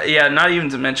 That's not even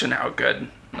to mention how good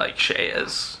like Shea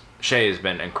is. Shea has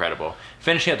been incredible.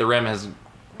 Finishing at the rim has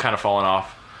kind of fallen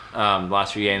off the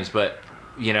last few games, but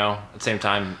you know, at the same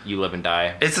time, you live and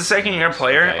die. It's a second-year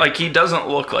player. Okay. Like he doesn't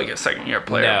look like a second-year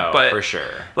player. No, but for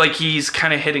sure. Like he's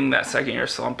kind of hitting that second-year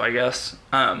slump, I guess.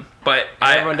 But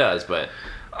everyone does, but.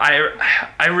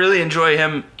 I really enjoy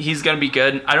him. He's going to be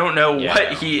good. I don't know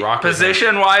what he...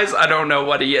 Position-wise, I don't know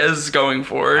what he is going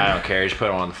forward. I don't care. Just put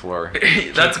him on the floor.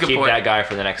 That's a good point. Keep that guy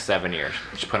for the next 7 years.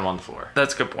 Just put him on the floor.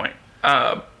 That's a good point.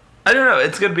 I don't know.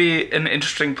 It's going to be an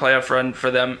interesting playoff run for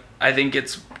them. I think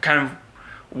it's kind of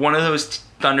one of those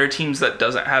Thunder teams that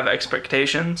doesn't have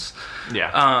expectations.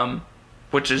 Yeah.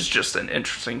 Which is just an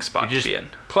interesting spot to be in.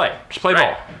 Just play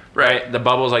ball. Right. The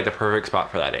bubble's like the perfect spot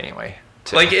for that anyway.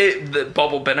 Like the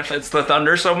bubble benefits the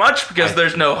Thunder so much because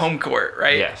there's no home court,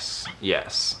 right?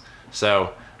 Yes.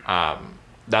 So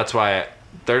that's why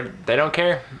they don't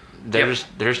care. They're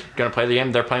just gonna play the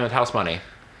game. They're playing with house money.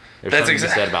 There's something to be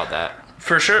said about that.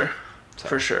 For sure.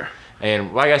 For sure.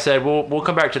 And like I said, we'll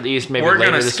come back to the East maybe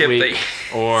later this week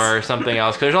or something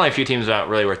else because there's only a few teams that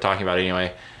really worth talking about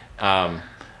anyway.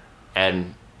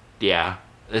 And yeah,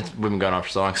 we've been going on for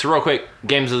so long. So real quick,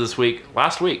 games of this week.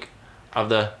 Last week. Of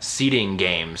the seeding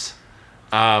games.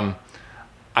 I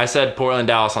said Portland,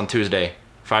 Dallas on Tuesday,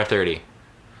 5:30.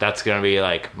 That's going to be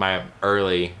like my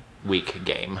early week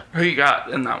game. Who you got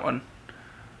in that one?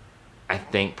 I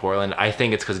think Portland. I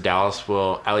think it's because Dallas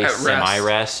will at least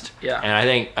semi-rest. Yeah. And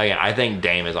I think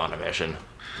Dame is on a mission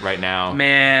right now.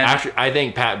 Man. I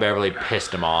think Pat Beverly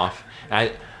pissed him off.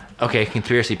 Okay,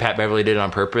 conspiracy. Pat Beverly did it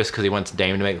on purpose because he wants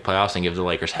Dame to make the playoffs and give the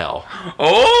Lakers hell.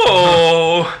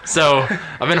 Oh! So,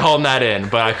 I've been holding that in,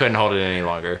 but I couldn't hold it in any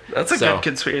longer. That's a good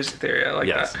conspiracy theory. I like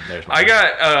that. There's I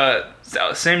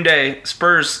got, same day,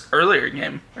 Spurs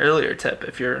earlier tip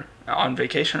if you're on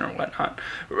vacation or whatnot.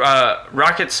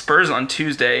 Rockets Spurs on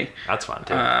Tuesday. That's fun,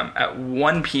 too. At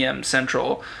 1 p.m.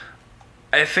 Central.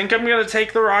 I think I'm going to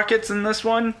take the Rockets in this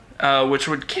one. Which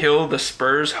would kill the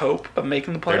Spurs' hope of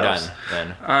making the playoffs. They're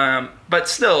done then. But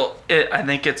still, I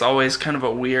think it's always kind of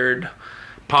a weird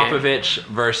Popovich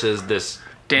versus this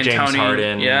James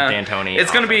Harden, D'Antoni.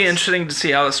 It's going to be interesting to see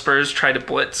how the Spurs try to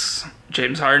blitz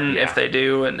James Harden if they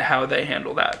do and how they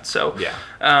handle that. So,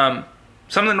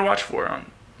 something to watch for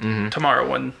on tomorrow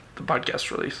when the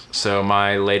podcast release. So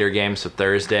my later games, so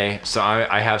Thursday. So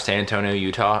I have San Antonio,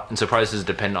 Utah, and so probably this is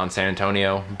dependent on San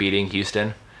Antonio beating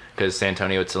Houston. Because San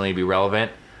Antonio would still need to be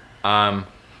relevant. I'm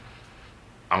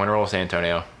going to roll San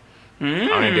Antonio. I'm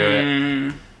going to do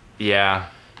it. Yeah.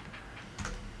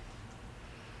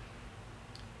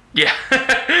 Yeah.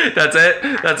 That's it?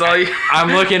 That's all you... I'm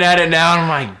looking at it now and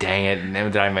I'm like, dang it.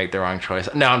 Did I make the wrong choice?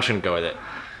 No, I'm just going to go with it.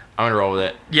 I'm going to roll with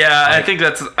it. Yeah, I think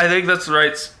that's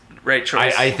the right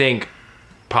choice. I think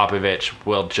Popovich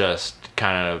will just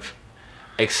kind of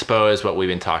expose what we've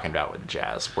been talking about with the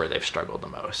Jazz, where they've struggled the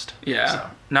most.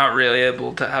 Yeah, not really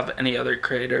able to have any other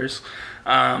creators.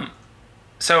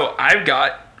 So I've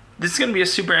got, this is going to be a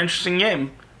super interesting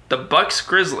game. The Bucks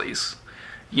Grizzlies.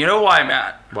 You know why,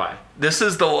 Matt? Why? This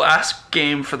is the last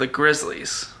game for the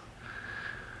Grizzlies.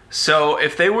 So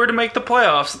if they were to make the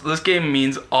playoffs, this game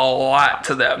means a lot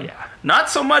to them. Yeah. Not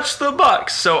so much the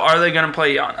Bucks. So are they going to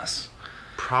play Giannis?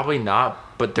 Probably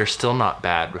not, but they're still not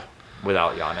bad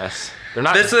without Giannis. They're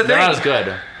not. That's the they're not thing. as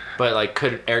good. But like,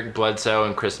 could Eric Bledsoe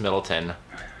and Chris Middleton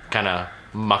kind of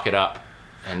muck it up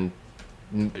and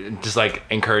just like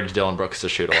encourage Dylan Brooks to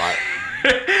shoot a lot?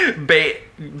 Bait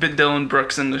Dylan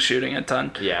Brooks into shooting a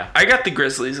ton. Yeah. I got the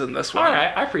Grizzlies in this one. All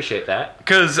right, I appreciate that.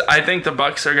 Because I think the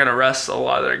Bucks are going to rest a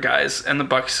lot of their guys. And the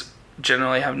Bucks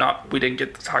generally have not... We didn't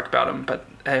get to talk about them, but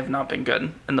they have not been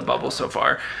good in the bubble so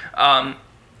far. And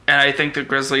I think the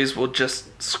Grizzlies will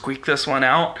just squeak this one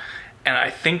out. And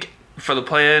I think for the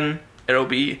play-in, it'll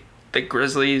be the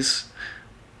Grizzlies...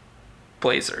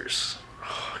 Blazers.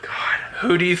 Oh, God.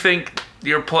 Who do you think...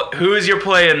 Who is your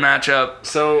play-in matchup?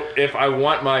 So if I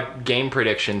want my game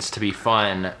predictions to be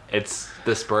fun, it's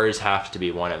the Spurs have to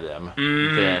be one of them.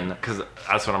 Then, because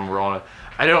that's what I'm rolling with.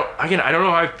 I don't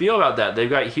know how I feel about that. They've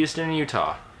got Houston and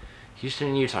Utah. Houston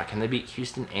and Utah. Can they beat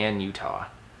Houston and Utah?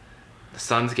 The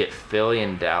Suns get Philly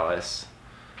and Dallas.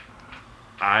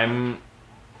 I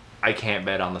can't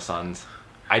bet on the Suns.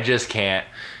 I just can't.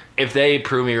 If they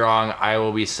prove me wrong, I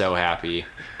will be so happy.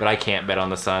 But I can't bet on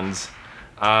the Suns.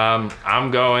 I'm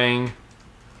going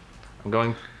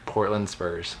Portland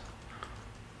Spurs.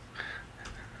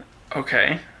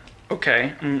 Okay.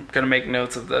 I'm gonna make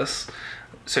notes of this.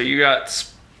 So you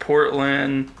got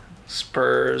Portland,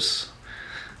 Spurs.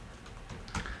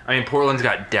 I mean, Portland's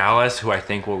got Dallas, who I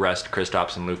think will rest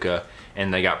Kristaps and Luka,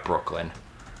 and they got Brooklyn.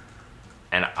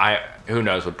 And who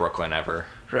knows with Brooklyn ever,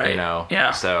 Right. You know?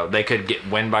 Yeah. So they could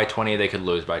win by 20, they could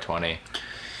lose by 20.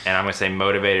 And I'm going to say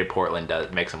motivated Portland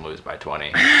makes them lose by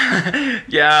 20.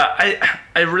 Yeah,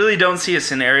 I really don't see a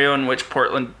scenario in which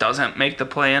Portland doesn't make the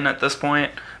play-in at this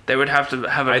point. They would have to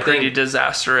have a pretty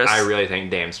disastrous... I really think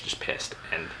Dame's just pissed.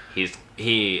 And if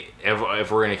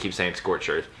we're going to keep saying scorch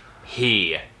earth,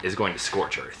 he is going to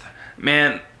scorch earth.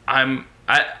 Man,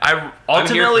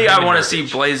 ultimately I want to see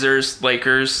Blazers,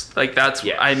 Lakers. Like that's...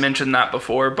 Yes. I mentioned that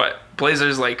before, but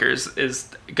Blazers, Lakers is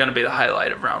going to be the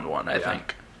highlight of round one, I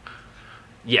think.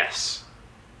 Yes.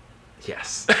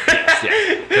 Because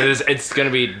it's going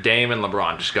to be Dame and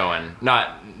LeBron just going,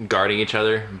 not guarding each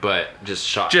other, but just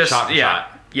shot for shot.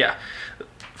 Yeah.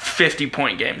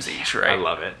 50-point games each, right? I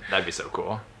love it. That'd be so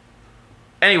cool.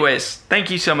 Anyways, thank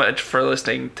you so much for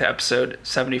listening to episode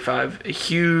 75. A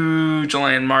huge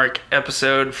landmark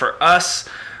episode for us.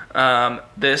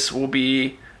 This will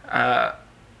be,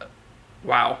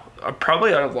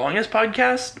 probably our longest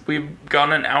podcast. We've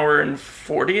gone an hour and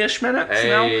 40-ish minutes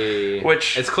now.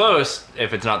 Which it's close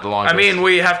if it's not the longest. I mean,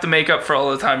 we have to make up for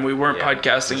all the time we weren't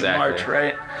podcasting in March,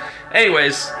 right?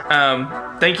 Anyways,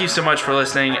 thank you so much for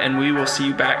listening, and we will see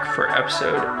you back for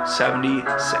episode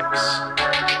 76.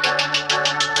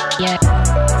 Yeah.